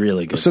always a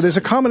really good So there's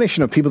a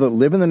combination of people that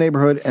live in the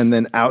neighborhood and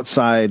then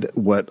outside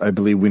what I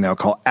believe we now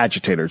call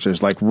agitators.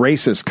 There's like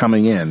racists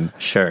coming in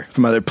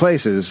from other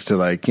places to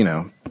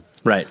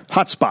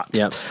hot spot.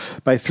 Yep.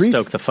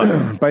 Stoke the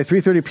fire. By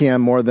 3:30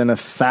 p.m., more than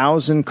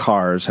 1,000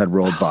 cars had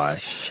rolled by.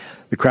 Shit.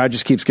 The crowd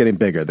just keeps getting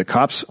bigger. The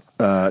cops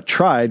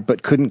tried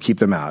but couldn't keep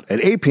them out.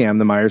 At 8 p.m.,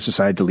 the Myers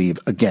decided to leave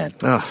again.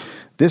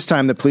 This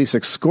time, the police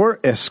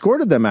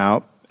escorted them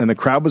out, and the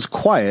crowd was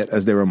quiet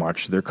as they were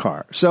marched to their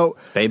car. So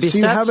baby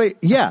steps?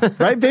 You have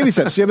baby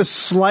steps. So you have a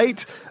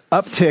slight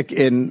uptick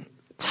in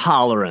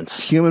tolerance,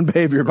 human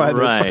behavior by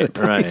the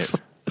police.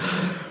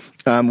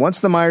 Right. Once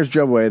the Myers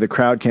drove away, the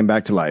crowd came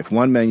back to life.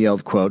 One man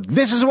yelled, quote,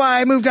 "This is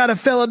why I moved out of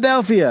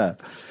Philadelphia."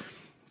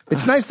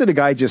 It's nice that a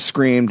guy just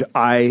screamed,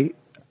 I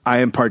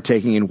am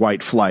partaking in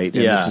white flight,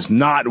 and this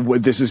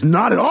is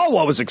not at all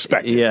what was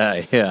expected.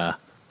 Yeah.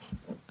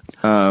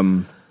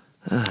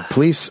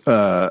 Police,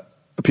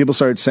 people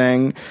started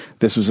saying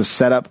this was a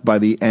setup by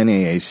the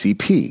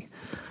NAACP.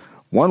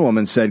 One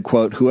woman said,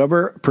 quote,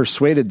 "Whoever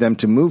persuaded them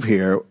to move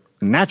here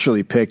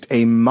naturally picked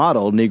a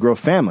model Negro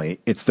family.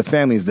 It's the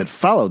families that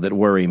follow that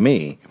worry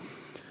me."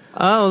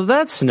 Oh,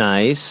 that's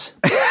nice.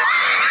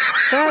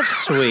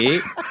 That's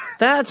sweet.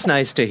 That's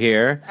nice to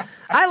hear.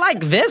 I like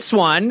this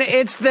one.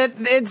 It's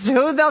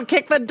who they'll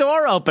kick the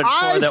door open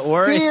for that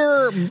worries. I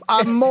fear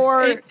a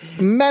more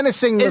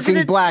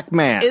menacing-looking black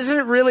man. Isn't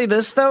it really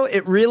this, though?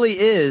 It really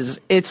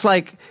is. It's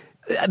like...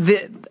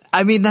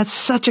 that's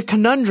such a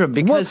conundrum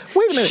because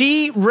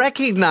she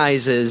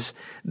recognizes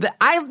that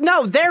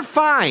they're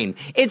fine.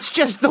 It's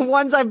just the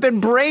ones I've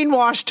been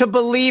brainwashed to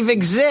believe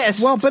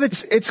exist. Well, but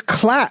it's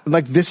class.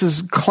 Like, this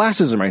is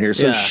classism right here.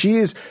 So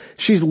she's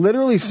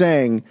literally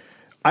saying,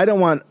 I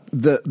don't want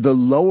the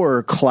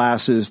lower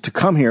classes to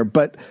come here,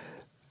 but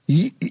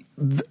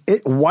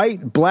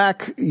white,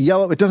 black,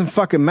 yellow, it doesn't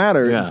fucking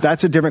matter. Yeah.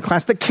 That's a different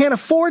class that can't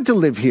afford to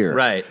live here.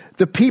 Right.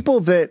 The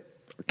people that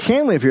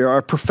can live here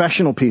are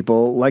professional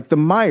people like the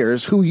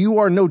Myers, who you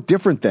are no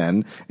different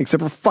than,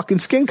 except for fucking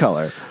skin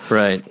color.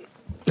 Right.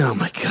 Oh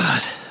my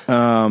God.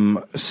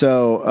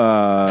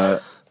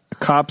 So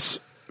cops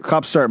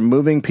start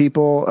moving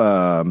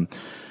people,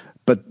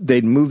 but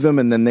they'd move them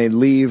and then they'd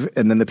leave,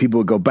 and then the people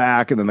would go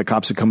back, and then the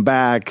cops would come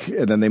back,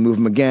 and then they move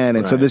them again.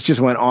 And so this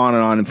just went on,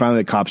 and finally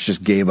the cops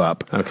just gave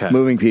up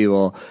moving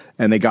people,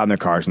 and they got in their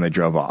cars and they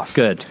drove off.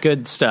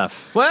 Good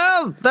stuff.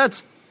 Well,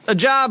 that's a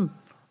job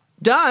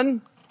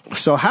done.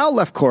 So Hal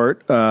left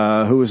court,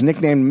 who was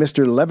nicknamed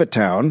Mr.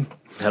 Levittown.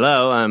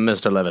 Hello, I'm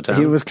Mr. Levittown.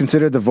 He was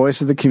considered the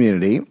voice of the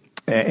community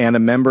and a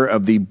member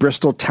of the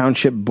Bristol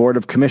Township Board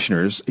of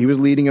Commissioners. He was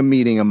leading a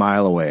meeting a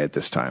mile away at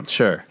this time.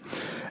 Sure.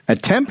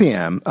 At 10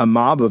 p.m., a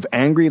mob of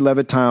angry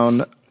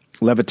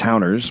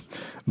Levittowners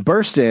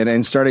burst in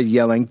and started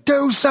yelling,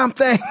 "Do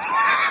something!"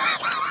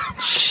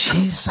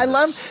 Jeez.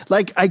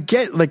 I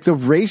get, the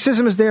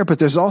racism is there, but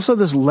there's also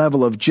this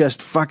level of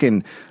just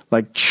fucking,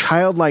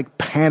 childlike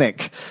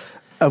panic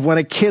of when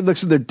a kid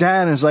looks at their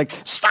dad and is like,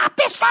 "Stop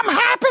this from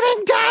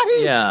happening,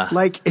 Daddy!" Yeah.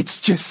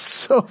 It's just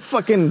so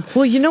fucking...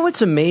 Well, you know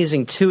what's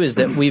amazing, too, is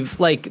that we've,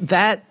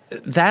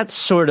 that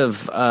sort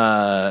of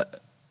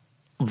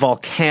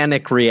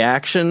volcanic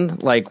reaction,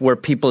 where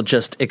people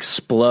just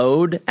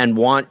explode and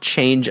want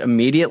change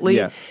immediately,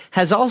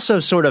 has also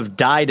sort of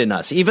died in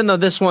us. Even though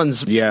this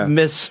one's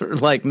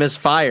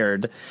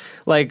misfired,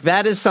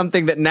 that is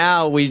something that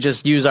now we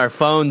just use our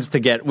phones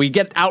to we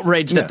get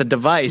outraged at the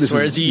device,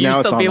 whereas you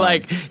used to be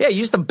you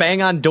used to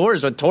bang on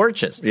doors with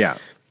torches. Yeah.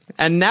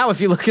 And now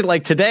if you look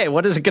at today,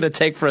 what is it going to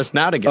take for us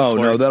now to get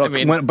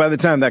torched? No, by the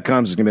time that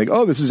comes, it's going to be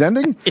oh, this is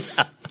ending?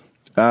 Yeah.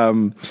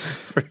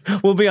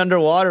 We'll be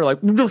underwater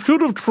we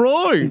should have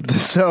tried.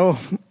 So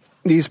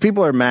these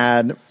people are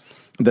mad.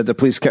 that the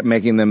police kept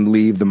making them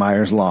leave the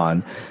Myers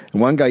lawn.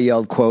 And one guy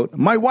yelled, quote,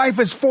 "My wife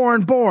is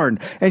foreign born,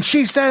 and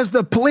she says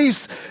the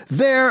police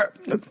there...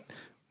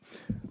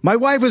 My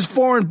wife is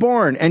foreign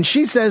born, and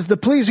she says the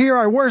police here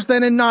are worse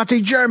than in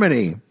Nazi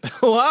Germany."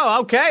 Whoa,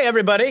 okay,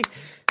 everybody.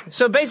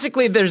 So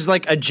basically there's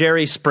like a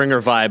Jerry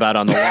Springer vibe out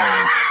on the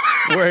lawn.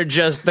 Where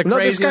just the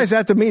this guy's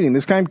at the meeting.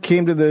 This guy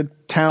came to the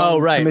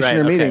town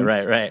commissioner meeting.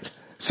 Right.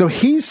 So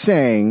he's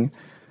saying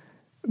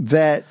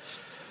that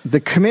the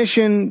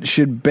commission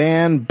should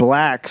ban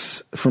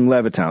blacks from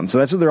Levittown. So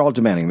that's what they're all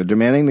demanding. They're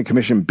demanding the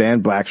commission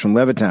ban blacks from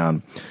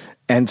Levittown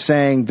and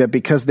saying that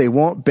because they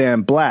won't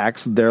ban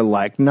blacks, they're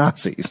like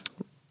Nazis.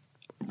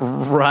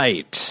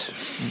 Right.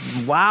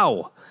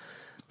 Wow.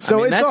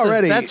 So it's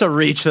already... That's a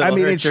reach that'll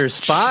hurt your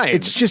spine.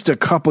 It's just a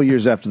couple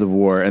years after the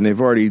war, and they've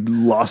already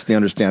lost the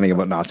understanding of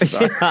what Nazis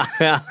are.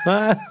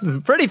 Yeah.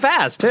 Pretty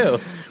fast, too.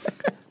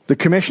 The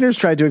commissioners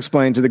tried to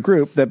explain to the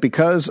group that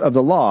because of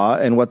the law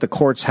and what the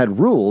courts had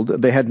ruled,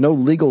 they had no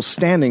legal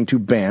standing to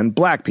ban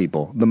black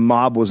people. The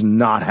mob was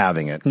not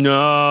having it.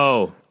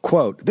 No.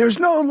 Quote, "There's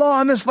no law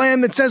on this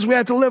land that says we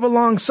have to live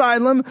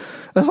alongside them.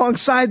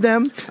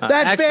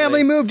 That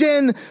family moved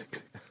in...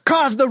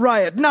 caused the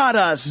riot, not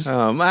us."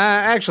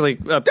 Actually,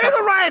 they're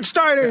the riot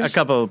starters. A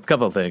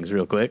couple things,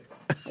 real quick.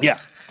 Yeah.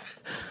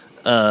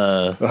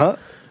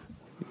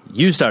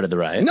 You started the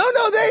riot.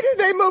 No, they did.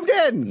 They moved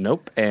in.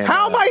 Nope. And,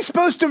 how am I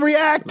supposed to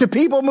react to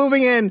people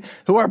moving in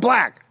who are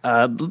black?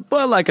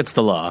 Well, like it's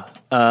the law.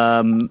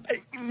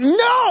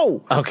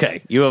 No.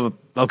 Okay, you have.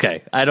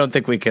 Okay, I don't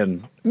think we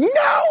can. No.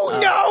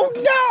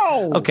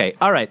 Okay,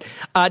 all right.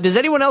 Does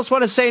anyone else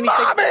want to say anything?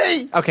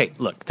 Mommy! Okay,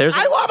 look.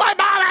 I want my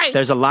mommy!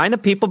 There's a line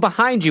of people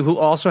behind you who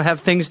also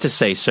have things to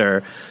say,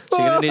 sir. So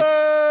you're gonna need...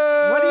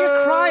 What are you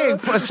crying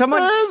for?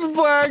 Someone... There's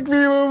black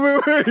people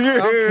moving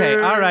here.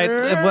 Okay, all right.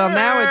 Well,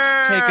 now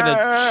it's taken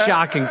a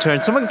shocking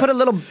turn. Someone put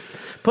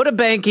a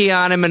banky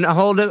on him and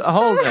hold him.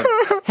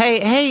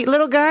 Hey,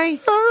 little guy. I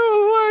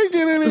don't like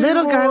it anymore.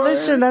 Little guy,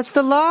 listen, that's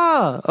the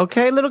law.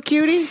 Okay, little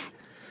cutie?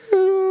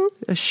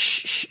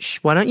 Shh.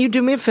 Why don't you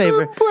do me a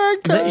favor?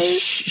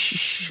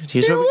 Shh.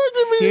 Here's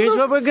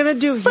what we're going to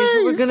do.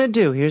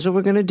 Here's what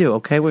we're going to do.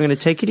 Okay, we're going to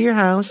take you to your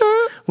house.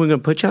 We're going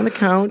to put you on the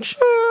couch.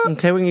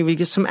 Okay, we're going to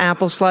get some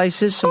apple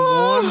slices,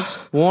 some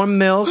warm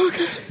milk,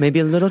 maybe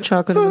a little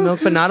chocolate in the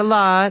milk, but not a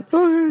lot.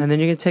 And then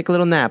you're going to take a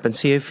little nap and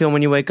see how you feel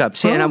when you wake up.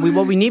 See, and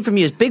what we need from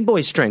you is big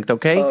boy strength,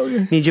 okay?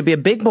 Need you to be a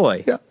big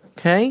boy. Yeah.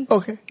 Okay?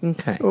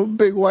 Okay. Oh,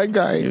 big white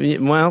guy.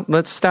 Well,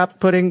 let's stop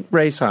putting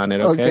race on it,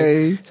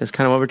 okay? That's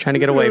kind of what we're trying to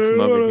get away from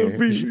over here.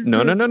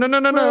 No. No.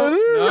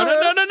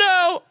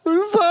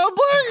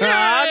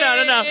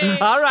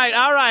 All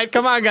right.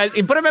 Come on, guys.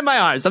 You put him in my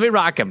arms. Let me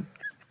rock him.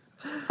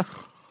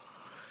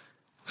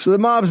 So the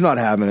mob's not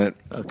having it.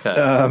 Okay.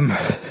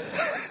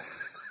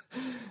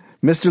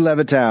 Mr.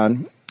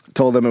 Levittown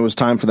told them it was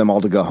time for them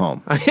all to go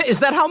home. Is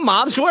that how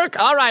mobs work?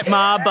 All right,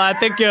 mob. I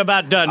think you're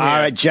about done here. All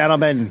right,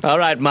 gentlemen. All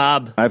right,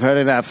 mob. I've heard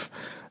enough.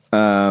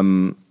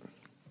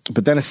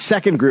 But then a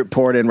second group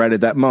poured in right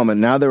at that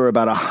moment. Now there were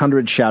about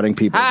 100 shouting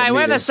people. Hi,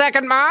 we're the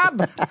second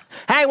mob.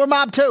 Hey, we're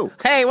mob too.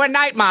 Hey, we're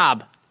night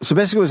mob. So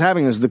basically what's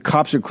happening is the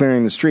cops are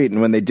clearing the street,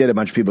 and when they did, a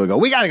bunch of people would go,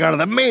 "We got to go to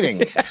the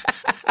meeting."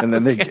 And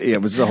then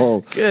it was the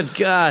whole... Good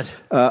God.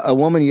 A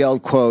woman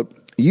yelled, quote,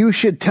 "You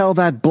should tell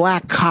that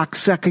black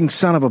cock-sucking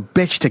son of a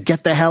bitch to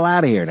get the hell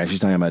out of here." Now she's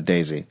talking about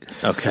Daisy.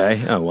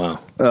 Okay. Oh, wow.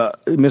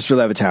 Mr.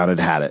 Levittown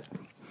had it.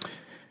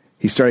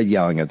 He started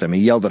yelling at them.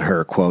 He yelled at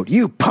her, quote,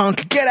 "You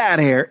punk, get out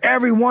of here.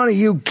 Every one of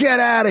you,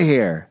 get out of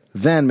here."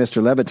 Then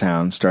Mr.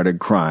 Levittown started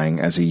crying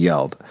as he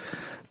yelled,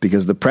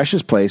 because the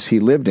precious place he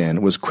lived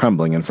in was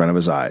crumbling in front of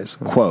his eyes.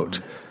 Quote,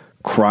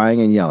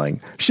 crying and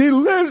yelling, "She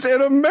lives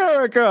in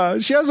America.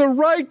 She has a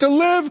right to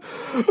live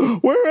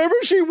wherever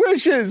she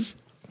wishes."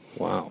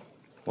 Wow.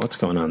 What's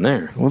going on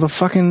there? Well,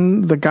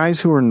 the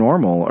guys who are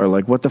normal are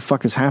like, what the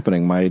fuck is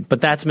happening?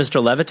 But that's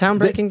Mr. Levittown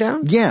breaking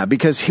down? Yeah,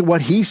 because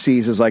what he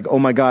sees is like, oh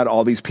my God,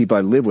 all these people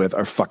I live with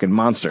are fucking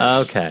monsters.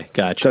 Okay,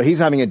 gotcha. So he's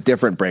having a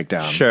different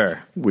breakdown. Sure.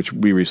 Which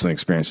we recently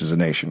experienced as a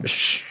nation.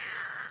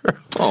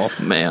 Oh,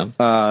 man.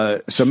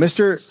 So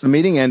the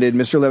meeting ended,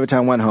 Mr.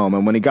 Levittown went home,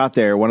 and when he got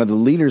there, one of the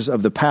leaders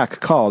of the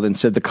pack called and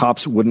said the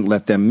cops wouldn't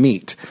let them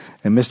meet.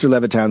 And Mr.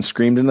 Levittown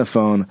screamed in the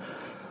phone,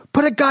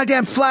 "Put a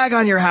goddamn flag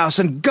on your house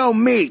and go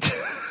meet."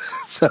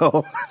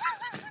 So...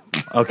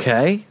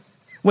 Okay.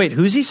 Wait,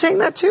 who's he saying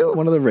that to?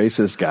 One of the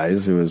racist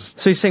guys who was...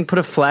 So he's saying put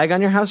a flag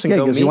on your house and go meet?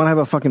 Yeah, because you want to have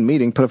a fucking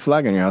meeting, put a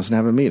flag on your house and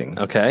have a meeting.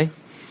 Okay.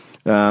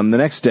 The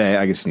next day,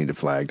 I guess you need a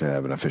flag to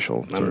have an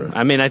official sort of...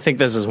 I mean, I think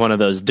this is one of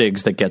those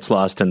digs that gets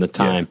lost in the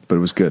time. Yeah, but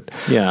it was good.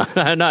 Yeah.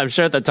 No, I'm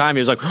sure at the time he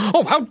was like,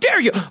 "Oh, how dare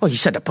you!" Oh, he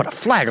said to put a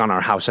flag on our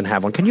house and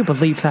have one. Can you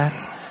believe that?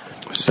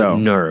 So,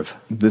 nerve.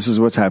 This is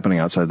what's happening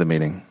outside the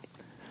meeting.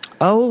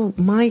 Oh,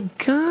 my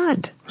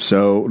God.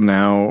 So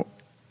now...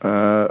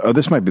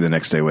 this might be the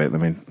next day. Wait, let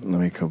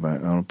me go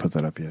back. I don't put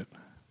that up yet.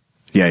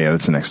 Yeah,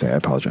 that's the next day. I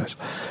apologize.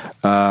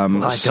 I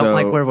don't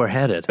like where we're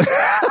headed.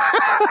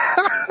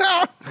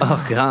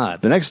 Oh,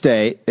 God. The next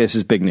day, this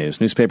is big news.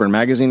 Newspaper and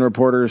magazine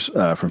reporters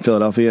from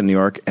Philadelphia, New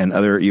York, and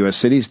other U.S.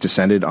 cities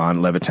descended on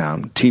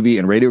Levittown. TV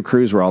and radio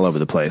crews were all over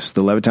the place.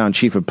 The Levittown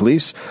chief of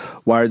police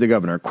wired the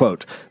governor,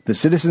 quote, "The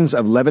citizens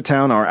of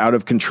Levittown are out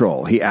of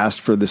control." He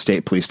asked for the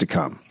state police to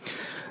come.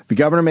 The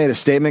governor made a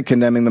statement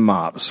condemning the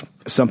mobs.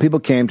 Some people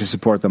came to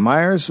support the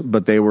Myers,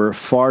 but they were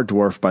far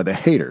dwarfed by the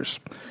haters.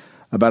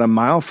 About a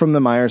mile from the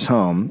Myers'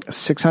 home,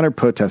 600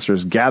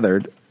 protesters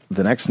gathered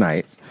the next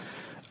night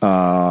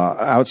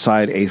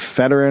outside a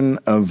veteran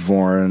of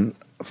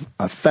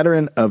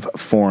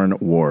foreign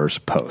wars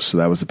post. So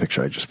that was the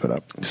picture I just put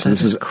up. So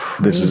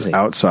this is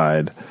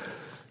outside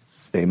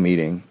a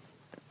meeting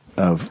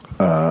of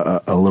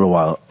a little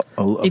while,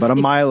 about a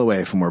mile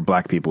away from where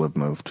black people have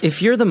moved.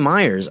 If you're the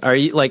Myers, are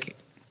you like?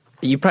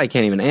 You probably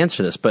can't even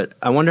answer this, but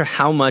I wonder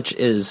how much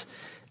is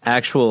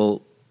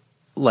actual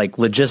like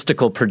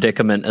logistical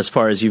predicament as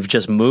far as you've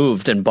just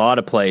moved and bought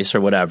a place or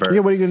whatever.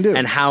 Yeah, what are you going to do?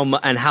 And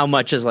how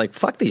much is like,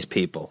 fuck these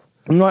people.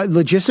 No,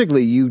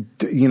 logistically, you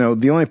know,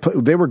 the only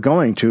they were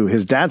going to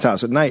his dad's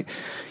house at night.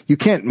 You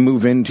can't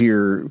move into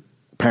your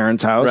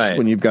parents' house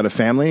when you've got a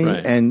family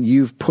and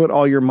you've put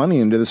all your money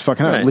into this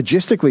fucking house.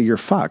 Logistically, you're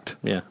fucked.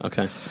 Yeah.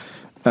 Okay.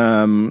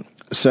 So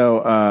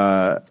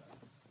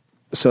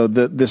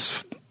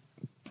this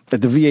at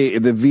the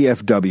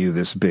VFW,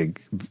 this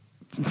big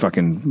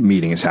fucking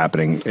meeting is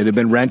happening. It had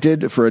been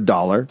rented for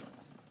 $1.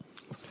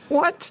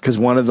 What? Because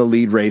one of the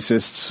lead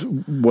racists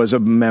was a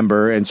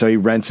member, and so he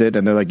rents it,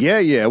 and they're like,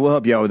 yeah, we'll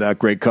help you out with that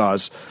great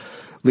cause.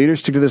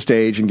 Leaders took to the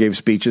stage and gave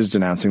speeches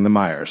denouncing the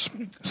Myers.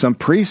 Some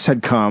priests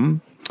had come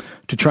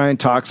to try and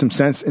talk some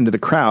sense into the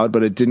crowd,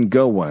 but it didn't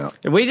go well.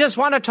 We just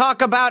want to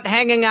talk about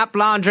hanging up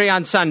laundry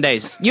on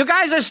Sundays. You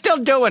guys are still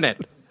doing it.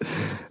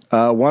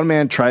 One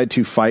man tried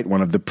to fight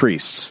one of the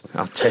priests.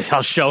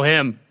 I'll show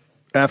him.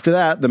 After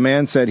that, the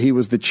man said he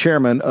was the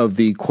chairman of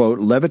the, quote,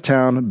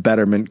 Levittown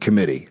Betterment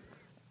Committee.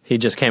 He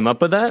just came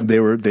up with that?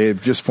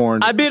 They've just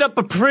formed... I beat up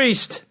a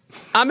priest.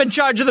 I'm in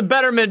charge of the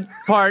betterment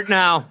part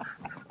now.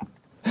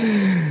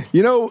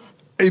 You know,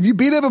 if you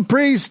beat up a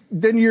priest,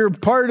 then you're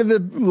part of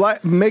the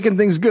making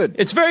things good.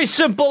 It's very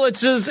simple.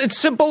 It's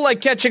simple like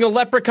catching a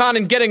leprechaun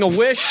and getting a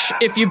wish.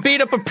 If you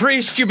beat up a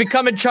priest, you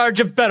become in charge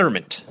of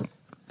betterment.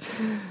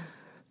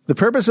 The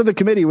purpose of the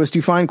committee was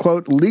to find,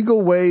 quote,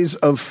 legal ways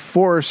of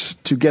force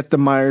to get the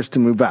Myers to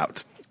move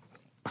out.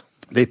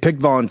 They picked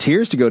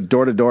volunteers to go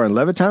door to door in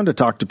Levittown to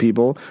talk to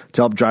people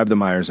to help drive the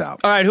Myers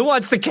out. All right, who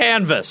wants the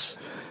canvas?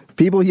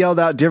 People yelled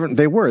out different...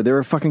 They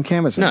were fucking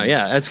canvassing. No,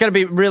 yeah, it's got to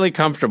be really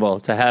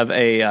comfortable to have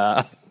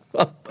an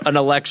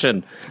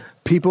election.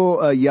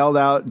 People yelled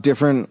out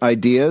different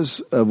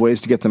ideas of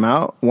ways to get them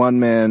out. One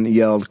man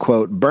yelled,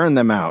 quote, burn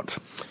them out.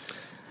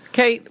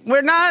 Okay,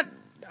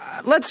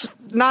 let's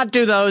not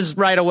do those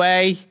right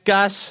away,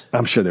 Gus.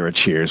 I'm sure there were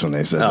cheers when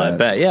they said that. I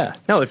bet, yeah.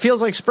 No, it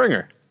feels like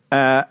Springer.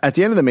 At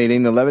the end of the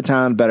meeting, the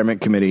Levittown Betterment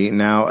Committee,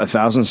 now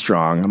 1,000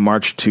 strong,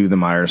 marched to the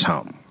Myers'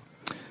 home.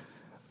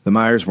 The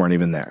Myers weren't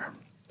even there.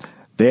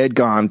 They had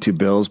gone to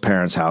Bill's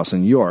parents' house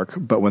in York,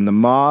 but when the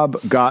mob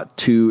got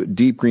to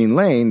Deep Green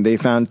Lane, they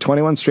found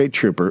 21 state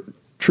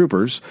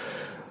troopers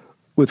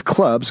with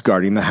clubs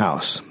guarding the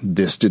house.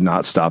 This did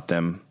not stop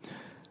them.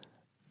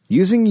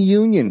 Using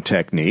union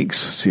techniques,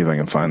 see if I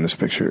can find this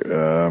picture.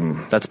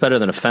 That's better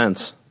than a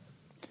fence.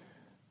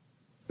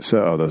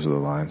 So, those are the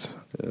lines.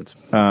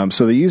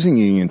 So they're using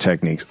union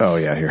techniques. Oh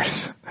yeah, here it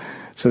is.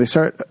 So they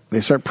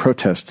start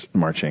protest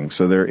marching.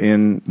 So they're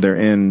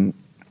in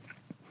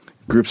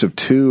groups of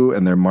 2,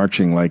 and they're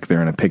marching like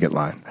they're in a picket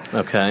line.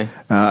 Okay.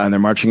 And they're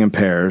marching in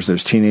pairs.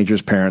 There's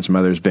teenagers, parents,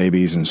 mothers,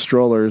 babies, and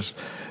strollers.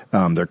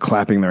 They're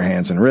clapping their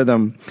hands in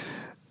rhythm.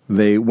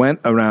 They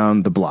went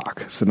around the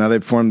block. So now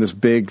they've formed this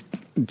big,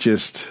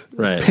 just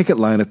picket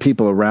line of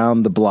people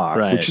around the block,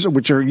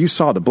 which are you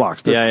saw the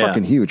blocks. They're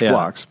fucking huge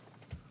blocks.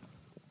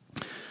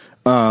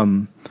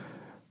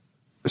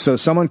 So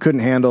someone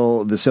couldn't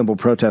handle the simple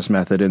protest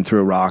method and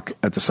threw a rock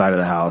at the side of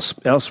the house.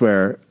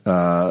 Elsewhere,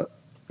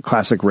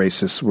 classic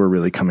racists were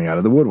really coming out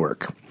of the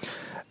woodwork.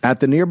 At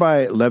the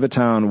nearby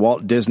Levittown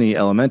Walt Disney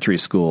Elementary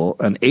School,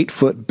 an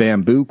 8-foot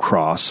bamboo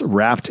cross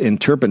wrapped in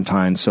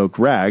turpentine-soaked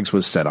rags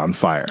was set on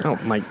fire. Oh,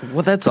 my...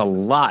 Well, that's a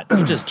lot.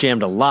 You just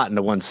jammed a lot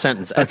into one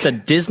sentence. At the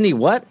Disney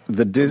what?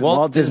 The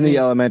Walt Disney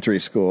Elementary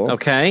School.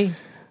 Okay.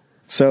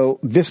 So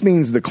this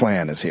means the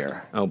Klan is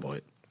here. Oh,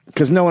 boy.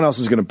 Because no one else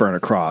is going to burn a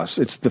cross.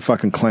 It's the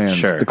fucking Klans.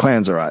 Sure. The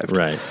Klans arrived.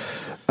 Right.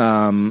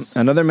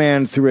 Another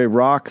man threw a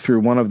rock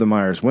through one of the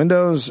Myers'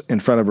 windows in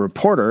front of a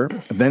reporter,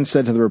 then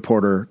said to the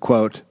reporter,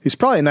 quote, he's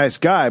probably a nice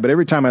guy, but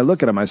every time I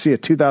look at him, I see a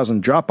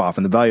 $2,000 drop-off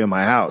in the value of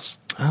my house.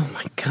 Oh,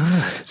 my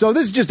God. So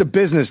this is just a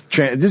business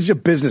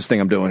thing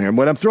I'm doing here.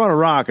 When I'm throwing a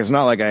rock, it's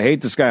not like I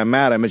hate this guy, I'm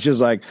mad at him. It's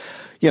just like,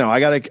 you know,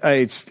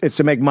 it's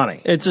to make money.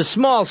 It's a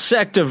small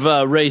sect of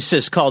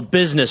racists called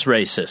business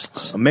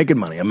racists. I'm making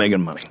money.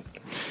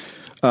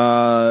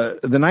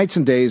 The nights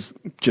and days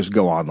just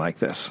go on like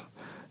this.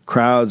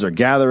 Crowds are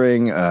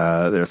gathering.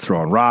 They're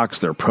throwing rocks.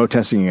 They're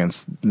protesting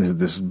against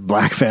this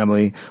black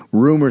family.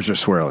 Rumors are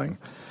swirling.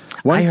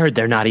 I heard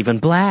they're not even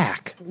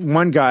black.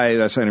 One guy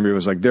that's I interviewed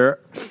was like,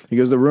 he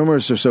goes, the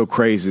rumors are so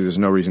crazy, there's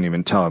no reason to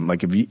even tell him.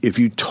 Like,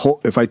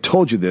 if I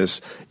told you this,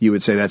 you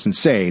would say that's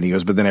insane. He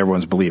goes, but then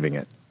everyone's believing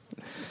it.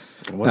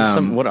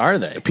 What are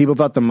they? People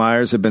thought the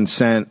Myers had been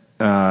sent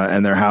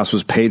and their house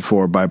was paid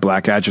for by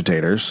black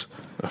agitators.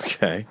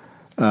 Okay.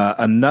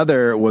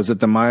 Another was that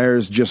the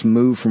Myers just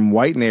moved from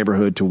white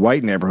neighborhood to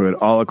white neighborhood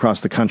all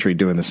across the country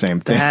doing the same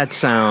thing. That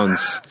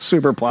sounds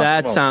super plausible.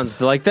 That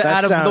sounds like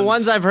out of the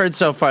ones I've heard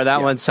so far,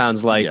 that one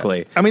sounds likely.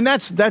 Yeah. I mean,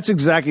 that's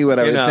exactly what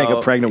I would think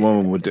a pregnant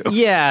woman would do.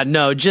 Yeah,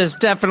 no, just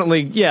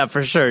definitely, yeah,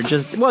 for sure.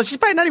 She's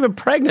probably not even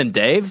pregnant,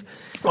 Dave.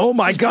 Oh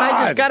my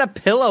God! Just got a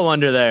pillow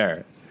under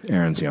there.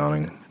 Aaron's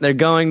yawning. They're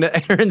going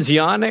to Aaron's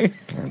yawning.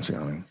 Aaron's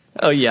yawning.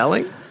 Oh,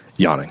 yelling?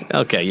 Yawning.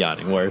 Okay,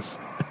 yawning. Worse.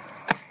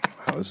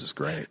 Oh, this is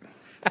great.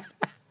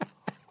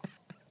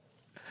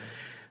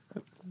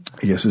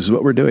 Yes, this is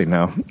what we're doing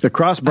now. The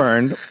cross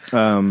burned.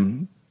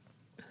 The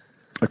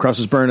cross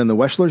was burned in the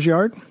Weschler's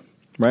yard,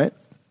 right?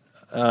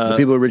 The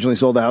people who originally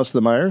sold the house to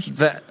the Myers.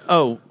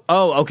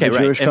 Okay,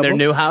 right. In their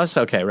new house?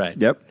 Okay, right.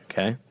 Yep.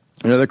 Okay.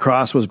 Another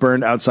cross was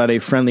burned outside a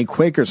friendly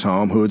Quaker's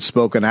home who had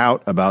spoken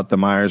out about the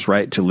Myers'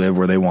 right to live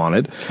where they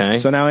wanted. Okay.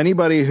 So now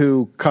anybody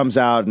who comes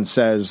out and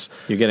says,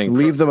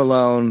 leave them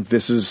alone,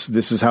 this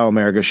is how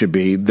America should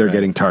be, they're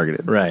getting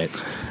targeted. Right.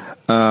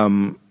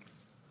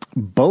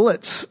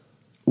 Bullets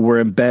were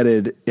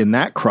embedded in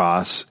that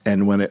cross,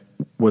 and when it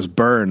was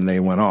burned, they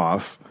went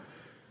off.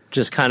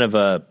 Just kind of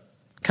a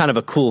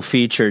cool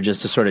feature,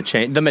 just to sort of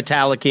change the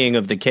metallicing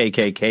of the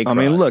KKK cross. I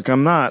mean, look,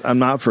 I'm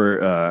not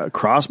for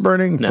cross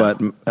burning, but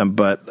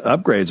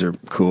upgrades are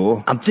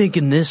cool. I'm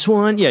thinking this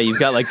one. Yeah, you've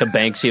got like the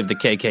Banksy of the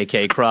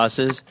KKK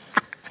crosses.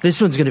 This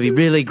one's going to be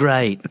really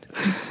great.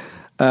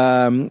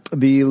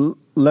 The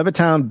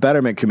Levittown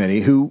Betterment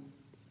Committee, who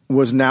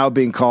was now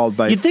being called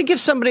by... You'd think if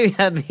somebody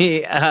had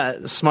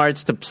the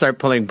smarts to start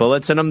pulling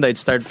bullets in them, they'd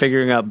start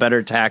figuring out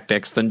better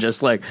tactics than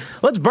just like,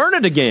 let's burn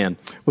it again.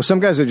 Well,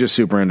 some guys are just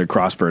super into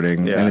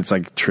cross-burning, and it's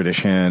like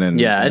tradition. And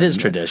it is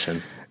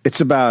tradition.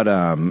 It's about...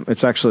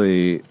 it's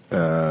actually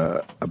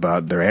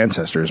about their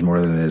ancestors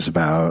more than it is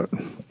about...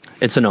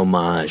 It's an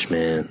homage,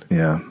 man.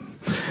 Yeah.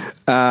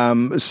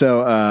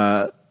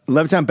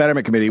 Levittown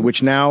Betterment Committee,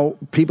 which now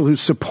people who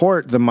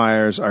support the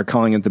Myers are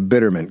calling it the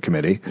Bitterment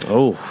Committee.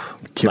 Oh,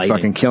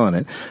 fucking killing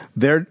it.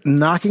 They're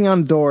knocking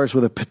on doors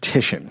with a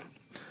petition,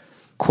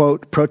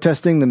 quote,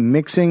 protesting the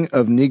mixing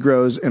of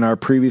Negroes in our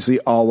previously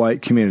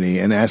all-white community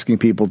and asking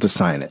people to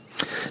sign it.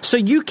 So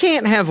you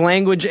can't have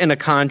language in a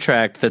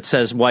contract that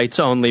says whites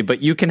only,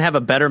 but you can have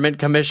a Betterment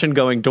Commission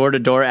going door to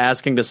door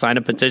asking to sign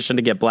a petition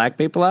to get black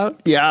people out?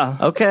 Yeah.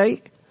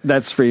 Okay.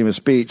 That's freedom of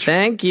speech.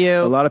 Thank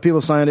you. A lot of people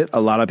signed it.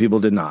 A lot of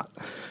people did not.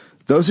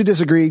 Those who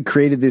disagreed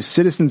created this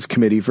Citizens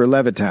Committee for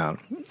Levittown.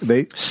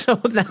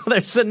 So now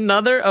there's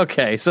another...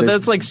 Okay, so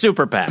that's like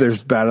super PACs.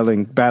 There's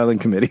battling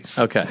committees.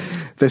 Okay.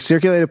 They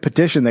circulated a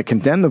petition that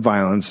condemned the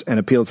violence and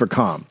appealed for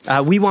calm.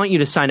 We want you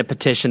to sign a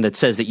petition that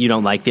says that you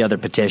don't like the other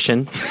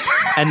petition,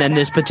 and then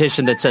this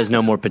petition that says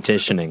no more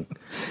petitioning.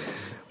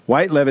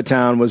 White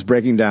Levittown was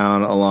breaking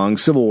down along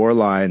Civil War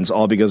lines,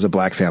 all because a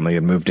black family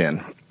had moved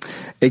in.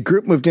 A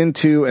group moved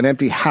into an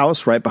empty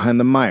house right behind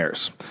the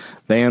Myers.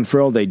 They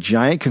unfurled a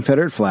giant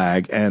Confederate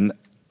flag and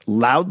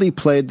loudly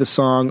played the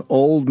song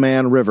Old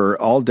Man River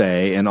all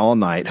day and all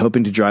night,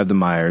 hoping to drive the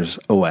Myers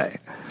away.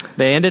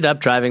 They ended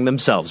up driving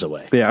themselves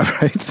away. Yeah,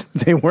 right.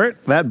 They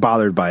weren't that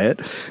bothered by it.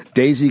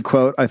 Daisy,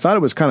 quote, I thought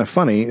it was kind of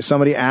funny.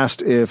 Somebody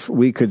asked if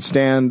we could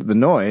stand the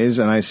noise,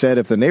 and I said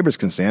if the neighbors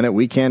can stand it,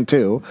 we can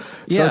too.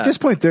 Yeah. So at this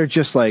point, they're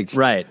just like...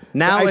 Right.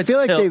 Now I feel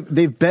like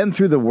they've been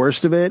through the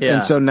worst of it,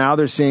 and so now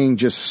they're seeing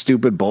just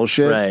stupid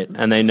bullshit. Right,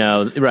 and they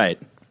know... Right.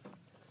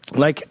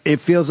 Like, it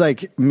feels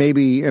like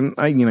maybe, and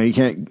you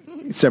can't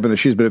step in their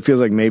shoes, but it feels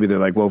like maybe they're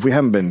like, well, if we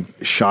haven't been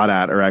shot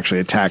at or actually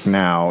attacked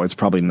now, it's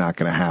probably not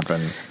going to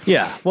happen.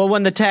 Yeah. Well,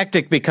 when the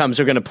tactic becomes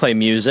we're going to play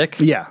music,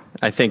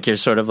 I think you're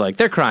sort of like,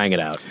 they're crying it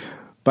out.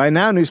 By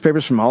now,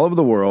 newspapers from all over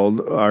the world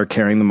are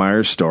carrying the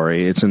Myers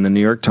story. It's in the New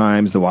York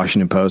Times, the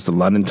Washington Post, the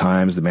London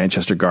Times, the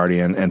Manchester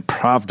Guardian, and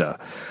Pravda.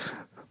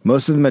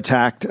 Most of them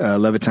attacked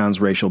Levittown's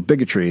racial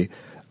bigotry,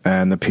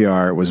 and the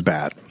PR was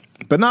bad.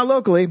 But not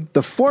locally.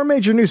 The four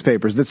major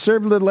newspapers that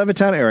served the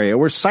Levittown area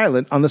were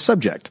silent on the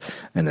subject.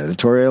 An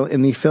editorial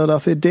in the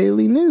Philadelphia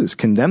Daily News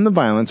condemned the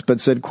violence, but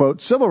said,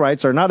 quote, civil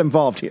rights are not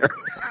involved here.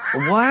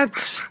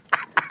 What?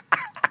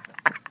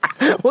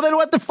 Well, then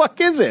what the fuck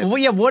is it? Well,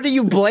 yeah, what are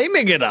you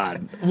blaming it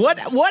on? What?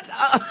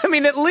 I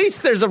mean, at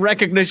least there's a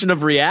recognition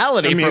of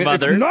reality from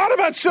others. It's not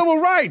about civil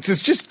rights.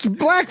 It's just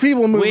black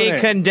people moving in.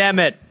 We condemn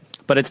it,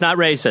 but it's not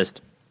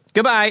racist.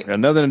 Goodbye. Got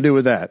nothing to do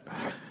with that.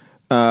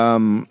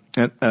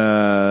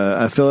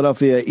 A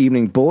Philadelphia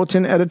Evening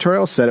Bulletin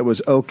editorial said it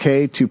was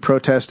okay to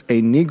protest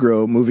a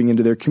Negro moving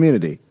into their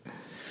community.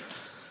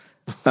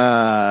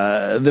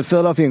 The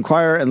Philadelphia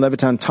Inquirer and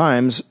Levittown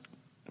Times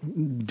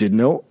did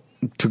no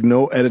Took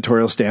no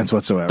editorial stance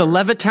whatsoever. The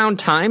Levittown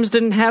Times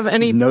didn't have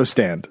any... No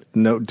stand. Took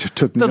no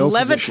position. The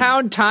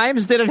Levittown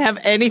Times didn't have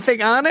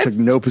anything on it? Took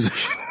no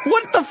position.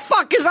 What the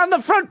fuck is on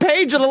the front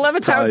page of the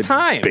Levittown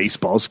Times?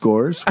 Baseball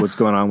scores. What's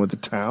going on with the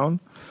town?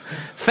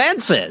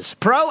 Fences.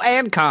 Pro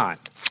and con.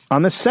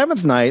 On the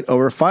 7th night,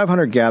 over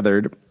 500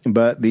 gathered,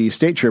 but the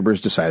state troopers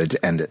decided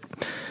to end it.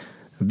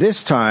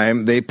 This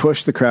time, they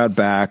pushed the crowd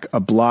back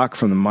a block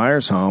from the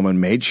Myers home and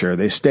made sure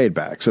they stayed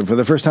back. So for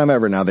the first time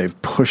ever now,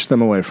 they've pushed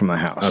them away from the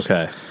house.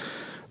 Okay.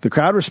 The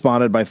crowd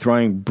responded by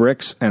throwing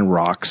bricks and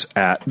rocks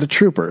at the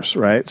troopers,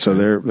 right? So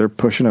they're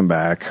pushing them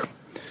back.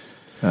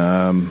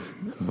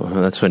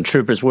 Well, that's when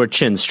troopers wore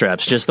chin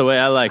straps, just the way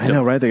I like them. I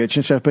know, right? They got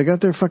chin straps, but they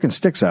got their fucking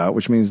sticks out,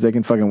 which means they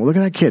can fucking... Well, look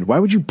at that kid. Why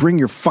would you bring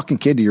your fucking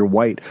kid to your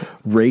white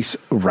race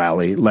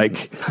rally?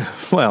 Like...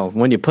 Well,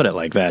 when you put it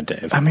like that,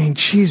 Dave. I mean,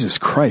 Jesus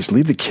Christ.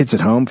 Leave the kids at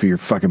home for your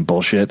fucking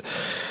bullshit.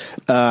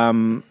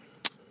 I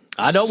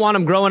don't want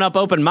them growing up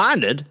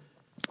open-minded.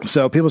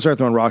 So people start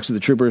throwing rocks at the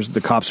troopers. The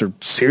cops are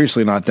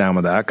seriously not down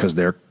with that because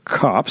they're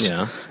cops.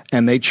 Yeah.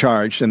 And they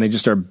charged, and they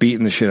just start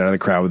beating the shit out of the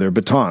crowd with their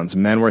batons.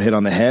 Men were hit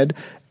on the head.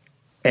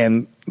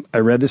 And I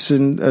read this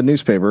in a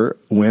newspaper.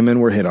 Women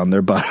were hit on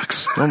their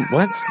buttocks.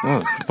 What?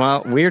 Oh,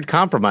 well, weird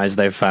compromise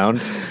they've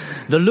found.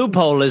 The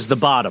loophole is the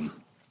bottom.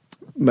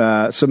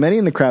 So many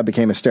in the crowd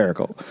became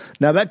hysterical.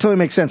 Now that totally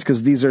makes sense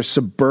because these are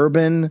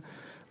suburban,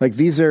 like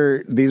these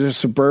are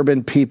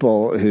suburban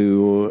people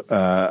who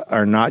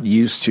are not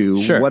used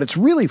to what it's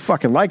really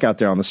fucking like out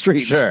there on the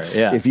streets. Sure,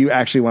 yeah. If you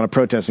actually want to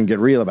protest and get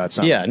real about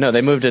something. Yeah, no,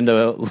 they moved into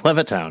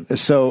Levittown.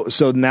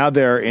 So now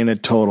they're in a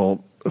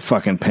total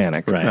fucking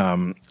panic.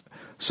 Right.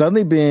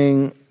 Suddenly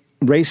being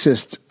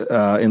racist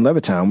in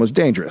Levittown was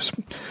dangerous.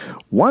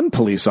 One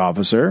police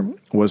officer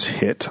was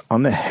hit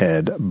on the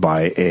head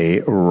by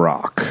a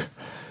rock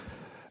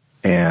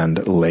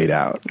and laid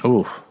out.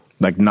 Ooh.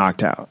 Like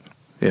knocked out.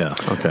 Yeah,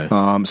 okay.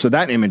 So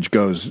that image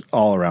goes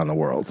all around the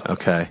world.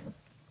 Okay.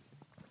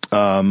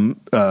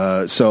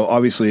 So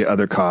obviously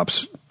other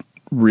cops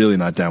really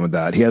not down with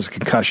that. He has a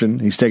concussion.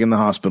 He's taken to the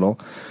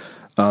hospital.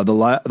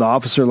 The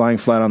officer lying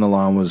flat on the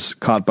lawn was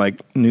caught by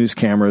news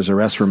cameras.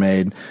 Arrests were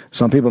made.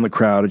 Some people in the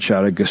crowd had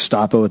shouted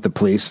Gestapo at the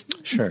police.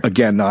 Sure.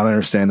 Again, not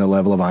understand the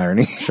level of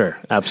irony. Sure,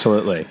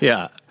 absolutely.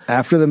 Yeah.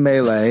 After the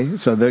melee,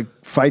 so the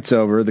fight's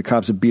over, the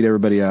cops have beat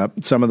everybody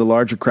up. Some of the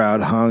larger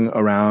crowd hung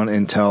around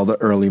until the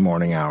early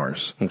morning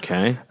hours.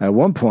 Okay. At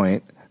one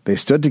point, they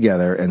stood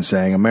together and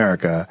sang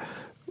America,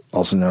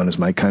 also known as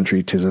My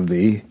Country, 'Tis of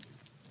Thee.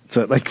 It's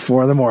at like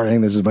 4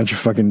 a.m. There's a bunch of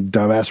fucking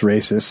dumbass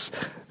racists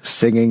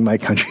singing My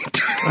Country,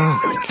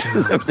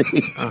 Tis of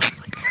Thee. Oh,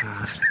 my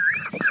God.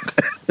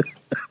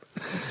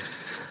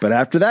 But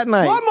after that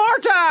night... One more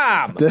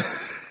time!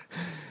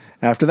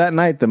 After that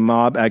night, the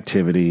mob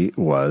activity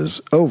was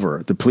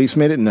over. The police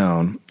made it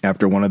known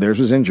after one of theirs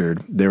was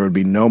injured, there would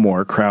be no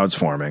more crowds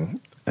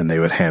forming, and they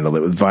would handle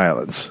it with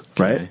violence,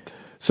 right?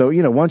 So,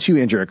 once you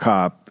injure a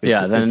cop...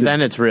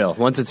 then it's real.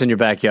 Once it's in your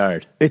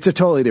backyard. It's a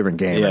totally different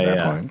game at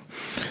that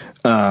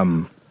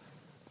point.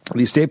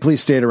 The state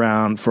police stayed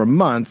around for a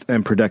month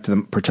and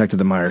protected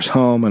the Myers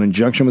home. An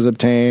injunction was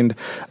obtained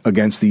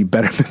against the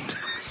Betterment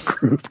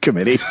Group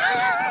Committee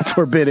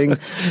forbidding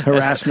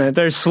harassment.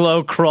 Their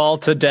slow crawl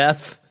to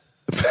death.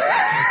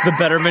 The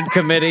Betterment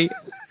Committee.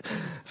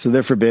 So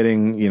they're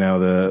forbidding,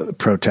 the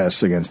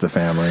protests against the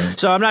family.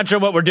 So I'm not sure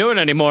what we're doing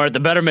anymore at the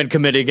Betterment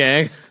Committee,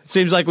 gang.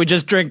 Seems like we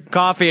just drink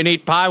coffee and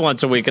eat pie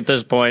once a week at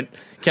this point.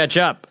 Catch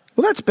up.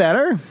 Well, that's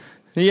better.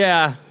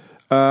 Yeah.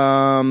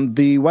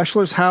 The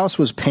Weschler's house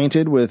was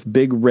painted with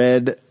big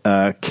red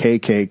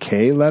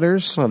KKK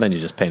letters. Well, then you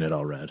just paint it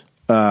all red.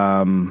 Do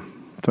I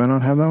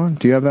not have that one?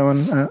 Do you have that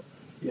one,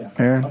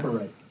 Aaron? Upper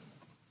right.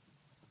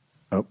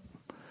 Oh.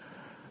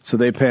 So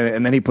they painted,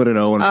 and then he put an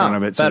O in front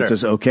of it, so it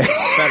says okay.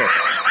 Better.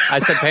 I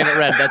said paint it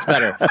red. That's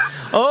better.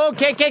 Oh,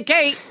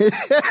 KKK.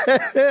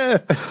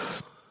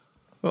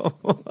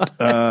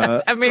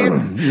 I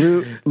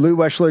mean, Lou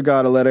Weschler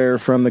got a letter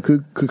from the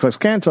Ku Klux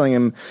Klan telling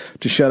him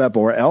to shut up,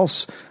 or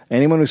else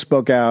anyone who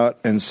spoke out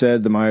and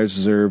said the Myers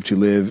deserved to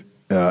live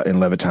in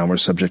Levittown were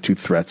subject to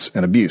threats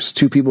and abuse.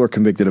 2 people were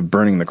convicted of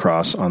burning the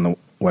cross on the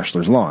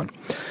Weschler's lawn.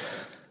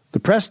 The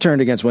press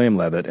turned against William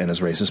Levitt and his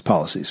racist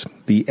policies.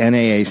 The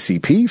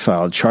NAACP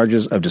filed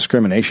charges of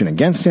discrimination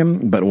against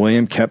him, but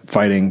William kept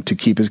fighting to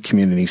keep his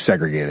community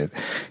segregated.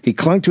 He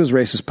clung to his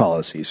racist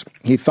policies.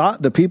 He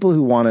thought the people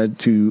who wanted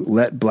to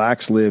let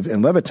blacks live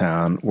in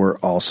Levittown were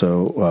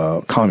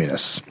also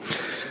communists.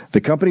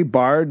 The company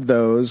barred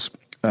those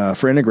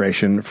for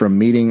integration from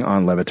meeting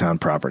on Levittown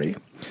property.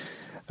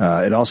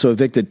 It also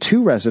evicted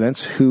 2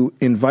 residents who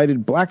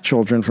invited black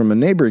children from a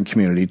neighboring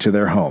community to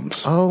their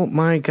homes. Oh,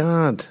 my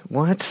God.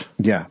 What?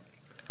 Yeah.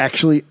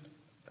 Actually,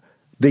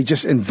 they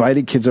just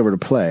invited kids over to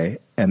play,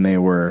 and they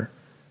were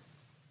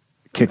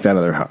kicked out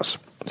of their house.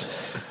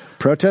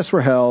 Protests were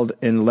held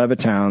in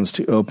Levittowns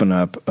to open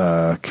up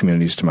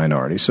communities to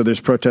minorities. So there's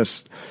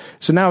protests.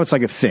 So now it's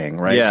like a thing,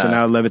 right? Yeah. So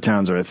now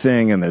Levittowns are a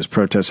thing, and there's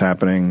protests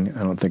happening.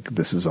 I don't think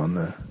this is on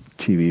the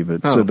TV,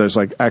 but so there's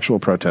like actual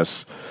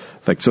protests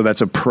So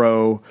that's a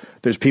pro.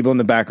 There's people in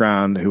the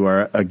background who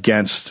are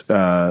against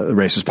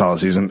racist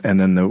policies, and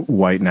then the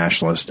white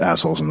nationalist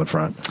assholes in the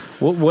front.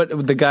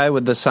 What the guy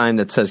with the sign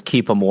that says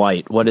 "Keep 'em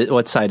white"?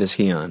 What side is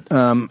he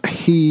on?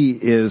 He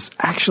is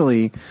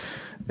actually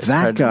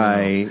that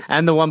guy,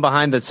 and the one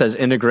behind that says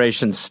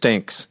 "Integration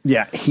stinks."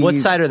 Yeah, what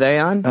side are they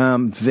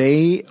on?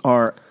 They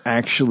are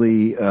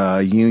actually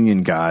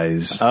union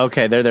guys.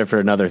 Okay, they're there for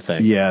another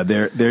thing. Yeah,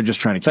 they're just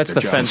trying to keep That's their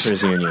the jobs.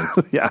 fencers union.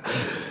 Yeah.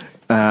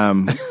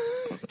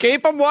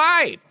 Keep them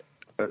white.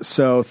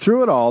 So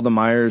through it all, the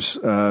Myers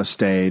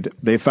stayed.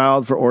 They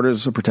filed for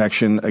orders of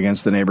protection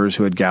against the neighbors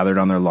who had gathered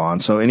on their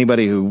lawn. So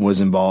anybody who was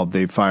involved,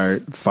 they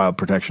filed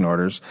protection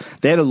orders.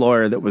 They had a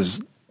lawyer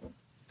that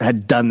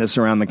had done this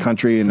around the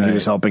country, and he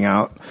was helping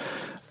out.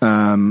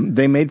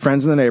 They made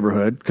friends in the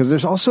neighborhood, because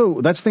there's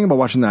also, that's the thing about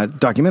watching that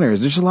documentary,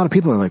 is there's a lot of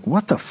people who are like,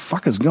 what the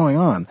fuck is going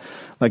on?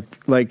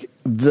 Like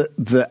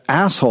the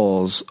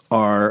assholes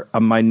are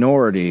a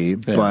minority,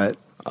 but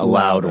a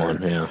loud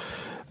one. Yeah.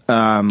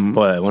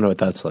 Boy, I wonder what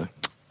that's like.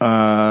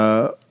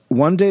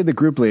 One day, the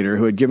group leader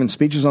who had given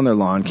speeches on their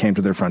lawn came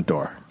to their front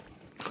door.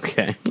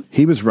 Okay.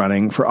 He was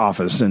running for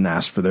office and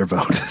asked for their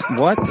vote.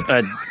 What?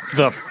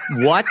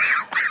 What?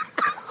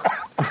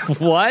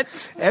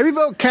 What? Every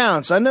vote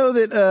counts. I know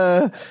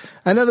that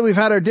we've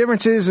had our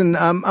differences, and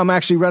I'm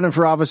actually running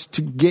for office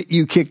to get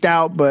you kicked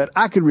out, but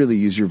I could really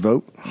use your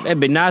vote. It'd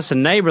be nice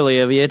and neighborly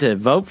of you to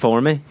vote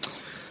for me.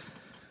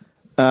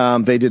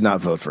 They did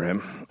not vote for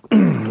him.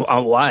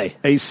 Why?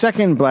 A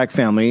second black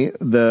family,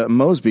 the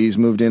Mosbys,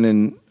 moved in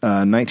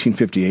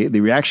 1958.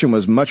 The reaction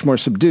was much more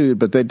subdued,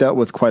 but they dealt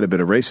with quite a bit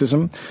of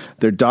racism.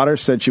 Their daughter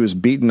said she was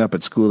beaten up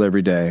at school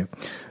every day.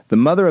 The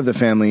mother of the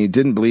family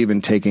didn't believe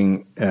in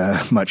taking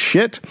much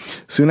shit.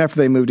 Soon after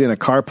they moved in, a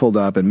car pulled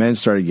up and men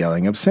started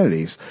yelling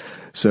obscenities.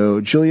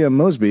 So Julia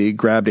Mosby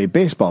grabbed a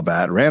baseball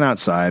bat, ran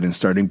outside, and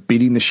started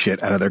beating the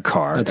shit out of their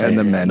car, and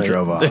the men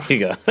drove off. There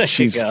you go.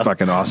 She's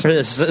fucking awesome.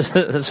 A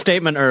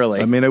statement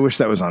early. I mean, I wish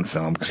that was on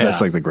film, because that's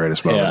like the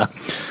greatest moment.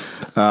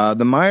 Yeah.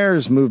 The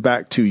Myers moved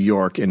back to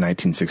York in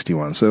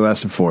 1961, so they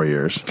lasted 4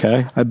 years.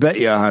 Okay. I bet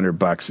you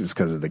 $100 is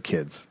because of the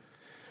kids.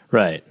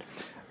 Right.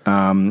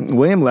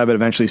 William Levitt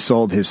eventually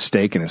sold his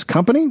stake in his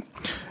company.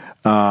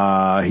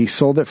 He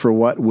sold it for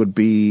what would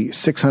be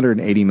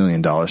 $680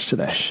 million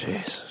today.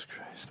 Jesus.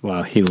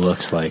 Wow, he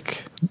looks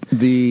like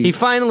he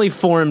finally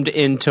formed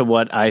into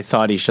what I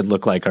thought he should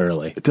look like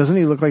early. Doesn't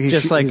he look like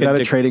he's out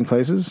of Trading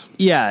Places?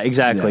 Yeah,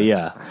 exactly.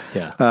 Yeah.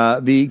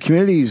 The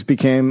communities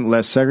became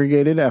less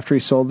segregated after he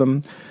sold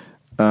them.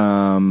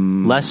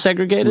 Less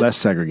segregated.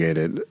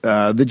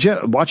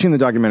 Watching the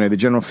documentary, the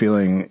general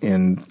feeling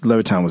in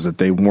Levittown was that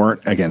they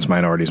weren't against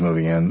minorities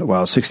moving in.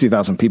 While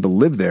 60,000 people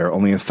lived there,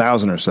 only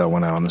 1,000 or so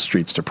went out on the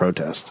streets to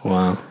protest.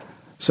 Wow.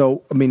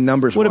 So, I mean,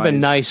 numbers would have been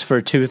nice for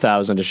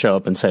 2,000 to show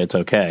up and say it's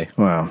okay.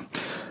 Wow.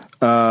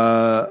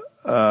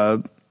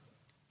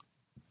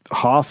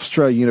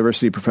 Hofstra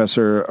University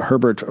professor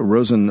Herbert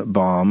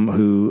Rosenbaum,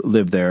 who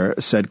lived there,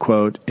 said,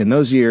 quote, "In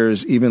those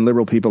years, even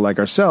liberal people like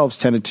ourselves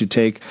tended to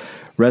take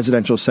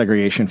residential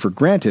segregation for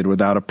granted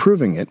without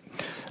approving it.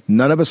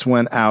 None of us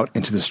went out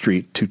into the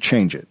street to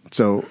change it."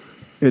 So,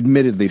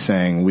 admittedly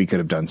saying we could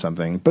have done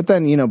something. But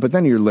then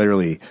you're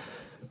literally,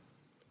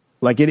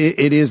 like,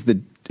 it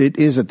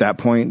is at that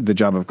point the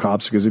job of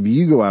cops, because if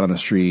you go out on the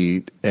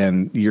street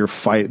and you're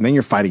fighting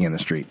in the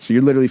streets, so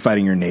you're literally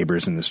fighting your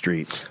neighbors in the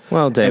streets.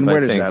 Well, Dave, and where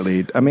does that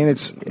lead? I mean,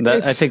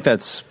 I think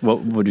that's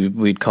what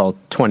we'd call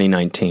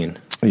 2019.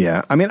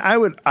 Yeah, I mean,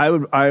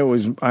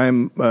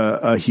 I'm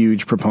a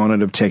huge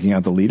proponent of taking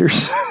out the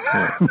leaders,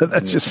 but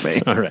that's just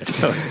me. All right,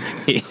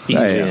 easy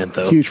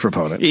anthem. Huge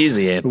proponent.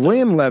 Easy anthem.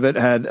 William Levitt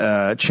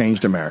had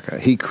changed America.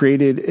 He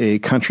created a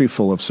country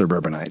full of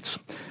suburbanites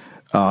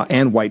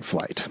and white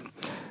flight.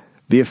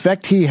 The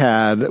effect he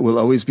had will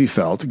always be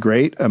felt.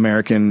 Great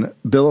American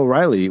Bill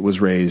O'Reilly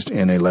was raised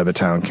in a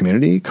Levittown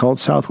community called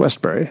South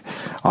Westbury.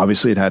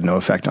 Obviously, it had no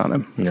effect on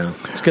him. No,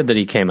 it's good that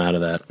he came out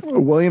of that.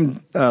 William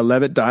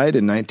Levitt died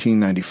in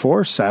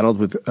 1994, saddled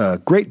with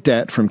great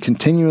debt from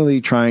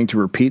continually trying to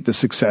repeat the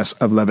success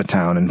of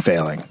Levittown and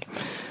failing.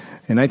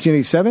 In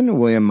 1987,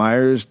 William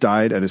Myers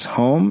died at his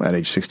home at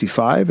age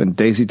 65, and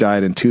Daisy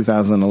died in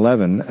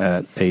 2011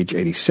 at age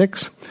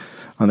 86.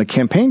 On the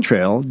campaign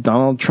trail,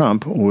 Donald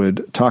Trump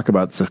would talk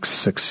about the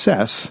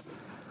success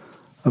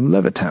of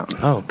Levittown.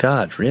 Oh,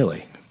 God,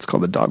 really? It's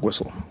called the dog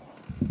whistle.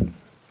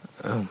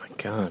 Oh, my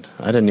God.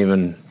 I didn't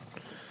even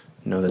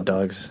know I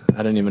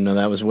didn't even know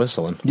that was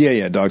whistling.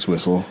 Yeah, dogs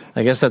whistle.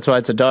 I guess that's why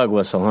it's a dog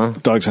whistle, huh?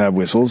 Dogs have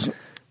whistles.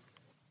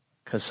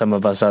 Because some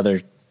of us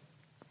other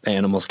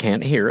animals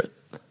can't hear it.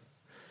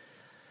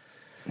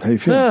 How do you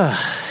feel?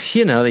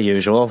 The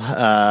usual.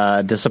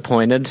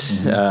 Disappointed,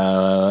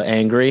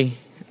 angry.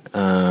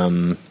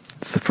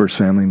 It's the first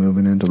family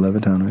moving into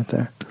Levittown right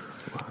there.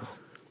 Wow.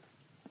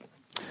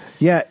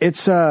 Yeah,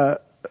 it's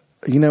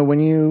when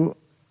you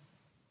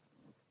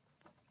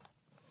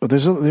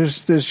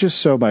there's just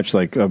so much,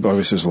 like,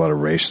 obviously there's a lot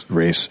of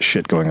race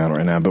shit going on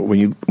right now, but when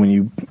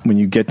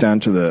you get down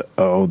to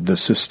the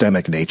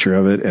systemic nature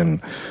of it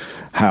and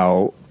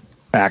how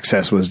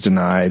access was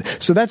denied.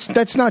 So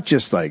that's not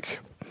just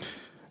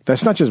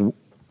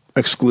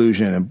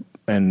exclusion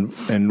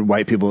and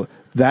white people.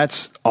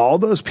 That's all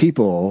those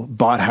people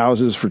bought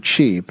houses for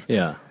cheap.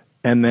 Yeah.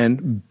 And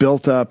then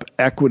built up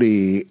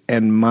equity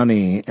and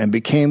money and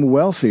became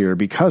wealthier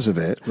because of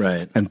it.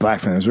 Right. And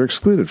black families were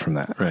excluded from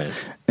that. Right.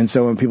 And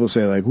so when people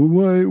say like,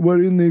 well, why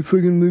didn't they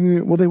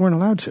fucking, well, they weren't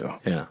allowed to.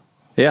 Yeah.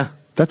 Yeah.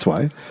 That's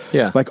why.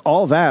 Yeah. Like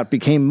all that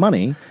became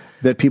money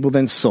that people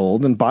then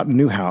sold and bought a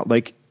new house.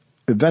 Like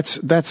that's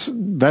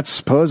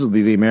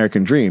supposedly the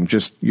American dream.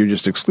 You're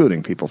just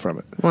excluding people from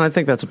it. Well, I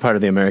think that's a part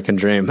of the American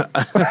dream.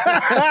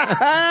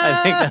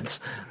 I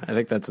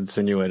think that's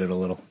insinuated a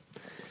little.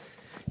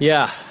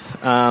 Yeah.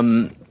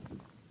 I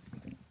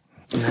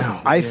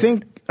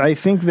think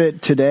that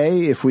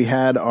today, if we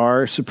had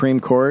our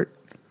Supreme Court,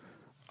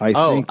 I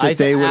think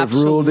they would have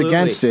ruled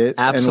against it,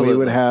 and we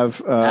would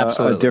have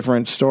a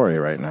different story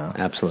right now.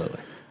 Absolutely.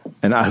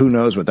 And who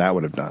knows what that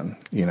would have done?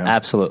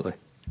 Absolutely.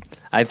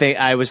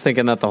 I was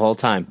thinking that the whole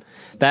time.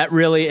 That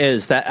really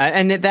is that,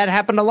 and that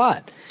happened a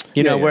lot.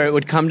 Where it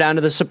would come down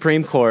to the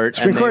Supreme Court.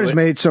 Supreme Court has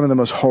made some of the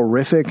most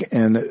horrific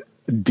and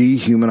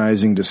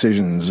dehumanizing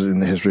decisions in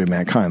the history of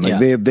mankind. Like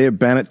they have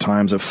been at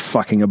times a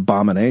fucking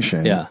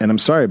abomination. Yeah. And I'm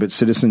sorry, but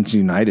Citizens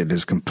United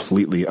has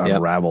completely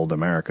unraveled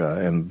America,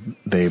 and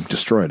they've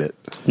destroyed it.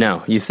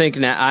 No, you think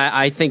now?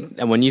 I think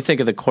when you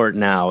think of the court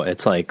now,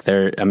 it's like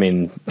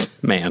man,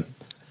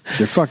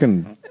 they're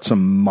fucking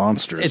some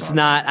monsters. It's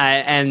not.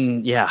 I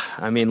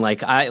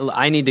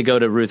need to go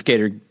to Ruth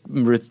Bader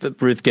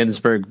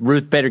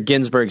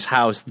Ginsburg's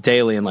house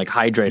daily and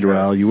hydrate her.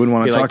 Well, you wouldn't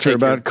want to talk to her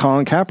about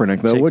Colin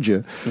Kaepernick, though, would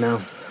you? No.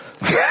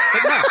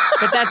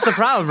 But that's the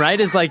problem, right?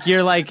 Is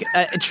you're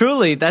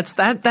truly. That's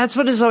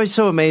what is always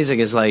so amazing.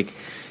 Is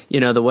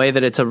the way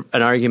that it's an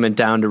argument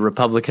down to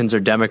Republicans or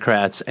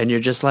Democrats, and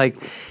you're just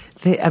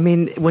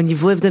when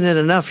you've lived in it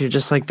enough, you're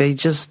just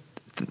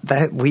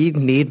that we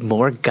need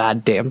more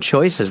goddamn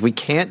choices. We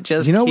can't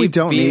just we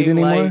don't need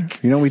anymore?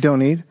 We don't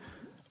need?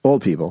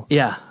 Old people.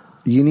 Yeah.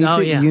 You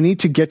need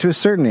to get to a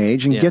certain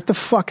age and get the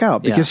fuck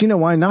out. Because you know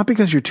why? Not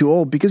because you're too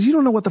old, because you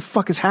don't know what the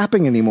fuck is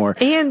happening anymore.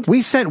 And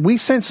we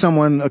sent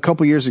someone a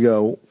couple years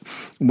ago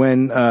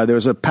when there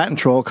was a patent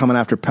troll coming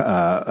after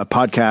a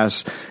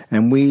podcast,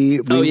 and we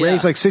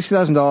raised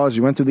 $60,000. We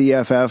went through the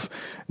EFF.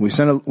 We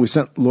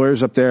sent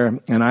lawyers up there,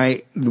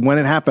 and when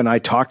it happened, I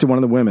talked to one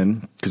of the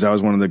women because I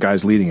was one of the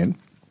guys leading it,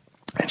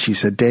 and she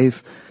said,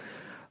 "Dave,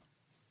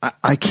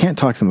 I can't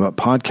talk to them about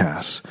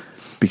podcasts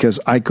because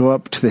I go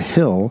up to the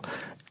Hill."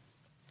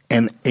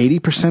 And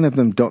 80% of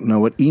them don't know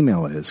what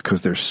email is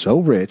because they're so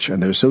rich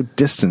and they're so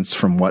distanced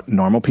from what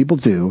normal people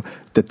do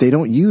that they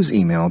don't use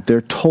email.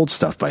 They're told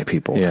stuff by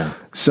people. Yeah.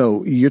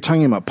 So you're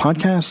talking about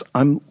podcasts?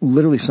 I'm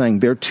literally saying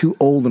they're too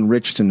old and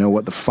rich to know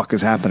what the fuck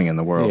is happening in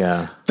the world.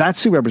 Yeah.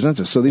 That's who represents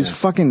us. So these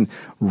fucking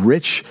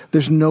rich,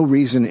 there's no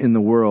reason in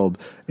the world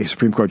a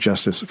Supreme Court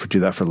justice would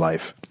do that for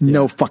life. Yeah.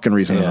 No fucking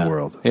reason in the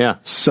world. Yeah.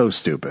 So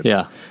stupid.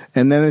 Yeah.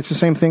 And then it's the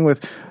same thing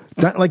with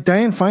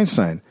Dianne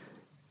Feinstein.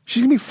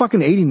 She's gonna be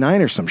fucking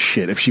 89 or some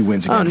shit if she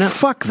wins again. Oh, no.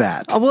 Fuck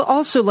that. Well,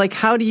 also,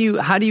 how do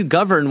you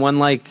govern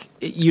when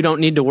you don't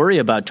need to worry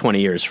about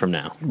 20 years from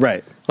now?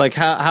 Right.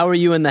 How are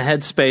you in the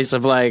headspace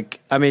of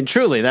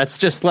truly, that's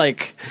just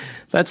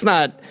that's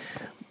not,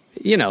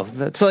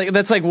 that's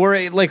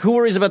worry. Who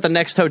worries about the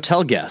next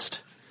hotel guest?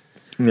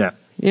 Yeah.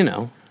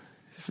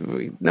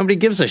 Nobody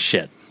gives a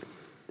shit.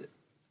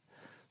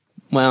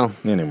 Well,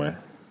 anyway,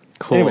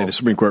 cool. Anyway, the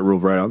Supreme Court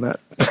ruled right on that.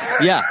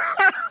 Yeah.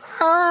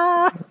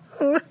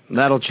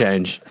 That'll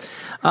change.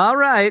 All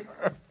right.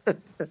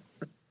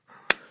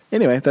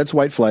 Anyway, that's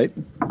White Flight.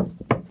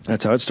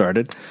 That's how it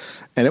started.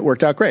 And it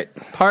worked out great.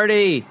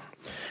 Party.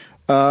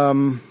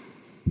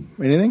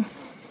 Anything?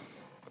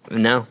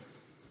 No.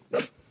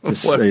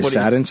 Are you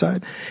sad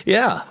inside?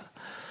 Yeah.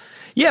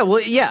 Yeah,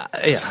 well, yeah.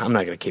 I'm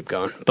not going to keep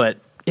going. But,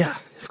 yeah,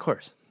 of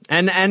course.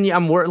 And I'm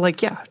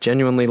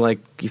genuinely,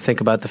 you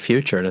think about the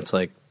future, and it's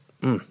Well,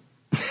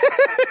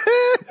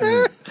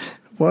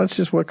 it's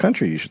just what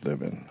country you should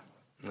live in.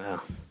 Yeah.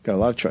 Got a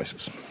lot of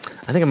choices.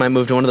 I think I might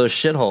move to one of those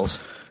shitholes.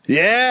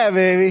 Yeah,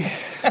 baby.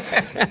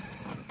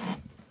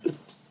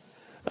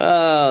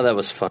 Oh, that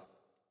was fun.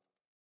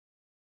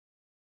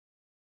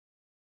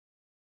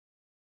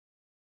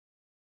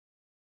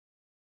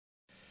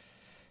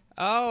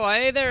 Oh,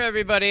 hey there,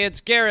 everybody. It's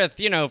Gareth,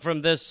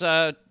 from this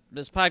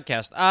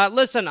podcast.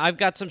 Listen, I've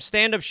got some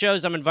stand-up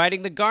shows I'm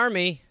inviting the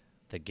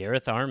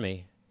Gareth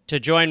Army, to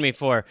join me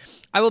for.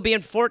 I will be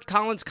in Fort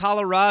Collins,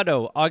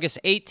 Colorado, August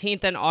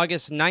 18th and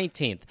August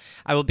 19th.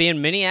 I will be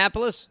in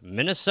Minneapolis,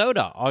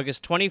 Minnesota,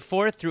 August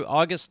 24th through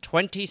August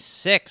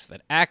 26th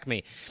at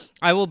Acme.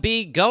 I will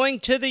be going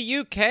to the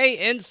UK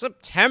in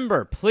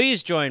September.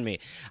 Please join me.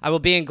 I will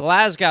be in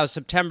Glasgow,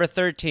 September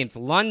 13th,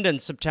 London,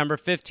 September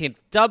 15th,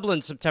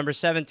 Dublin, September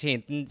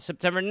 17th, and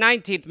September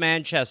 19th,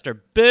 Manchester,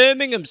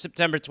 Birmingham,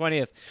 September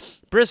 20th,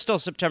 Bristol,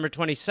 September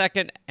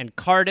 22nd, and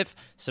Cardiff,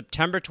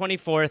 September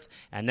 24th.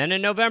 And then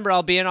in November,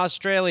 I'll be in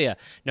Australia.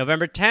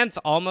 November 10th,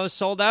 almost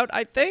sold out,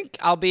 I think.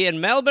 I'll be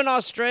in Melbourne,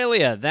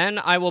 Australia. Then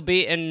I will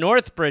be in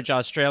Northbridge,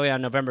 Australia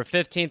on November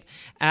 15th.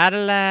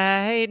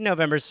 Adelaide,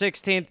 November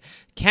 16th.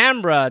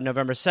 Canberra,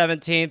 November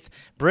 17th.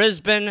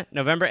 Brisbane,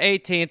 November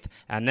 18th.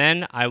 And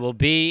then I will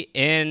be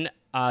in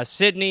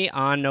Sydney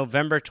on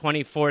November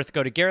 24th.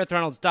 Go to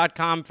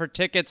GarethReynolds.com for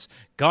tickets.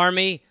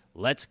 Garmy,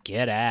 let's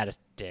get at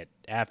it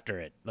after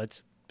it.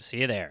 Let's see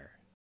you there.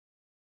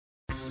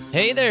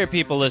 Hey there,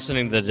 people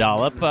listening to The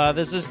Dollop.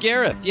 This is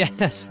Gareth.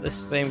 Yes, this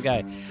same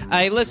guy.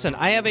 Listen,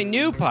 I have a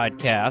new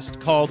podcast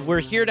called We're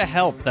Here to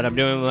Help that I'm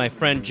doing with my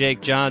friend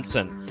Jake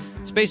Johnson.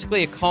 It's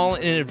basically a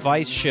call-in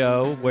advice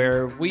show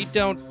where we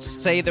don't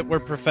say that we're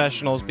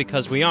professionals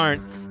because we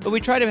aren't, but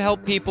we try to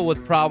help people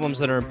with problems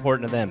that are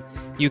important to them.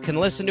 You can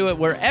listen to it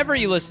wherever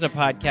you listen to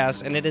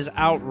podcasts, and it is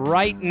out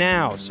right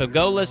now. So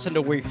go listen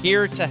to We're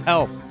Here to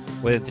Help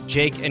with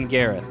Jake and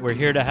Gareth. We're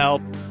Here to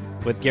Help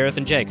with Gareth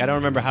and Jake. I don't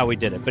remember how we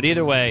did it, but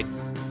either way,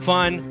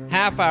 fun,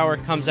 half hour,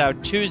 comes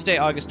out Tuesday,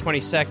 August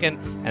 22nd,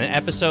 and the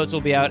episodes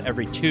will be out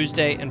every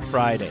Tuesday and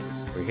Friday.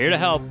 We're Here to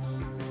Help.